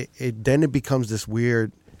 And then it becomes this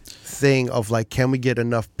weird thing of like, can we get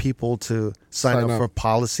enough people to sign up for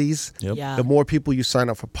policies? Yep. Yeah. The more people you sign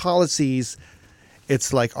up for policies,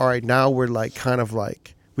 it's like, all right, now we're like kind of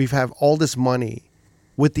like we have all this money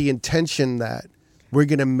with the intention that we're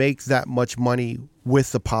going to make that much money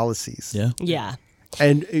with the policies. Yeah. Yeah.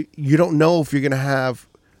 And you don't know if you're going to have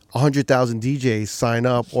 100,000 DJs sign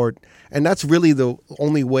up and that's really the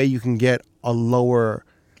only way you can get a lower,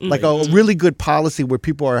 like a really good policy where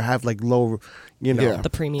people have like low, The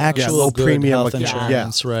premium. Actual low good premium health account.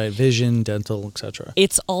 insurance, right? Vision, dental, etc.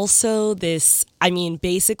 It's also this,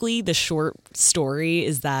 basically the short story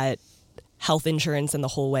is that health insurance and the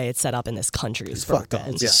whole way it's set up in this country is fucked up.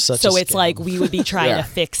 broken. Yeah. So it's like we would be trying to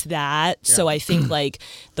fix that. Yeah. So I think like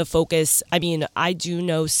the focus, I do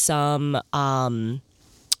know some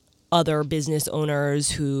other business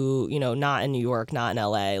owners who, you know, not in New York, not in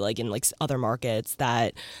LA, like in like other markets,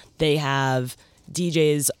 that they have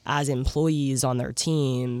DJs as employees on their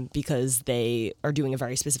team because they are doing a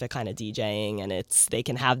very specific kind of DJing, and they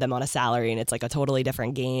can have them on a salary, and it's like a totally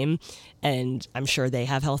different game. And I'm sure they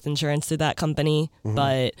have health insurance through that company,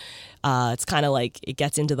 but it's kind of like it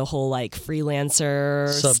gets into the whole like freelancer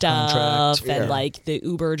stuff and like the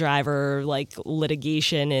Uber driver like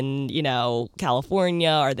litigation in, you know, California.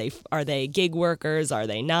 Are they gig workers? Are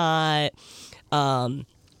they not?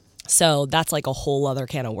 So that's like a whole other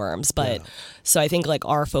can of worms. But so I think like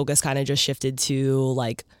our focus kind of just shifted to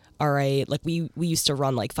like, all right, like we used to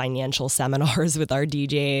run like financial seminars with our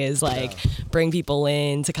DJs, like bring people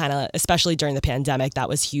in to kind of, especially during the pandemic, that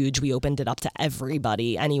was huge. We opened it up to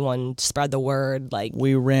everybody, anyone, spread the word. Like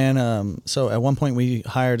we ran, so at one point we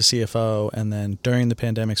hired a CFO, and then during the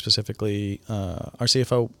pandemic specifically, our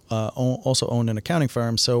CFO also owned an accounting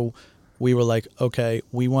firm. So we were like, okay,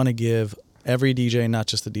 we want to give every DJ, not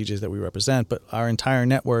just the DJs that we represent, but our entire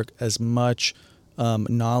network as much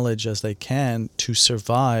knowledge as they can to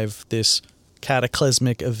survive this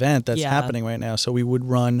cataclysmic event that's happening right now. So we would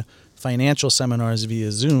run financial seminars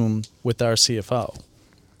via Zoom with our CFO.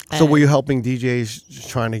 So were you helping DJs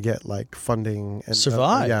trying to get like funding and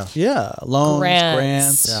survive? Loans,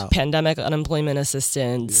 grants, pandemic unemployment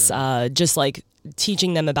assistance, just like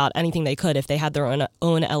teaching them about anything they could if they had their own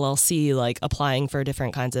LLC, like applying for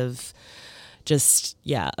different kinds of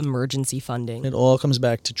emergency funding. It all comes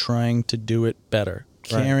back to trying to do it better,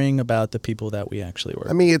 caring about the people that we actually work.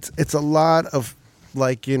 I mean, it's a lot of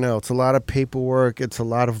like, you know, it's a lot of paperwork. It's a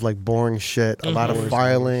lot of like boring shit, a lot of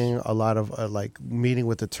filing, a lot of like meeting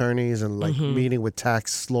with attorneys and like meeting with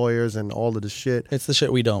tax lawyers and all of the shit. It's the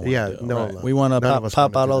shit we don't want to do. No, we want to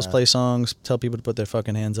pop bottles, play songs, tell people to put their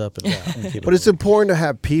fucking hands up. And, and keep but it's important to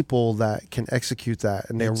have people that can execute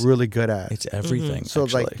that, and they're really good at it. It's everything. So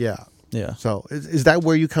actually. like, yeah. So is that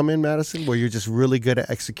where you come in, Madison? Where you're just really good at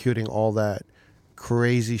executing all that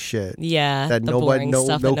crazy shit? Yeah, that the nobody, boring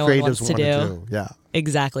stuff that no one wants to do. Yeah,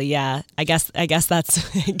 exactly. Yeah, I guess that's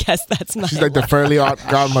my. She's like the fairly odd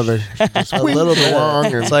godmother. A little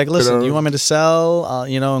bit. It's like, listen, you want me to sell,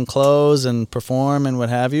 and close and perform and what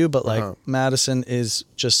have you, but like Madison is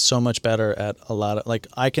just so much better at a lot of like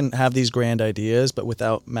I can have these grand ideas, but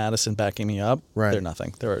without Madison backing me up, they're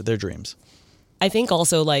nothing. They're dreams. I think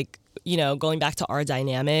also like, going back to our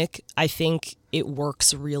dynamic, I think it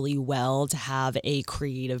works really well to have a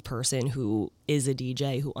creative person who is a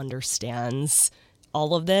DJ who understands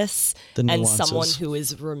all of this, and someone who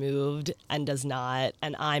is removed and does not.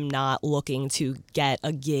 And I'm not looking to get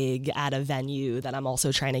a gig at a venue that I'm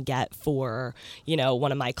also trying to get for,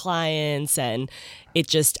 one of my clients. And it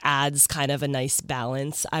just adds kind of a nice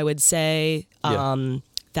balance, I would say. Yeah.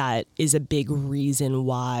 That is a big reason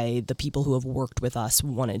why the people who have worked with us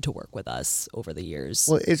wanted to work with us over the years.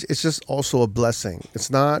 Well, it's just also a blessing. It's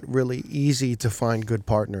not really easy to find good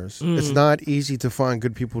partners. It's not easy to find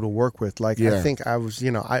good people to work with. Like, I think I was,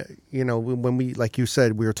 when we, like you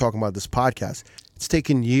said, we were talking about this podcast, it's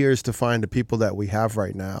taken years to find the people that we have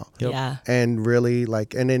right now. Yep. Yeah. And really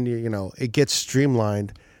and then, it gets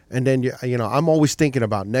streamlined. And then, I'm always thinking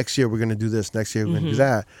about next year we're going to do this, next year we're going to do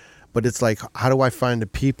that. But it's like, how do I find the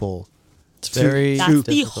people that's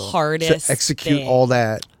the hardest to execute thing. All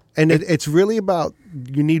that? And it's really about,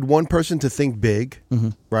 you need one person to think big,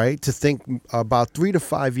 right? To think about 3 to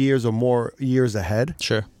 5 years or more years ahead.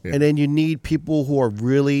 Sure. Yeah. And then you need people who are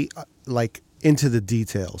really like into the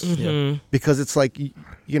details. Because it's like,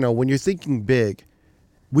 when you're thinking big,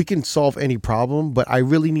 we can solve any problem, but I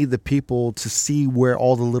really need the people to see where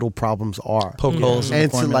all the little problems are. Poke holes in the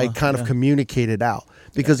and to formula. like kind of communicate it out.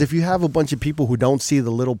 Because if you have a bunch of people who don't see the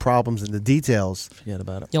little problems and the details, forget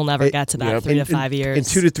about it. You'll never get to that 3 to 5 years. In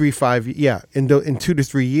 2 to 3, 5, in 2 to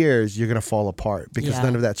 3 years, you're gonna fall apart because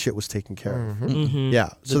none of that shit was taken care of. Yeah,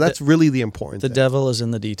 so that's really the important. The thing. devil is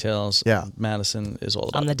in the details. Yeah, Madison is all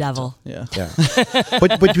about. I'm the devil. Yeah.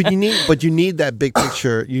 but you need that big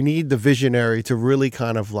picture. You need the visionary to really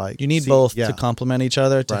kind of like. You need both to complement each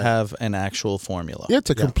other to have an actual formula. Yeah, it's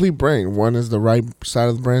a complete brain. One is the right side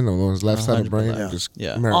of the brain, and one is left side of the brain.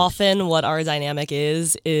 Often what our dynamic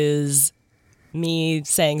is me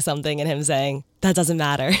saying something and him saying, that doesn't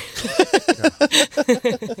matter.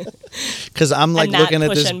 Because I'm like looking at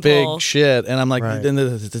this big pull. shit, and I'm like,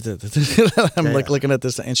 I'm like looking at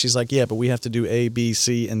this, and she's like, yeah, but we have to do A, B,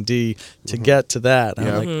 C, and D to get to that. And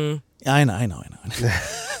I'm like, I know.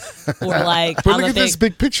 Or like, but look at this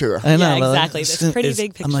big picture. I know, exactly. This pretty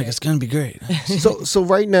big picture. I'm like, it's gonna be great. So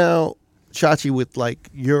right now, Chachi, with like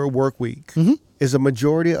your work week, is a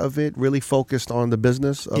majority of it really focused on the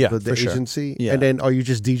business of the for agency? Sure. Yeah. And then are you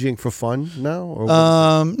just DJing for fun now? Or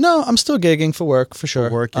no, I'm still gigging for work for sure.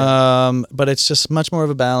 For work, yeah. But it's just much more of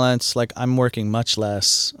a balance. Like I'm working much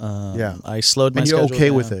less. I slowed my and you're schedule okay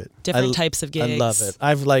down. with it? Different types of gigs. I love it.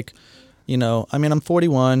 I've like, I'm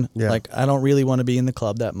 41. Yeah. Like I don't really want to be in the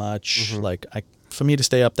club that much. Like for me to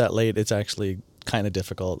stay up that late, it's actually kind of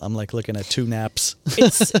difficult. I'm like looking at 2 naps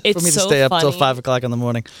It's for me to so stay up till funny. 5 o'clock in the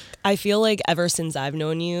morning. I feel like ever since I've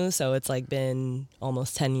known you, so it's like been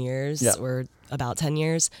almost 10 years or about 10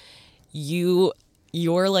 years, your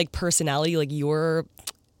like personality, like your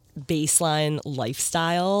baseline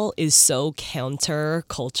lifestyle is so counter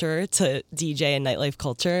culture to DJ and nightlife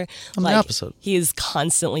culture. I'm like, the opposite. He is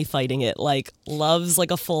constantly fighting it. Like loves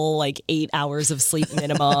like a full like 8 hours of sleep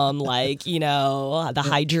minimum. Like the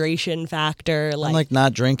hydration factor. I'm like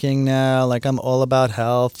not drinking now. Like I'm all about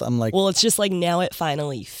health. I'm like, well, it's just like now it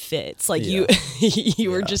finally fits. Like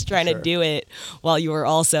you were just trying to do it while you were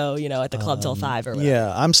also at the club till 5 or whatever.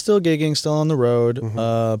 yeah, I'm still gigging, still on the road.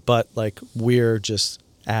 But like we're just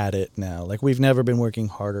at it now. Like we've never been working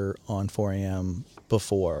harder on 4 a.m.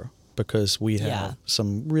 before because we have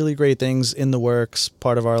some really great things in the works,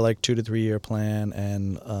 part of our like 2 to 3 year plan,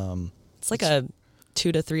 and it's like a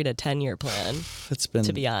 2 to 3 to 10 year plan. it's been,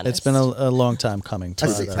 to be honest, it's been a long time coming.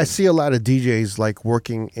 I see a lot of DJs like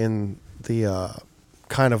working in the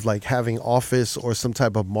kind of like having office or some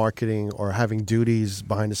type of marketing or having duties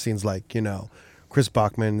behind the scenes, like Chris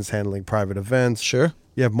Bachman is handling private events. Sure.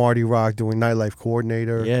 You have Marty Rock doing nightlife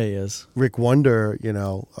coordinator. Yeah, he is. Rick Wonder,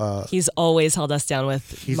 he's always held us down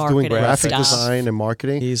with he's marketing doing graphic stuff. design and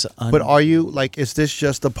marketing. But are you like, is this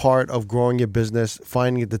just a part of growing your business,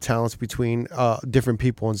 finding the talents between different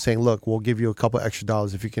people and saying, look, we'll give you a couple extra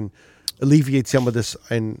dollars if you can alleviate some of this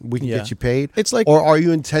and we can get you paid? It's like, or are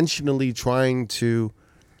you intentionally trying to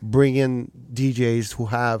bring in DJs who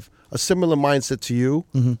have a similar mindset to you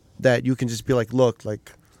that you can just be like, look,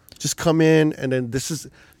 like, just come in and then this is,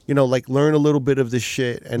 like learn a little bit of this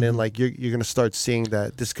shit and then like you're going to start seeing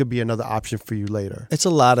that this could be another option for you later. It's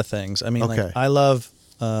a lot of things. I mean, like I love,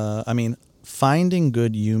 finding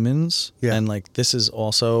good humans. Yeah. And like, this is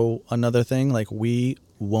also another thing. Like we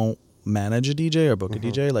won't manage a DJ or book a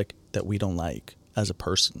DJ like that we don't like as a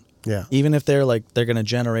person. Yeah. Even if they're like, they're going to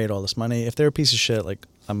generate all this money. If they're a piece of shit, like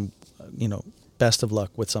I'm, best of luck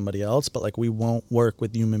with somebody else, but like we won't work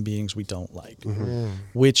with human beings we don't like,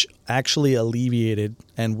 which actually alleviated,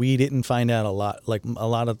 and we didn't find out a lot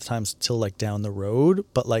of the times till like down the road,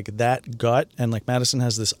 but like that gut, and like Madison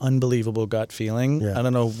has this unbelievable gut feeling. I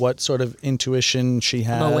don't know what sort of intuition she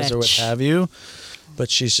has or what have you, but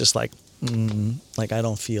she's just like, like I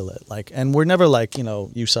don't feel it. Like, and we're never like,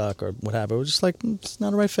 you suck or whatever. We're just like, it's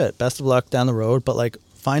not a right fit. Best of luck down the road, but like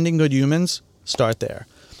finding good humans, start there.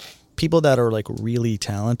 People that are like really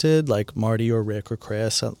talented, like Marty or Rick or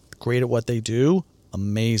Chris, great at what they do,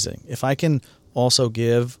 amazing. If I can also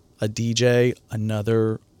give a DJ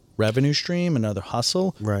another revenue stream, another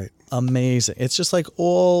hustle, right? Amazing. It's just like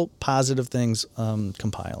all positive things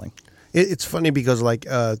compiling. It's funny because like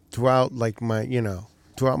throughout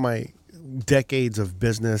my decades of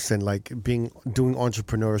business and like doing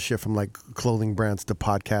entrepreneurship, from like clothing brands to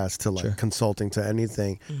podcasts to like consulting to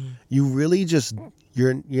anything, you really just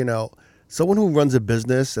someone who runs a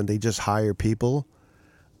business and they just hire people,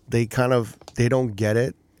 they don't get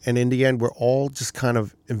it, and in the end we're all just kind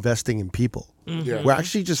of investing in people. We're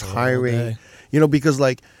actually just hiring, because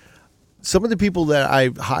like some of the people that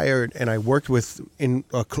I hired and I worked with in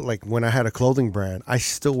like when I had a clothing brand, I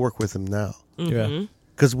still work with them now.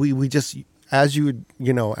 Because we just, as you're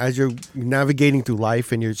navigating through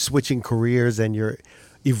life and you're switching careers and you're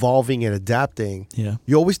evolving and adapting,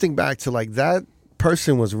 you always think back to like that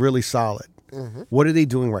person was really solid. What are they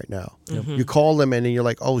doing right now? You call them and then you're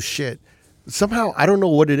like, oh shit. Somehow, I don't know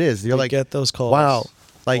what it is. You're like, get those calls. Wow.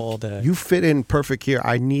 Like, all day. You fit in perfect here.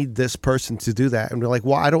 I need this person to do that. And we're like,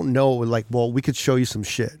 well, I don't know. Like, well, we could show you some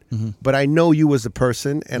shit. But I know you as a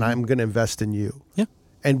person and I'm going to invest in you. Yeah.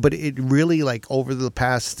 But it really, like, over the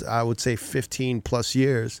past, I would say 15 plus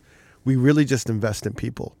years, we really just invest in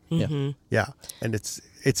people. Yeah. And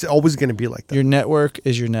it's always going to be like that. Your network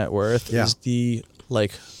is your net worth Yeah. is the,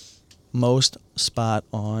 like, most spot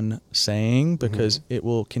on saying, because it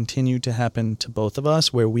will continue to happen to both of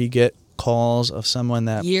us where we get calls of someone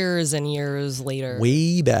that years and years later,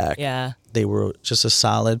 way back, they were just a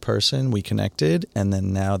solid person, we connected, and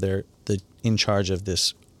then now they're in charge of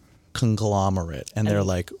this conglomerate, and they're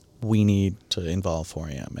like, we need to involve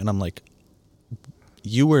 4am, and I'm like,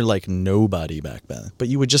 you were like nobody back then, but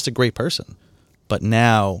you were just a great person, but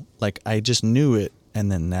now like I just knew it,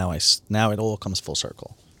 and then now it all comes full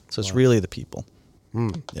circle. So it's really the people.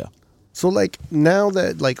 Yeah. So like now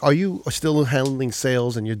that like, are you still handling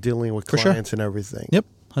sales and you're dealing with For sure. clients and everything? Yep.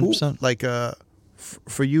 Who- 100%. Like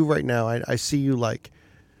for you right now, I see you like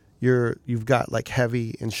you've got like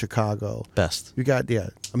Heavy in Chicago. Best. You got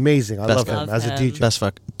amazing. I Best love guy. him as a Love him. DJ. Best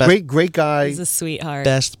fuck. Great guy. He's a sweetheart.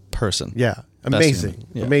 Best person. Yeah, Best amazing, human.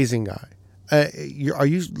 Yeah. amazing guy. Are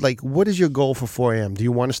you like? What is your goal for 4am? Do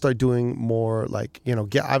you want to start doing more? Like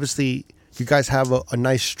obviously you guys have a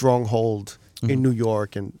nice stronghold in New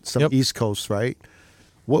York and some Yep. East Coast, right?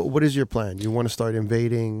 What is your plan? You want to start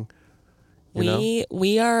invading?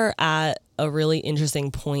 We are at a really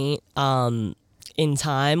interesting point in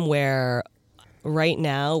time where right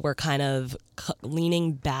now we're kind of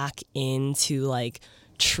leaning back into like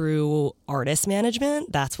true artist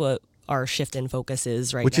management. That's what our shift in focus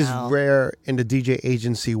is right Which now. is rare in the DJ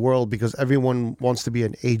agency world because everyone wants to be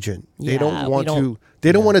an agent. They Yeah, don't we want don't- to.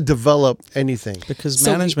 They don't want to develop anything. Because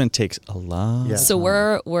So management takes a lot. Yeah. So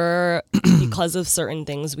we're because of certain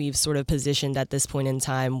things we've sort of positioned at this point in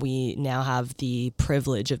time, we now have the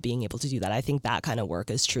privilege of being able to do that. I think that kind of work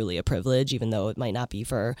is truly a privilege, even though it might not be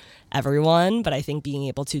for everyone. But I think being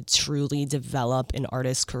able to truly develop an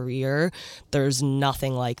artist's career, there's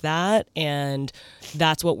nothing like that. And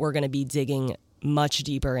that's what we're going to be digging much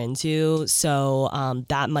deeper into. So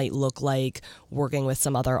that might look like working with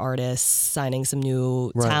some other artists, signing some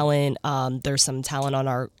new talent. There's some talent on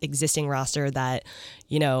our existing roster that,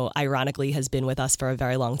 ironically has been with us for a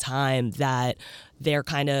very long time, that they're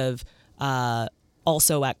kind of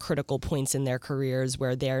also at critical points in their careers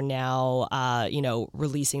where they're now,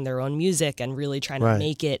 releasing their own music and really trying to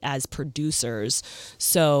make it as producers.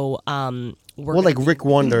 So, Like Rick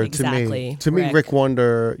Wonder Exactly. to me, Rick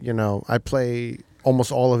Wonder, I play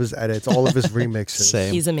almost all of his edits, all of his remixes.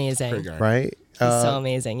 Same. He's amazing. Right? He's so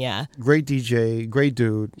amazing. Yeah. Great DJ, great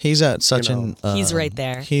dude. He's at such He's right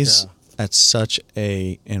there. He's at such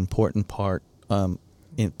a important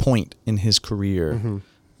point in his career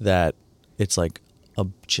that it's like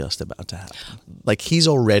just about to happen. Like he's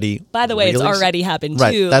already. By the way, it's really- already happened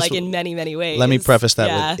Right, too, that's like what- in many, many ways. Let me preface that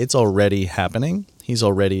Yeah. with it's already happening. He's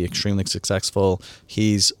already extremely successful.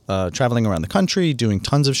 He's traveling around the country, doing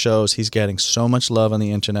tons of shows. He's getting so much love on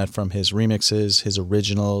the internet from his remixes, his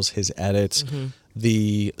originals, his edits.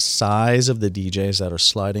 The size of the DJs that are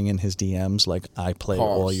sliding in his DMs, like I play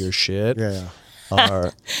all your shit,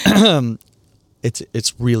 are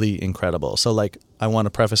it's really incredible. So like I want to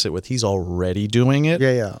preface it with he's already doing it.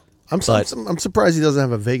 Yeah. I'm surprised he doesn't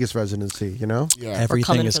have a Vegas residency. Yeah. Everything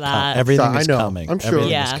coming is for that. everything I is know. coming. I'm sure.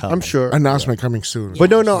 Everything Yeah. is coming. I'm sure. Announcement coming soon. But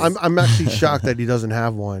no, I'm actually shocked that he doesn't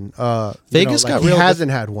have one. Vegas got real. He hasn't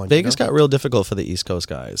had one. Vegas got real difficult for the East Coast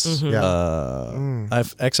guys. Yeah.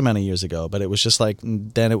 I've X amount of years ago, but it was just like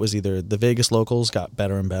then it was either the Vegas locals got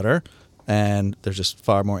better and better, and they're just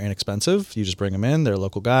far more inexpensive. You just bring them in; they're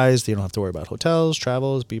local guys. You don't have to worry about hotels,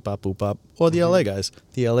 travels, beep bop boop bop. Or the LA guys.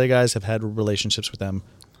 The LA guys have had relationships with them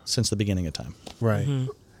since the beginning of time. Right. And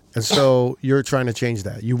so you're trying to change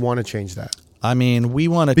that. You want to change that. I mean, we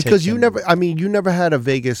want to Because you never had a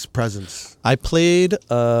Vegas presence. I played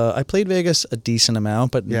Vegas a decent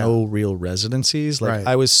amount, but no real residencies. Like Right.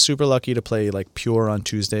 I was super lucky to play like Pure on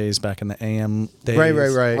Tuesdays back in the AM days.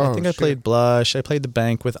 Right. I think I shit. played Blush. I played the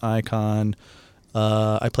Bank with Icon.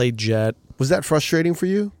 I played Jet. Was that frustrating for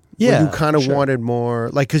you? Yeah, When you kind of sure. wanted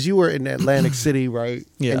more, like, because you were in Atlantic City, right?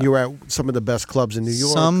 Yeah. And you were at some of the best clubs in New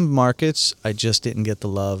York. Some markets I just didn't get the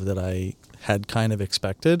love that I had kind of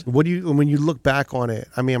expected. When you look back on it,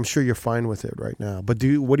 I mean, I'm sure you're fine with it right now. But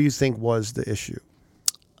what do you think was the issue?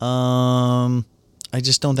 I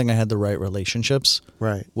just don't think I had the right relationships.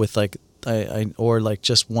 Right. With like I or like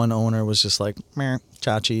just one owner was just like meh,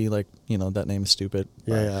 Chachi, like that name is stupid.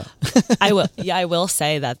 Yeah. I will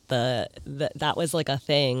say that that was like a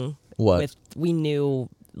thing. What? We knew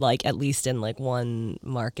like at least in like one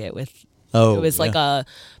market with. Oh, it was like a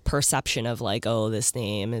perception of like, oh, this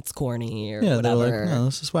name, it's corny or Yeah, they whatever. were like, no,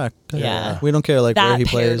 this is whack. Yeah. We don't care like That where he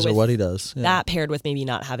paired plays or with- what he does. Yeah. That paired with maybe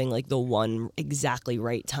not having like the one exactly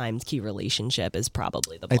right timed key relationship is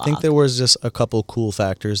probably the block. I think there was just a couple cool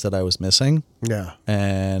factors that I was missing. Yeah.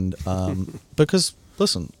 And because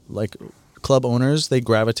listen, like club owners, they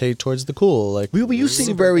gravitate towards the cool. Like You seem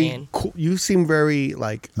Super very vain. cool. You seem very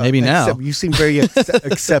like Maybe now. You seem very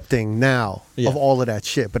accepting now Yeah. of all of that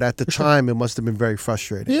shit. But at the time, it must have been very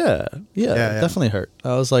frustrating. yeah, Yeah. it definitely hurt.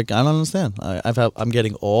 I was like, I don't understand. I'm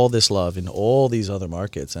getting all this love in all these other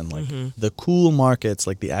markets, and like the cool markets,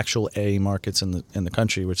 like the actual A markets in the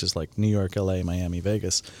country, which is like New York, LA, Miami,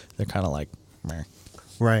 Vegas. They're kind of like, meh.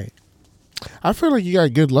 Right. I feel like you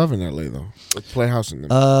got good love in LA though. With Playhouse in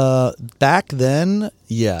them. Back then,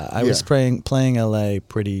 I was Yeah. playing LA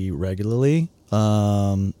pretty regularly.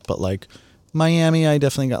 But like Miami, I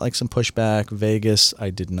definitely got like some pushback. Vegas, I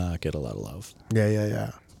did not get a lot of love.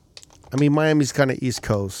 Yeah. I mean, Miami's kind of East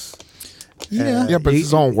Coast. Yeah, but it's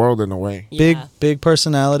his own world in a way. Yeah. Big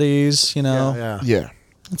personalities, you know. Yeah.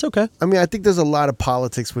 It's okay. I mean, I think there's a lot of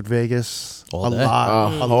politics with Vegas. All a day.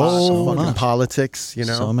 lot So of fucking much. politics, you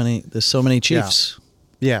know. There's so many chiefs.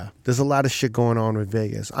 Yeah, there's a lot of shit going on with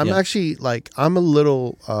Vegas. I'm Yeah. actually like, I'm a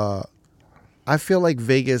little, I feel like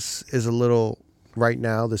Vegas is a little, right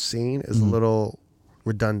now, the scene is a little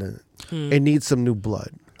redundant. It needs some new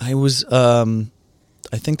blood.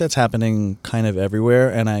 I think that's happening kind of everywhere,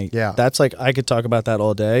 and that's like, I could talk about that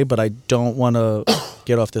all day, but I don't want to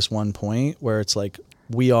get off this one point where it's like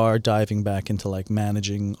we are diving back into like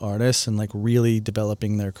managing artists and like really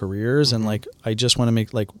developing their careers, and like I just want to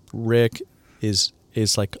make like Rick is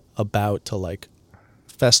like about to like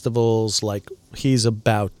festivals, like he's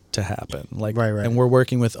about to happen, like right. And we're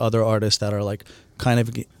working with other artists that are like kind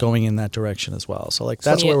of going in that direction as well. So like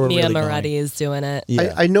that's where we're Mia really Moretti going. is doing it.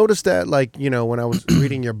 Yeah. I noticed that, like, you know, when I was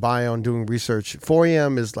reading your bio and doing research,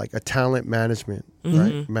 4AM is like a talent management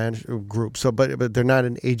right group. So, but they're not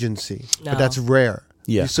an agency. No. But that's rare.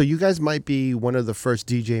 Yeah. So you guys might be one of the first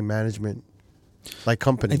DJ management like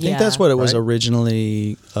companies. I think that's what it was Right?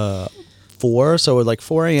 originally for. So like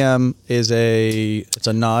 4AM is it's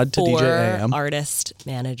a nod to DJ AM. Artist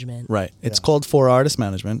management. Right. It's called 4 Artist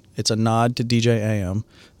Management. It's a nod to DJ AM.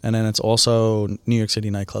 And then it's also New York City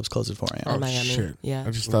nightclubs close at 4 a.m. And Miami. Shit. Yeah. I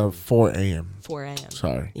just thought of 4 a.m. 4 a.m.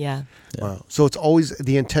 Sorry. Yeah. Wow. So it's always,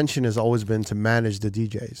 the intention has always been to manage the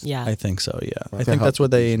DJs. Yeah. I think so, yeah. I To think help that's what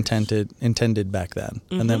the they intended back then.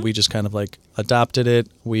 And then we just kind of like adopted it.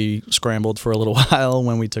 We scrambled for a little while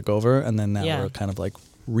when we took over, and then now we're kind of like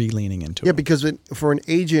re-leaning into it. Yeah, because for an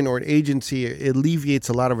agent or an agency, it alleviates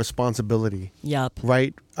a lot of responsibility. Yep.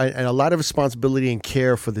 Right? And a lot of responsibility and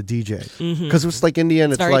care for the DJ. Because it's like, in the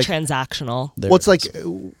end, It's it's very like, transactional. There well, it's it like, is.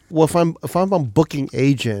 well, if I'm a booking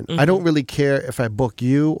agent, I don't really care if I book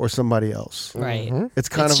you or somebody else. Right. It's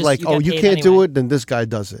kind It's of just like, you oh, get you paid can't do anyway. it, then this guy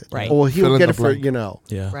does it. Right. Or Fill he'll in get the it for, blank. you know.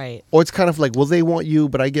 Yeah. Right. Or it's kind of like, well, they want you,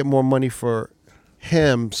 but I get more money for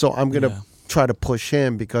him, so I'm going to Yeah. try to push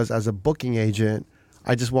him because as a booking agent,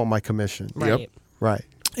 I just want my commission. Right. Right.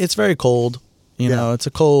 It's very cold. You Yeah. know, it's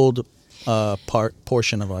a cold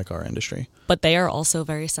portion of like our industry. But they are also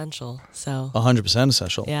very essential. So 100%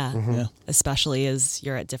 essential. yeah. Yeah. Especially as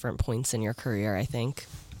you're at different points in your career, I think.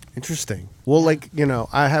 Interesting. Well, like, you know,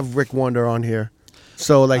 I have Rick Wonder on here.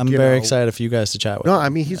 So, like, I'm you very know, excited for you guys to chat with. No, I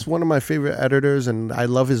mean, he's one of my favorite editors, and I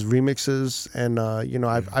love his remixes. And you know,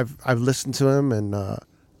 I've listened to him, and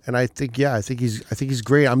I think he's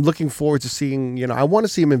great. I'm looking forward to seeing. You know, I want to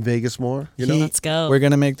see him in Vegas more. You know, Let's go. We're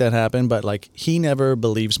gonna make that happen, but like he never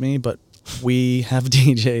believes me. But we have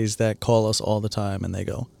DJs that call us all the time, and they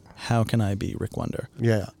go, "How can I be Rick Wonder?"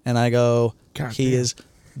 yeah. And I go, God "He damn. is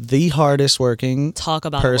the hardest working Talk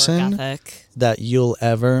about person work ethic. that you'll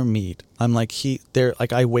ever meet." I'm like,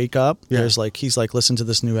 I wake up, Yeah. there's like, he's like, listen to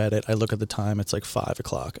this new edit. I look at the time, it's like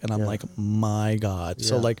 5:00, and I'm Yeah. like, my God.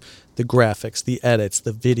 So Yeah. like the graphics, the edits,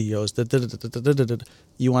 the videos,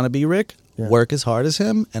 you want to be Rick? Yeah. Work as hard as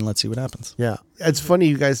him, and let's see what happens. Yeah, it's funny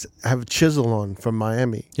you guys have Chisel on from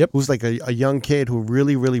Miami. Yep. Who's like a young kid who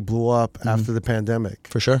really, really blew up after the pandemic.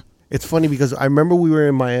 For sure. It's funny because I remember we were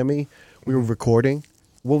in Miami, we were recording.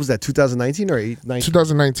 What was that, 2019 or 19?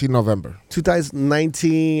 2019 November.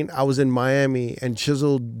 2019, I was in Miami, and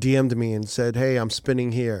Chisel DM'd me and said, "Hey, I'm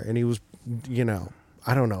spinning here." And he was, you know,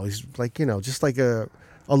 I don't know, he's like, you know, just like a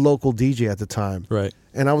local DJ at the time. Right.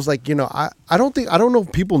 And I was like, you know, I don't know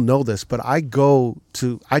if people know this, but I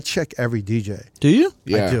check every DJ. Do you?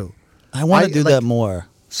 Yeah. I do. I want I- to do like- that more.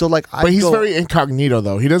 So like, But he's very incognito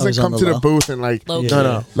though. He doesn't he's on come the to the low. booth and like Low Yeah. key.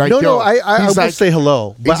 No. Like, no, yo, I he's will like- say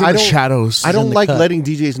hello, but he's in I the don't. shadows. I He's in don't the like cut. letting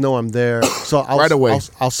DJs know I'm there. So I'll Right away.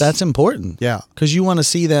 I'll That's important. yeah. Because you want to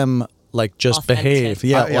see them like just Authentic. behave.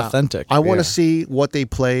 Yeah, authentic. I want to Yeah. see what they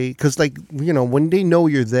play because, like, you know, when they know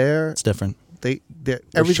you're there, It's different.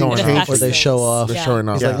 everything showing It off. changes. Or they affects show things. off. They're Yeah. showing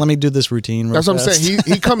off. He's Yeah. like, let me do this routine. Real That's what I'm fast. saying.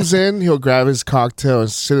 He comes in, he'll grab his cocktail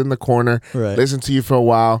and sit in the corner, Right. listen to you for a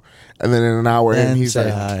while, and then in an hour Then in, he's say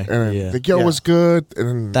like, hi. and then, Yeah. like, yo, Yeah. what's good? And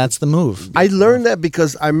then That's the move. I learned that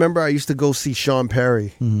because I remember I used to go see Sean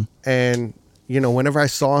Perry, and you know, whenever I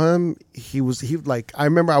saw him, he like, I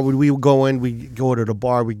remember we would go in, we'd go to the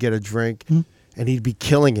bar, we'd get a drink, and he'd be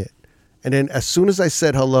killing it. And then as soon as I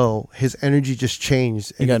said hello, his energy just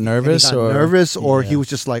changed. You got And nervous he got or- nervous, or Yeah. he was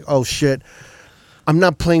just like, "Oh shit, I'm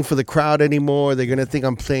not playing for the crowd anymore. They're gonna think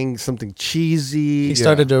I'm playing something cheesy. He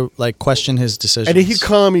started to like question his decisions. And then he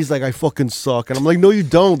come, he's like, I fucking suck. And I'm like, no, you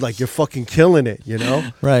don't. Like, you're fucking killing it, you know?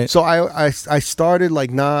 Right. So I started like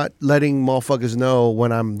not letting motherfuckers know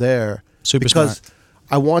when I'm there. Super because smart.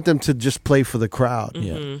 I want them to just play for the crowd.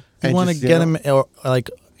 Yeah. And You want to just, get them like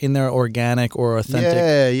in their organic or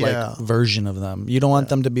authentic like version of them. You don't want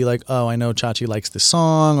them to be like, oh, I know Chachi likes this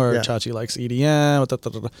song or Chachi likes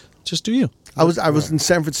EDM. Just do you. I was in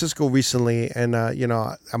San Francisco recently, and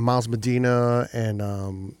Miles Medina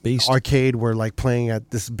and Beast. Arcade were like playing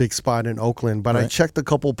at this big spot in Oakland. But I checked a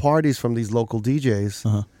couple parties from these local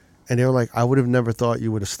DJs, and they were like, "I would have never thought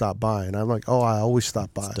you would have stopped by." And I'm like, "Oh, I always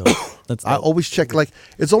stop by. That's I always check. Like,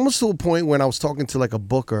 it's almost to a point when I was talking to like a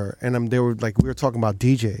booker, and they were like, we were talking about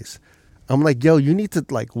DJs. I'm like, yo, you need to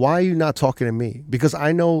like, why are you not talking to me? Because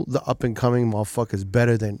I know the up and coming motherfuckers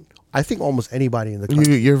better than I think almost anybody in the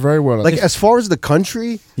country. You're very well. Like, as far as the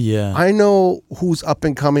country, Yeah. I know who's up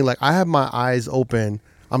and coming. Like, I have my eyes open.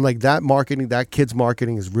 I'm like, that marketing, that kid's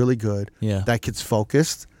marketing is really good. Yeah. That kid's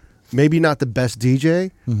focused. Maybe not the best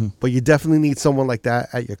DJ, but you definitely need someone like that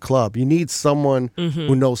at your club. You need someone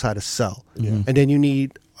who knows how to sell. And then you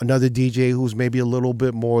need another DJ who's maybe a little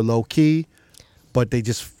bit more low key, but they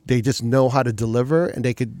just know how to deliver, and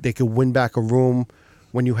they could win back a room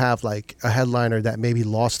when you have like a headliner that maybe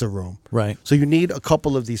lost a room. Right. So you need a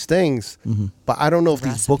couple of these things, but I don't know if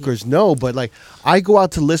these bookers know. But like, I go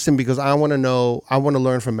out to listen because I want to know, I want to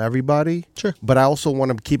learn from everybody. Sure. But I also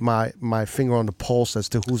want to keep my finger on the pulse as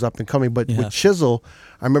to who's up and coming. But with Chisel,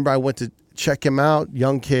 I remember I went to check him out,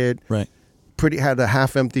 young kid. Right. Had a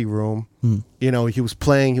half empty room. You know, he was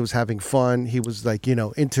playing, he was having fun, he was like,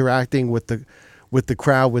 interacting with the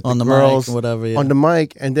crowd, with on the the girls, mic, whatever, on the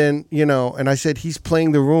mic, and then and I said, he's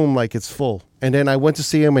playing the room like it's full. And then I went to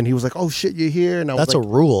see him, and he was like, "Oh shit, you're here!" And I was That's like, a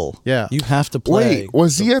rule. Yeah. You have to play. Wait,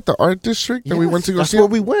 was he at the art district that we Yes, went to go that's see? where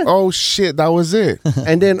we went. Oh shit, that was it.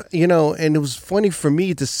 And then and it was funny for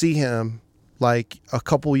me to see him like a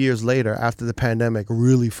couple years later after the pandemic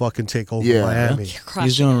really fucking take over Miami.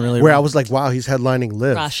 He's doing really Where well. I was like, wow, he's headlining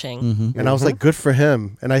Live. Crushing. And I was like, good for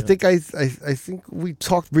him. And I think I think we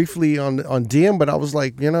talked briefly on DM, but I was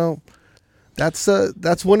like,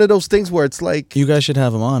 that's one of those things where it's like, You guys should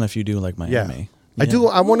have him on if you do like Miami. I do.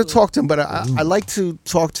 I want to talk to him, but I like to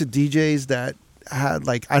talk to DJs that had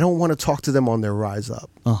like, I don't want to talk to them on their rise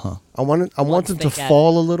up. I want them to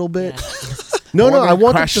fall a little bit. No, I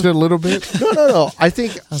want them crashed it a little bit. No. I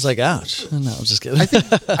think I was like, ouch. No, I'm just kidding.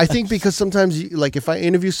 I think because sometimes like if I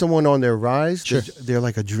interview someone on their rise, they're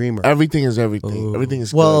like a dreamer. Everything is everything. Ooh. Everything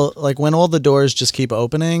is well, good. like when all the doors just keep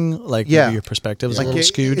opening, like maybe your perspective is a little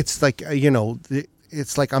skewed. It's like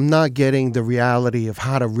it's like I'm not getting the reality of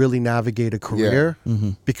how to really navigate a career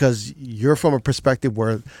because you're from a perspective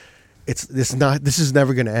where this is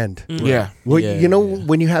never going to end. Yeah.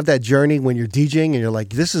 When you have that journey when you're DJing and you're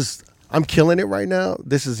like, I'm killing it right now.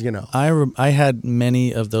 This is, I had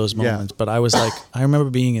many of those moments, but I was like, I remember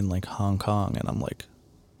being in like Hong Kong, and I'm like,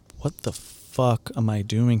 what the fuck am I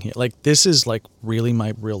doing here? Like, this is like really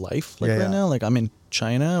my real life, like right now. Like, I'm in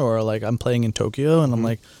China, or like I'm playing in Tokyo, and I'm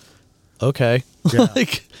like, okay,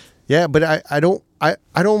 like, but I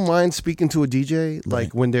don't mind speaking to a DJ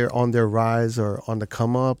like when they're on their rise or on the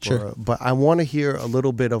come up. But I want to hear a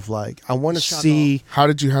little bit of like, I want to see how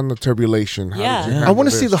did you handle turbulation? How did you handle I want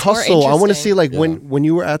to see the hustle. I want to see like when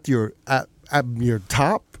you were at your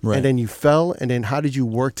top and then you fell, and then how did you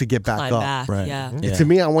work to get back up? Right. Yeah. To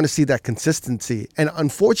me, I want to see that consistency, and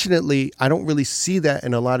unfortunately, I don't really see that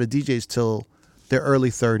in a lot of DJs till their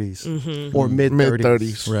early 30s or mid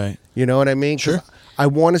 30s. Right. You know what I mean? Sure. I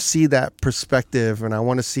want to see that perspective, and I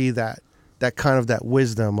want to see that kind of that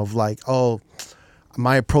wisdom of like, oh,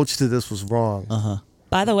 my approach to this was wrong.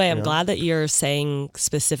 By the way, I'm glad that you're saying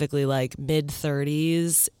specifically like mid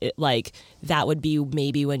 30s. Like that would be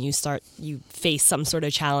maybe when you face some sort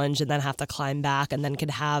of challenge and then have to climb back, and then could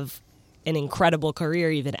have an incredible career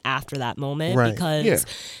even after that moment. Right. Because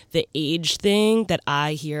the age thing that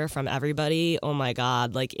I hear from everybody, oh my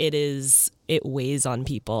God, like it weighs on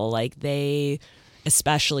people. Like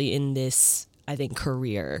especially in this, I think,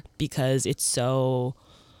 career, because it's so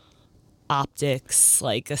optics,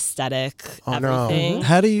 like aesthetic, everything.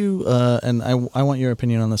 How do you, and I want your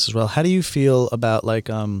opinion on this as well. How do you feel about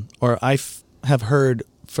like, or have heard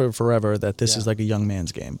for forever that this is like a young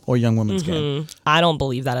man's game or young woman's game. I don't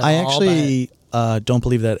believe that at all. I actually don't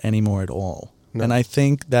believe that anymore at all. No. And I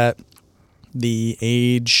think that the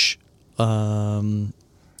age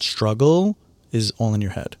struggle is all in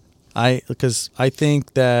your head. Because I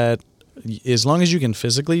think that as long as you can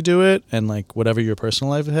physically do it and like whatever your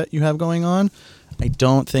personal life you have going on, I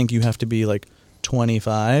don't think you have to be like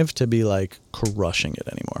 25 to be like crushing it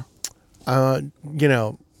anymore? You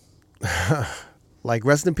know, like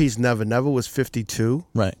rest in peace, Never. Never was 52.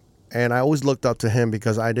 Right. And I always looked up to him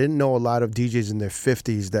because I didn't know a lot of DJs in their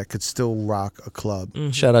 50s that could still rock a club.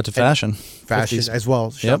 Shout out to Fashion. Fashion 50s. as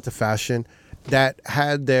well. Shout out to Fashion. That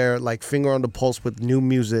had their like finger on the pulse with new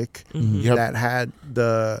music. That had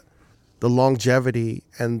the longevity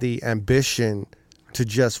and the ambition to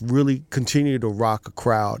just really continue to rock a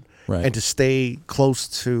crowd and to stay close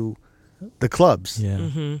to the clubs. Yeah.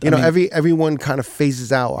 You know, everyone kind of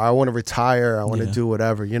phases out. I want to retire. I want to do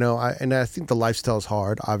whatever. You know, and I think the lifestyle is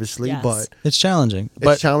hard, obviously, but it's challenging.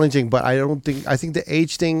 it's challenging. But I think the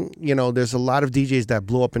age thing. You know, there's a lot of DJs that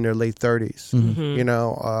blew up in their late 30s. You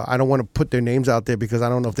know, I don't want to put their names out there because I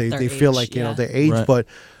don't know if they feel like you know their age, but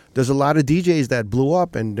there's a lot of DJs that blew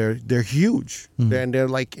up and they're huge. And they're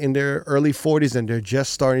like in their early 40s and they're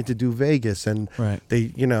just starting to do Vegas and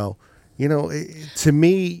they to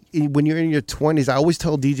me, when you're in your 20s, I always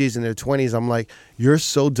tell DJs in their 20s, I'm like, you're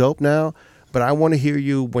so dope now, but I want to hear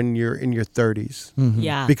you when you're in your 30s.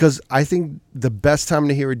 Yeah. Because I think the best time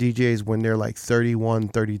to hear a DJ is when they're like 31,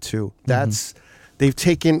 32. That's they've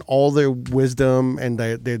taken all their wisdom and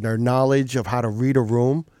their knowledge of how to read a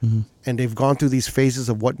room, and they've gone through these phases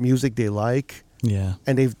of what music they like. Yeah.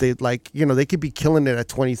 And they like, you know, they could be killing it at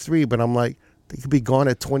 23, but I'm like, they could be gone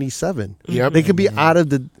at 27. Yep. They could be out of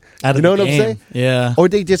the Out of you know the what game. I'm saying? Yeah. Or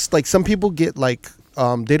they just like some people get like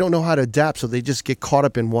they don't know how to adapt, so they just get caught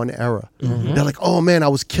up in one era. They're like, oh man, I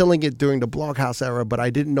was killing it during the Bloghouse era, but I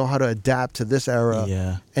didn't know how to adapt to this era.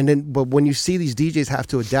 Yeah. And then, but when you see these DJs have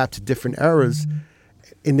to adapt to different eras,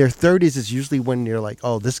 in their 30s is usually when you're like,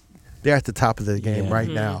 oh, they're at the top of the game right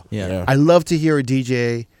now. Yeah. I love to hear a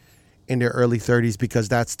DJ in their early 30s because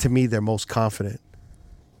that's to me their most confident.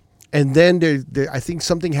 And then I think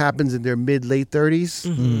something happens in their late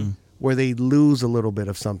 30s where they lose a little bit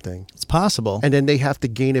of something. It's possible. And then they have to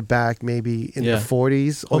gain it back maybe in their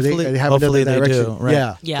 40s. Or Hopefully, they have hopefully another they direction. do.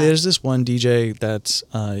 Right. Yeah. There's this one DJ that's,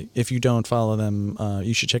 if you don't follow them,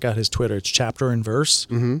 you should check out his Twitter. It's Chapter and Verse.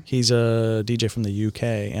 He's a DJ from the UK,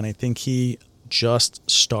 and I think he just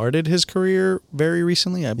started his career very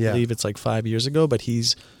recently. I believe it's like 5 years ago, but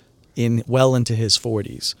he's well into his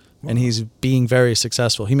 40s. And he's being very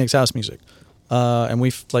successful. He makes house music. And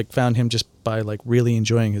we've like found him just by like really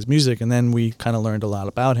enjoying his music, and then we kind of learned a lot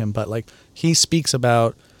about him. But like he speaks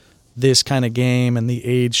about this kind of game and the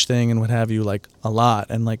age thing and what have you like a lot,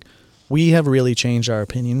 and like we have really changed our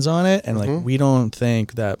opinions on it, and like we don't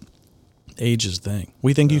think that age is a thing.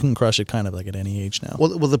 We think you can crush it kind of like at any age now. Well,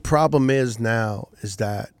 the problem is now is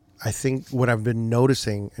that I think what I've been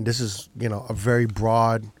noticing, and this is, you know, a very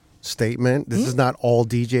broad statement. This is not all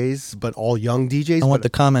DJs, but all young DJs. I want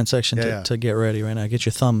the comment section Yeah. to get ready right now. Get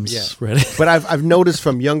your thumbs ready. But I've noticed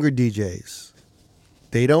from younger DJs,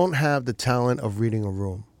 they don't have the talent of reading a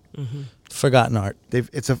room. Forgotten art.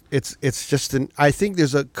 It's just I think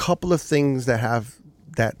there's a couple of things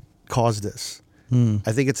that cause this.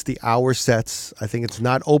 I think it's the hour sets. I think it's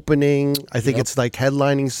not opening. I think it's like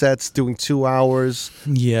headlining sets, doing 2 hours.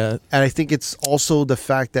 Yeah. And I think it's also the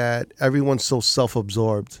fact that everyone's so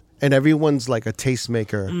self-absorbed and everyone's like a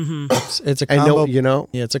tastemaker. It's a And combo, you know?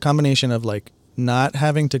 Yeah, it's a combination of like not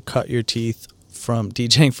having to cut your teeth from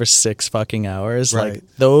DJing for 6 fucking hours. Right.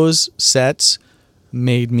 Like those sets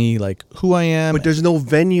made me like who I am. But there's no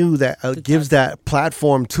venue that gives that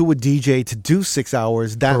platform to a DJ to do 6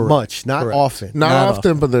 hours that much, not often. Not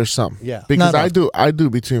often, but there's some. Yeah. Because Not I do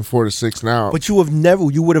between 4 to 6 now. But you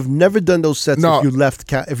would have never done those sets No.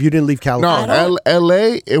 if you didn't leave California. No,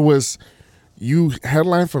 LA, it was you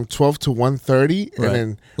headline from 12 to 1:30, Right. and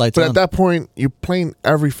then Lights but on. at that point you're playing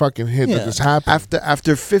every fucking hit that just happened.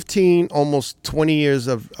 After 15, almost 20 years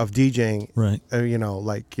of DJing, Right.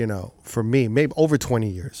 For me, maybe over 20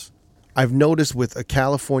 years, I've noticed with a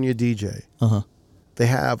California DJ, they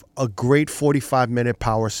have a great 45-minute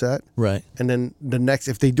power set, Right. and then the next,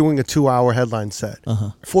 if they're doing a 2-hour headline set,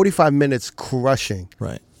 45 minutes crushing,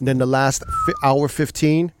 Right. and then the last hour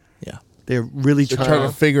 15, Yeah. they're really They're trying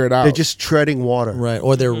to figure it out. They're just treading water. Right.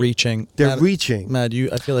 Or they're reaching. They're reaching. Mad,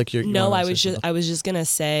 I feel like you're. No, I was just gonna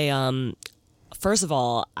say. First of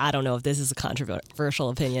all, I don't know if this is a controversial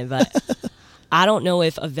opinion, but I don't know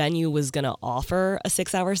if a venue was gonna offer a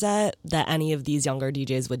 6-hour set that any of these younger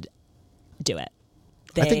DJs would do it.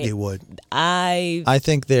 I think they would. I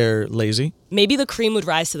think they're lazy. Maybe the cream would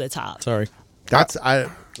rise to the top. Sorry.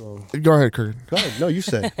 Go ahead, Kurt. Go ahead. No, you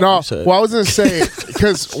said. No, said. well, I was gonna say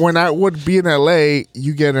because when I would be in LA,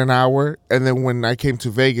 you get an hour, and then when I came to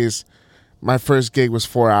Vegas, my first gig was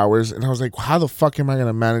 4 hours, and I was like, how the fuck am I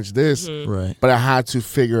gonna manage this? Right. But I had to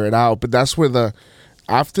figure it out. But that's where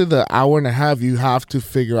after the hour and a half, you have to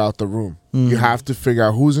figure out the room. You have to figure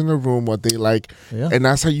out who's in the room, what they like, and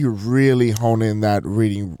that's how you really hone in that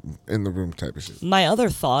reading in the room type of shit. My other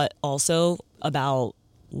thought also about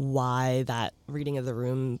why that reading of the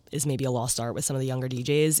room is maybe a lost art with some of the younger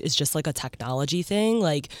DJs is just like a technology thing.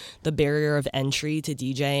 Like the barrier of entry to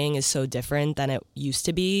DJing is so different than it used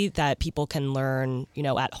to be that people can learn, you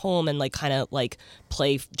know, at home and like kind of like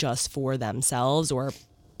play just for themselves or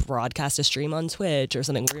broadcast a stream on Twitch or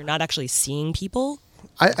something where you're not actually seeing people.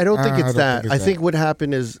 I don't think it's that. I that. think what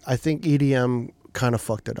happened is I think EDM kind of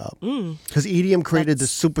fucked it up because EDM created the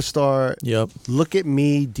superstar. Yep. Look at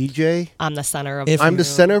me, DJ. I'm the center of I'm the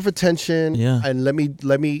center of attention. Yeah. And let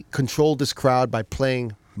me control this crowd by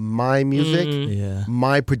playing my music, Yeah.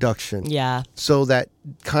 my production. Yeah. So that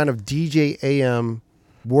kind of DJ AM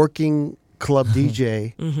working club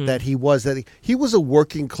DJ that he was a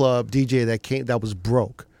working club DJ that was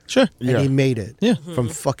broke. Sure. And he made it Yeah. from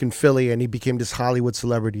fucking Philly, and he became this Hollywood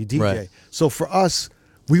celebrity DJ. Right. So for us,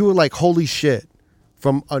 we were like, holy shit.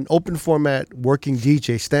 From an open format working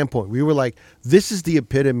DJ standpoint, we were like, this is the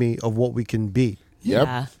epitome of what we can be. Yep.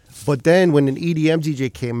 Yeah. But then when an EDM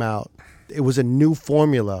DJ came out, it was a new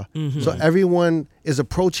formula. So everyone is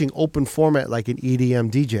approaching open format like an EDM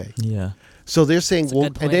DJ. Yeah. So they're saying, That's a well,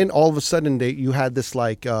 good and point. then all of a sudden you had this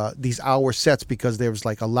like these hour sets because there was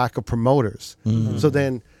like a lack of promoters. So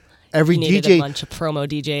then every You needed DJ, a bunch of promo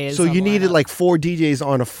DJs. so on you the needed lineup. like 4 DJs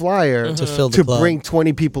on a flyer To fill the club. bring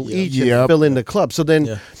 20 people each and Yep. fill in the club. So then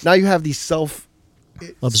Yeah. now you have these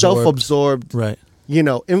self-absorbed, Right. you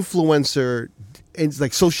know, influencer, it's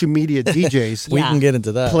like social media DJs. We Yeah. can get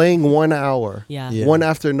into that. Playing 1 hour, Yeah. Yeah. one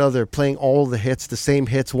after another, playing all the hits, the same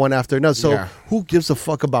hits, one after another. So Yeah. who gives a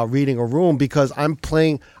fuck about reading a room? Because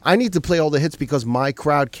I need to play all the hits because my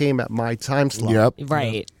crowd came at my time slot. Yep.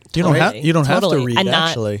 Right. You don't have to Totally. read And not-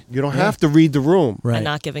 actually. You don't have to read the room. Right. And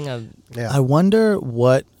not giving a Yeah. I wonder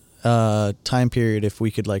what time period, if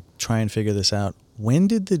we could like try and figure this out. When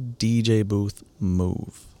did the DJ booth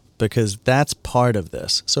move? Because that's part of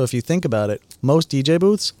this. So if you think about it, most DJ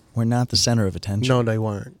booths were not the center of attention. No, they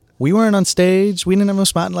weren't. We weren't on stage. We didn't have no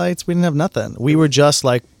spotlights. We didn't have nothing. We were just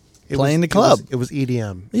like playing the club. It was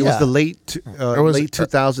EDM. It Yeah. was the late was, late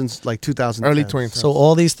 2000s, like 2010. Early 2010s. So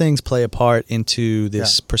all these things play a part into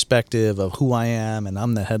this perspective of who I am, and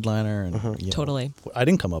I'm the headliner. And you know, Totally. I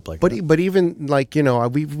didn't come up like that. But even like, you know,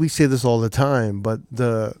 we say this all the time, but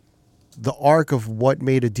the arc of what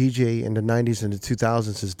made a DJ in the 90s and the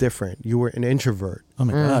 2000s is different. You were an introvert. Oh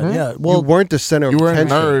my god, yeah. You Well, weren't the center of You were a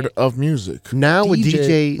attention. nerd of music. Now a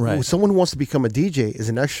DJ DJ, right. someone who wants to become a DJ is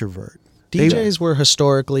an extrovert. DJs were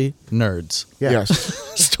historically nerds. Yeah.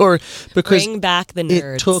 Yes. Because Bring back the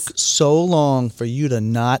nerds. it took so long for you to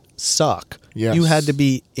not suck. Yes. You had to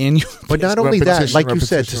be in your But not only that, Repetition, like you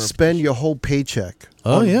said, to repetition, spend your whole paycheck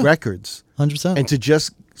Oh, on yeah. records 100%. and to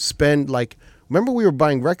just spend like, remember we were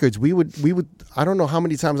buying records. We would, I don't know how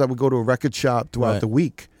many times I would go to a record shop throughout Right. the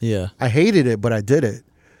week. Yeah. I hated it, but I did it.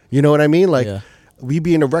 You know what I mean? Like Yeah. we'd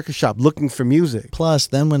be in a record shop looking for music. Plus,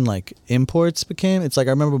 then when like imports became, it's like I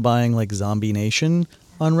remember buying like Zombie Nation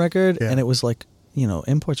on record, Yeah. and it was like, you know,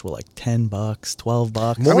 imports were like $10,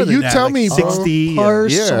 $12. More I mean, than you that, tell like me, bro. 60. per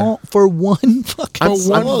yeah. song for one fucking For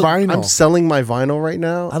one song. vinyl. I'm selling my vinyl right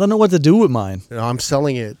now. I don't know what to do with mine. No, I'm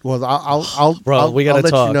selling it. Well, I'll Bro, I'll, we gotta I'll let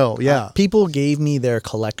talk. you know. Yeah. People gave me their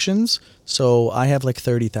collections, so I have like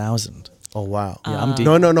 30,000. Oh wow. Yeah, I'm deep.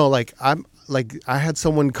 No. I had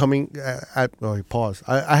someone coming at. Oh, pause.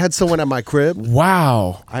 I had someone at my crib.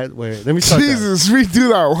 Wow. Wait. Let me start. that. Jesus, redo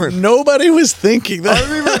that one. Nobody was thinking I that.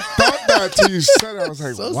 didn't even thought that till you said it. I was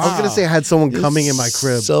like, wow. I was gonna say I had someone coming in my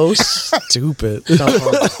crib. So stupid.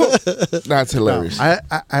 That's hilarious. I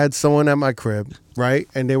had someone at my crib, right?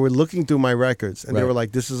 And they were looking through my records, and they Right. were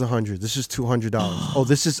like, "This is $100. This is $200. Oh,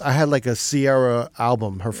 this is." I had like a Sierra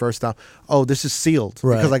album, her first album. Oh, this is sealed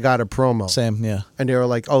Right. because I got a promo. Same, yeah. And they were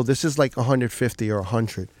like, "Oh, this is like 150 or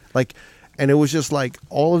 100." Like, and it was just like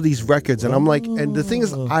all of these records, and I'm like, and the thing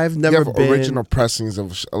is, I've You never have been original pressings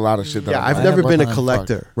of a lot of shit. That Yeah, I'm I've like, never what been the a fuck?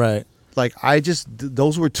 collector. Right. Like I just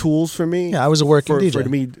those were tools for me. Yeah, I was a working for, DJ. for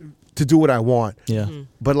me to do what I want. Yeah.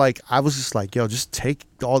 But like I was just like, yo, just take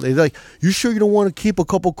all. They're like, you sure you don't want to keep a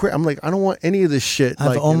couple? I'm like, I don't want any of this shit. I've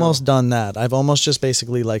like, almost done that. I've almost just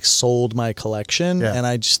basically like sold my collection, Yeah. and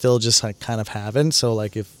I still just like kind of haven't. So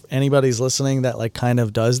like if anybody's listening that like kind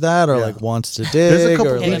of does that or Yeah. like wants to dig, There's a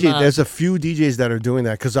couple or Hit like, 'em up. There's a few DJs that are doing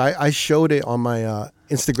that because I showed it on my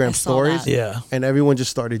Instagram I saw stories. that. yeah. And everyone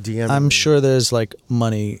just started DMing. I'm me. sure there's like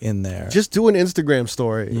money in there. Just do an Instagram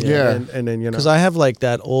story. Yeah. And then, you know. Because I have like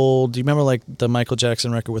that old. Do you remember like the Michael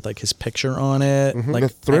Jackson record with like his picture on it? Like The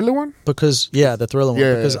Thriller one? Because the Thriller one.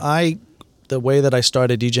 Yeah, Because yeah. the way that I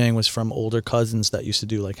started DJing was from older cousins that used to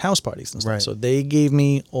do like house parties and stuff. Right. So they gave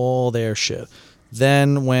me all their shit.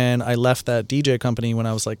 Then when I left that DJ company when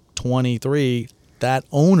I was like 23, that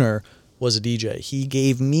owner was a DJ. He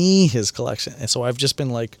gave me his collection. And so I've just been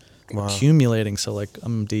like accumulating. So like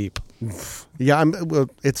I'm deep. Yeah, well,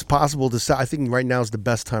 it's possible to sell. I think right now is the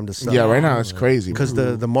best time to sell. Yeah, right now it's crazy because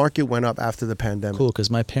the market went up after the pandemic. Cool, because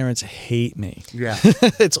my parents hate me. Yeah,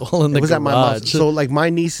 It's all in the it was garage. at my mom's. So like my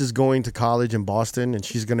niece is going to college in Boston, and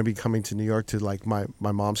she's going to be coming to New York to like my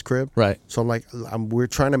mom's crib. Right. So I'm like, we're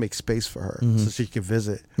trying to make space for her so she can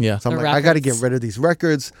visit. Yeah. So I'm The like, I got to get records. rid of these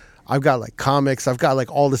records. I've got like comics. I've got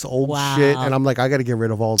like all this old shit, and I'm like, I got to get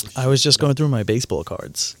rid of all this. I was just going through my baseball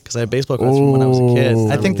cards because I had baseball cards from when I was a kid.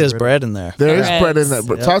 I think there's bread in there. There is Yes. bread in there,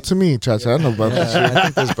 but talk to me, Chachi. I know about this shit. I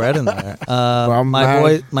think there's bread in there. I'm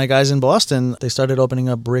My guys in Boston, they started opening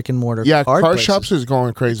up brick and mortar Yeah, card car places. shops is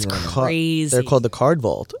going crazy right now. Crazy. They're called the Card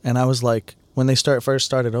Vault, and I was like, when they first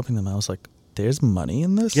started opening them, I was like, there's money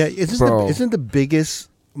in this. Yeah, Bro. isn't the biggest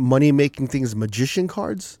money making thing is magician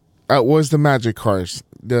cards? Was the magic cards?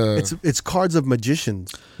 It's cards of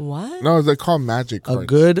magicians. What? No, they're called magic cards. A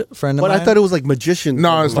good friend of But mine. I thought it was like magician.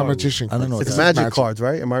 No, it's not magician I don't cards. know what It's that magic cards,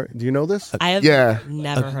 right? Do you know this? I have Yeah.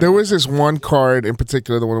 never heard There of was this one card in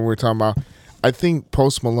particular, the one we were talking about. I think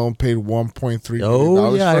Post Malone paid $1.3 million.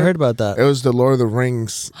 Oh, yeah, I for it. heard about that. It was the Lord of the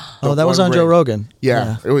Rings. Oh, that was one on Joe ring. Rogan.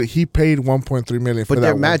 Yeah, he paid $1.3 million for But that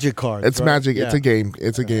they're one. magic cards. It's right? magic. It's Yeah. a game.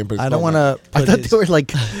 It's a game. But it's I don't called want to I thought they were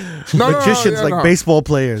like No, magicians, yeah, like no. baseball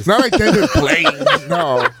players. Not like David Blaine.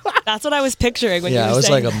 No, That's what I was picturing when Yeah, you I were was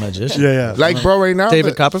saying like a magician. Yeah. like bro, right now.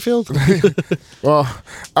 David Copperfield? Well,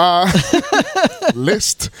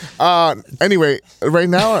 list. Anyway, right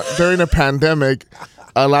now during the pandemic,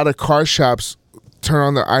 a lot of car shops turn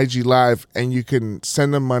on their IG Live, and you can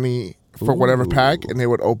send them money for whatever pack, and they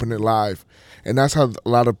would open it live. And that's how a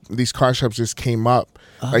lot of these car shops just came up,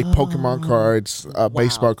 like Pokemon cards,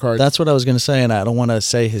 baseball cards. That's what I was going to say, and I don't want to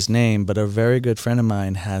say his name, but a very good friend of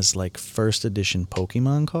mine has like first edition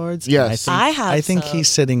Pokemon cards. and Yes. I think some. he's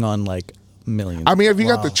sitting on like millions. I mean, if you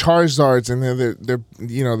got the Charizards and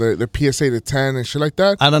they're PSA to 10 and shit like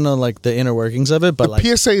that. I don't know like the inner workings of it, but The like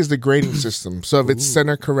PSA is the grading system. So if it's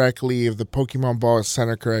centered correctly, if the Pokemon ball is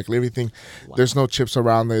centered correctly, everything, there's no chips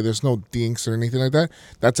around there's no dinks or anything like that,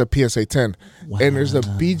 that's a PSA 10. And there's the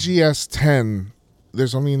BGS 10.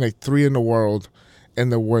 There's only like 3 in the world, and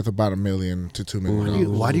they're worth about $1 million to $2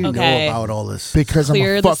 million. Why do you Okay. know about all this? Because I'm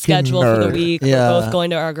Clear a the fucking schedule nerd. for the week. Yeah. We're both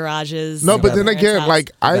going to our garages. No, but at then parents' again, house.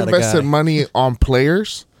 like I Got a invested guy. money on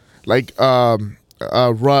players, like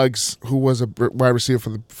Ruggs, who was a wide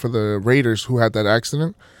receiver for the Raiders, who had that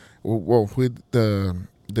accident. Well, with the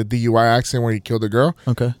DUI accident where he killed a girl.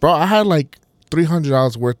 okay. Bro, I had like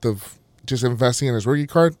 $300 worth of just investing in his rookie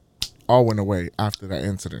card. All went away after that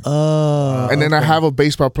incident. And then I have a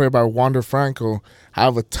baseball player by Wander Franco. I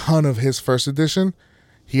have a ton of his first edition.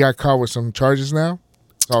 He got caught with some charges now.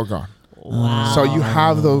 It's all gone. Wow. So you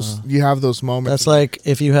have those moments. That's like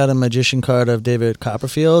if you had a magician card of David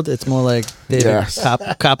Copperfield, it's more like David Yes.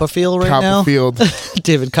 Copperfield right Copperfield. now.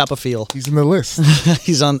 David Copperfield. He's in the list.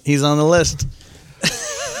 He's on the list.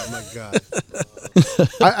 Oh my god!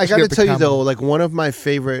 I got to Get the tell you camera. though, like one of my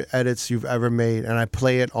favorite edits you've ever made, and I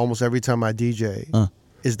play it almost every time I DJ,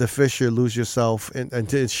 is the Fisher "Lose Yourself" and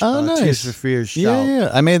nice. Tears for Fears Yeah, shout. yeah.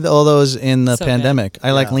 I made all those in the So pandemic.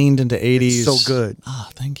 I like Yeah. leaned into 80s. It's so good. Oh,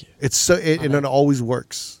 thank you. It's so and it always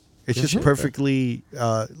works. It's just perfectly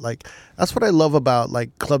like that's what I love about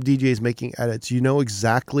like club DJs making edits. You know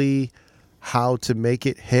exactly how to make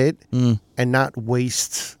it hit and not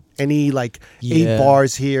waste any like 8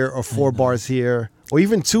 bars here or 4 bars here or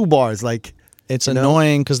even 2 bars. Like It's you know?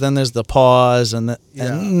 annoying because then there's the pause and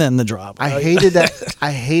Yeah. and then the drop. I hated that.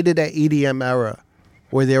 I hated that EDM era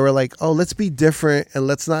where they were like, "Oh, let's be different and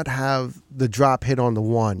let's not have the drop hit on the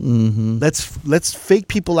one. Mm-hmm. Let's fake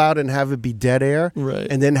people out and have it be dead air, Right.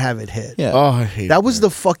 and then have it hit." Yeah. Oh, I hate That was the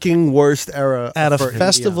fucking worst era At a for EDM.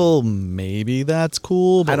 festival, maybe that's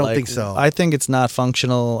cool. But I don't like, think so. I think it's not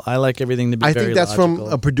functional. I like everything to be I very think that's logical.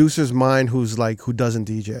 from a producer's mind who doesn't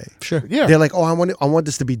DJ. Sure. Yeah. They're like, "Oh, I want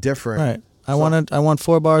this to be different." Right. I want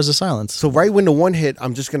 4 bars of silence. So right when the one hit,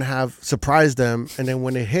 I'm just gonna have surprise them, and then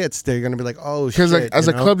when it hits, they're gonna be like, "Oh shit!" Because like, as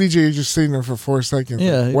you a know? club DJ, you're just sitting there for 4 seconds.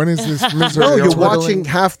 Yeah. Like, when is this misery? No, you're over? watching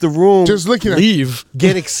half the room Just looking at. Leave.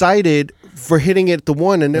 get excited for hitting it the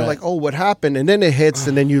one, and they're Right. like, "Oh, what happened?" And then it hits,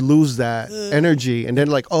 and then you lose that energy, and then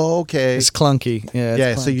like, "Oh, okay." It's clunky. Yeah. It's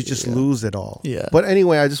Yeah, so clunky. you just Yeah. lose it all. Yeah. But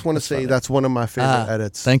anyway, I just want to say funny. that's one of my favorite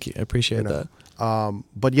edits. Thank you. I appreciate You know. that.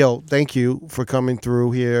 But yo, thank you for coming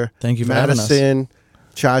through here. Thank you for having us. Madison,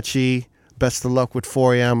 Chachi, best of luck with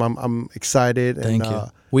 4am. I'm excited. Thank and, you.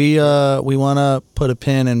 We want to put a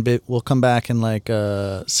pin and we'll come back in like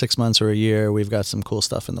 6 months or a year. We've got some cool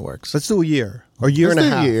stuff in the works. Let's do a year or a year and a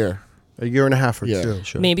half. A year and a half or two.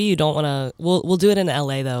 Sure. Maybe you don't want to. We'll do it in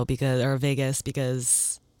LA though, or Vegas,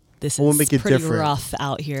 because this We'll is make it pretty different. rough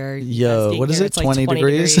out here. Yo, what is it? It's like 20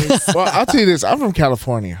 degrees? Well, I'll tell you this. I'm from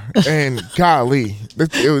California, and golly,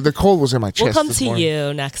 the cold was in my chest. We'll come this to morning.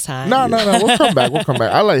 you next time. No. We'll come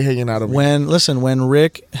back. I like hanging out over here. When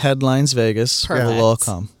Rick headlines Vegas, Perfect. we'll all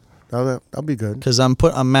come. That'll be good. Because I'm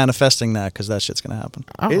manifesting that, because that shit's gonna happen.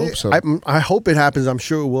 I hope so. I hope it happens. I'm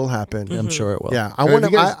sure it will happen. I'm sure it will. Yeah, you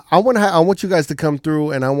guys- I want you guys to come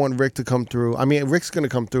through, and I want Rick to come through. I mean, Rick's gonna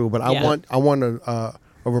come through, but Yeah. I want a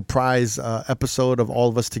reprise episode of all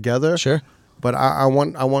of us together. Sure. But I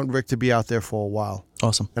want Rick to be out there for a while,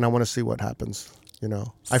 Awesome. and I want to see what happens. You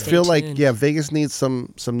know, I Stay feel like tuned. Vegas needs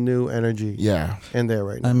some new energy. Yeah. in there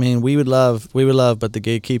right now. I mean, we would love, but the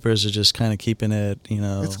gatekeepers are just kind of keeping it,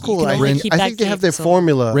 It's cool. can I only think, keep I that think they have gate their so-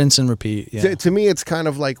 formula. rinse and repeat. Yeah. To me, it's kind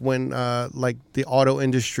of like when like the auto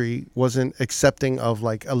industry wasn't accepting of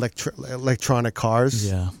like electronic cars.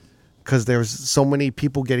 Yeah. Because there's so many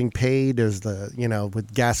people getting paid. There's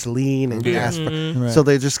with gasoline and gas. Right. So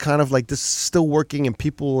they're just kind of like, this is still working and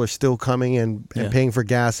people are still coming and paying for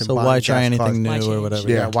gas. And So buying why try gas anything cars. new Why or change? whatever?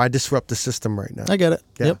 Yeah, why disrupt the system right now? I get it.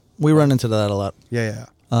 Yeah. Yep. We run into that a lot. Yeah.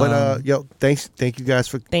 But thank you guys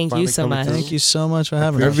for Thank you finally so coming much. through. Thank you so much for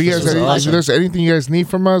having us. If you This guys, was awesome. if there's anything you guys need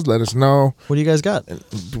from us, let us know. What do you guys got?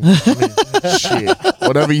 Shit,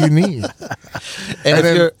 whatever you need. And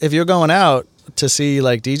then- if you're going out to see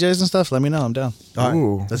like DJs and stuff, let me know. I'm down. All right,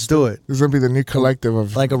 Ooh. let's do it. This is gonna be the new collective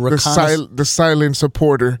of Like a the silent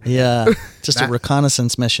supporter. Yeah, just a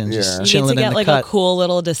reconnaissance mission. Just Yeah. You need chilling to in get the like cut. a cool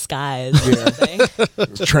little disguise.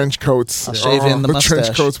 Trench coats. I'll shave in the trench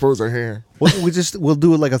mustache. coats pose our hair. We'll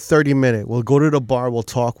do it like a 30-minute. We'll go to the bar, we'll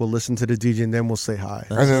talk, we'll listen to the DJ, and then we'll say hi.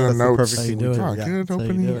 And then the That's notes. perfect How you thing do we it. do. Oh, Yeah. good That's how you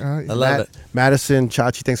opening. do it. All right. I love it. Madison,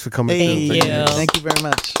 Chachi, thanks for coming Hey, through. you. thank you very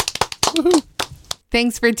much.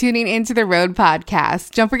 Thanks for tuning into the Road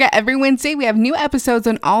Podcast. Don't forget, every Wednesday we have new episodes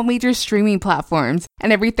on all major streaming platforms.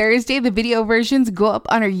 And every Thursday, the video versions go up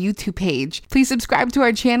on our YouTube page. Please subscribe to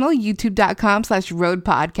our channel, youtube.com/Road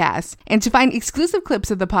Podcast. And to find exclusive clips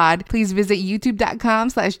of the pod, please visit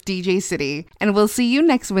youtube.com/DJ City. And we'll see you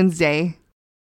next Wednesday.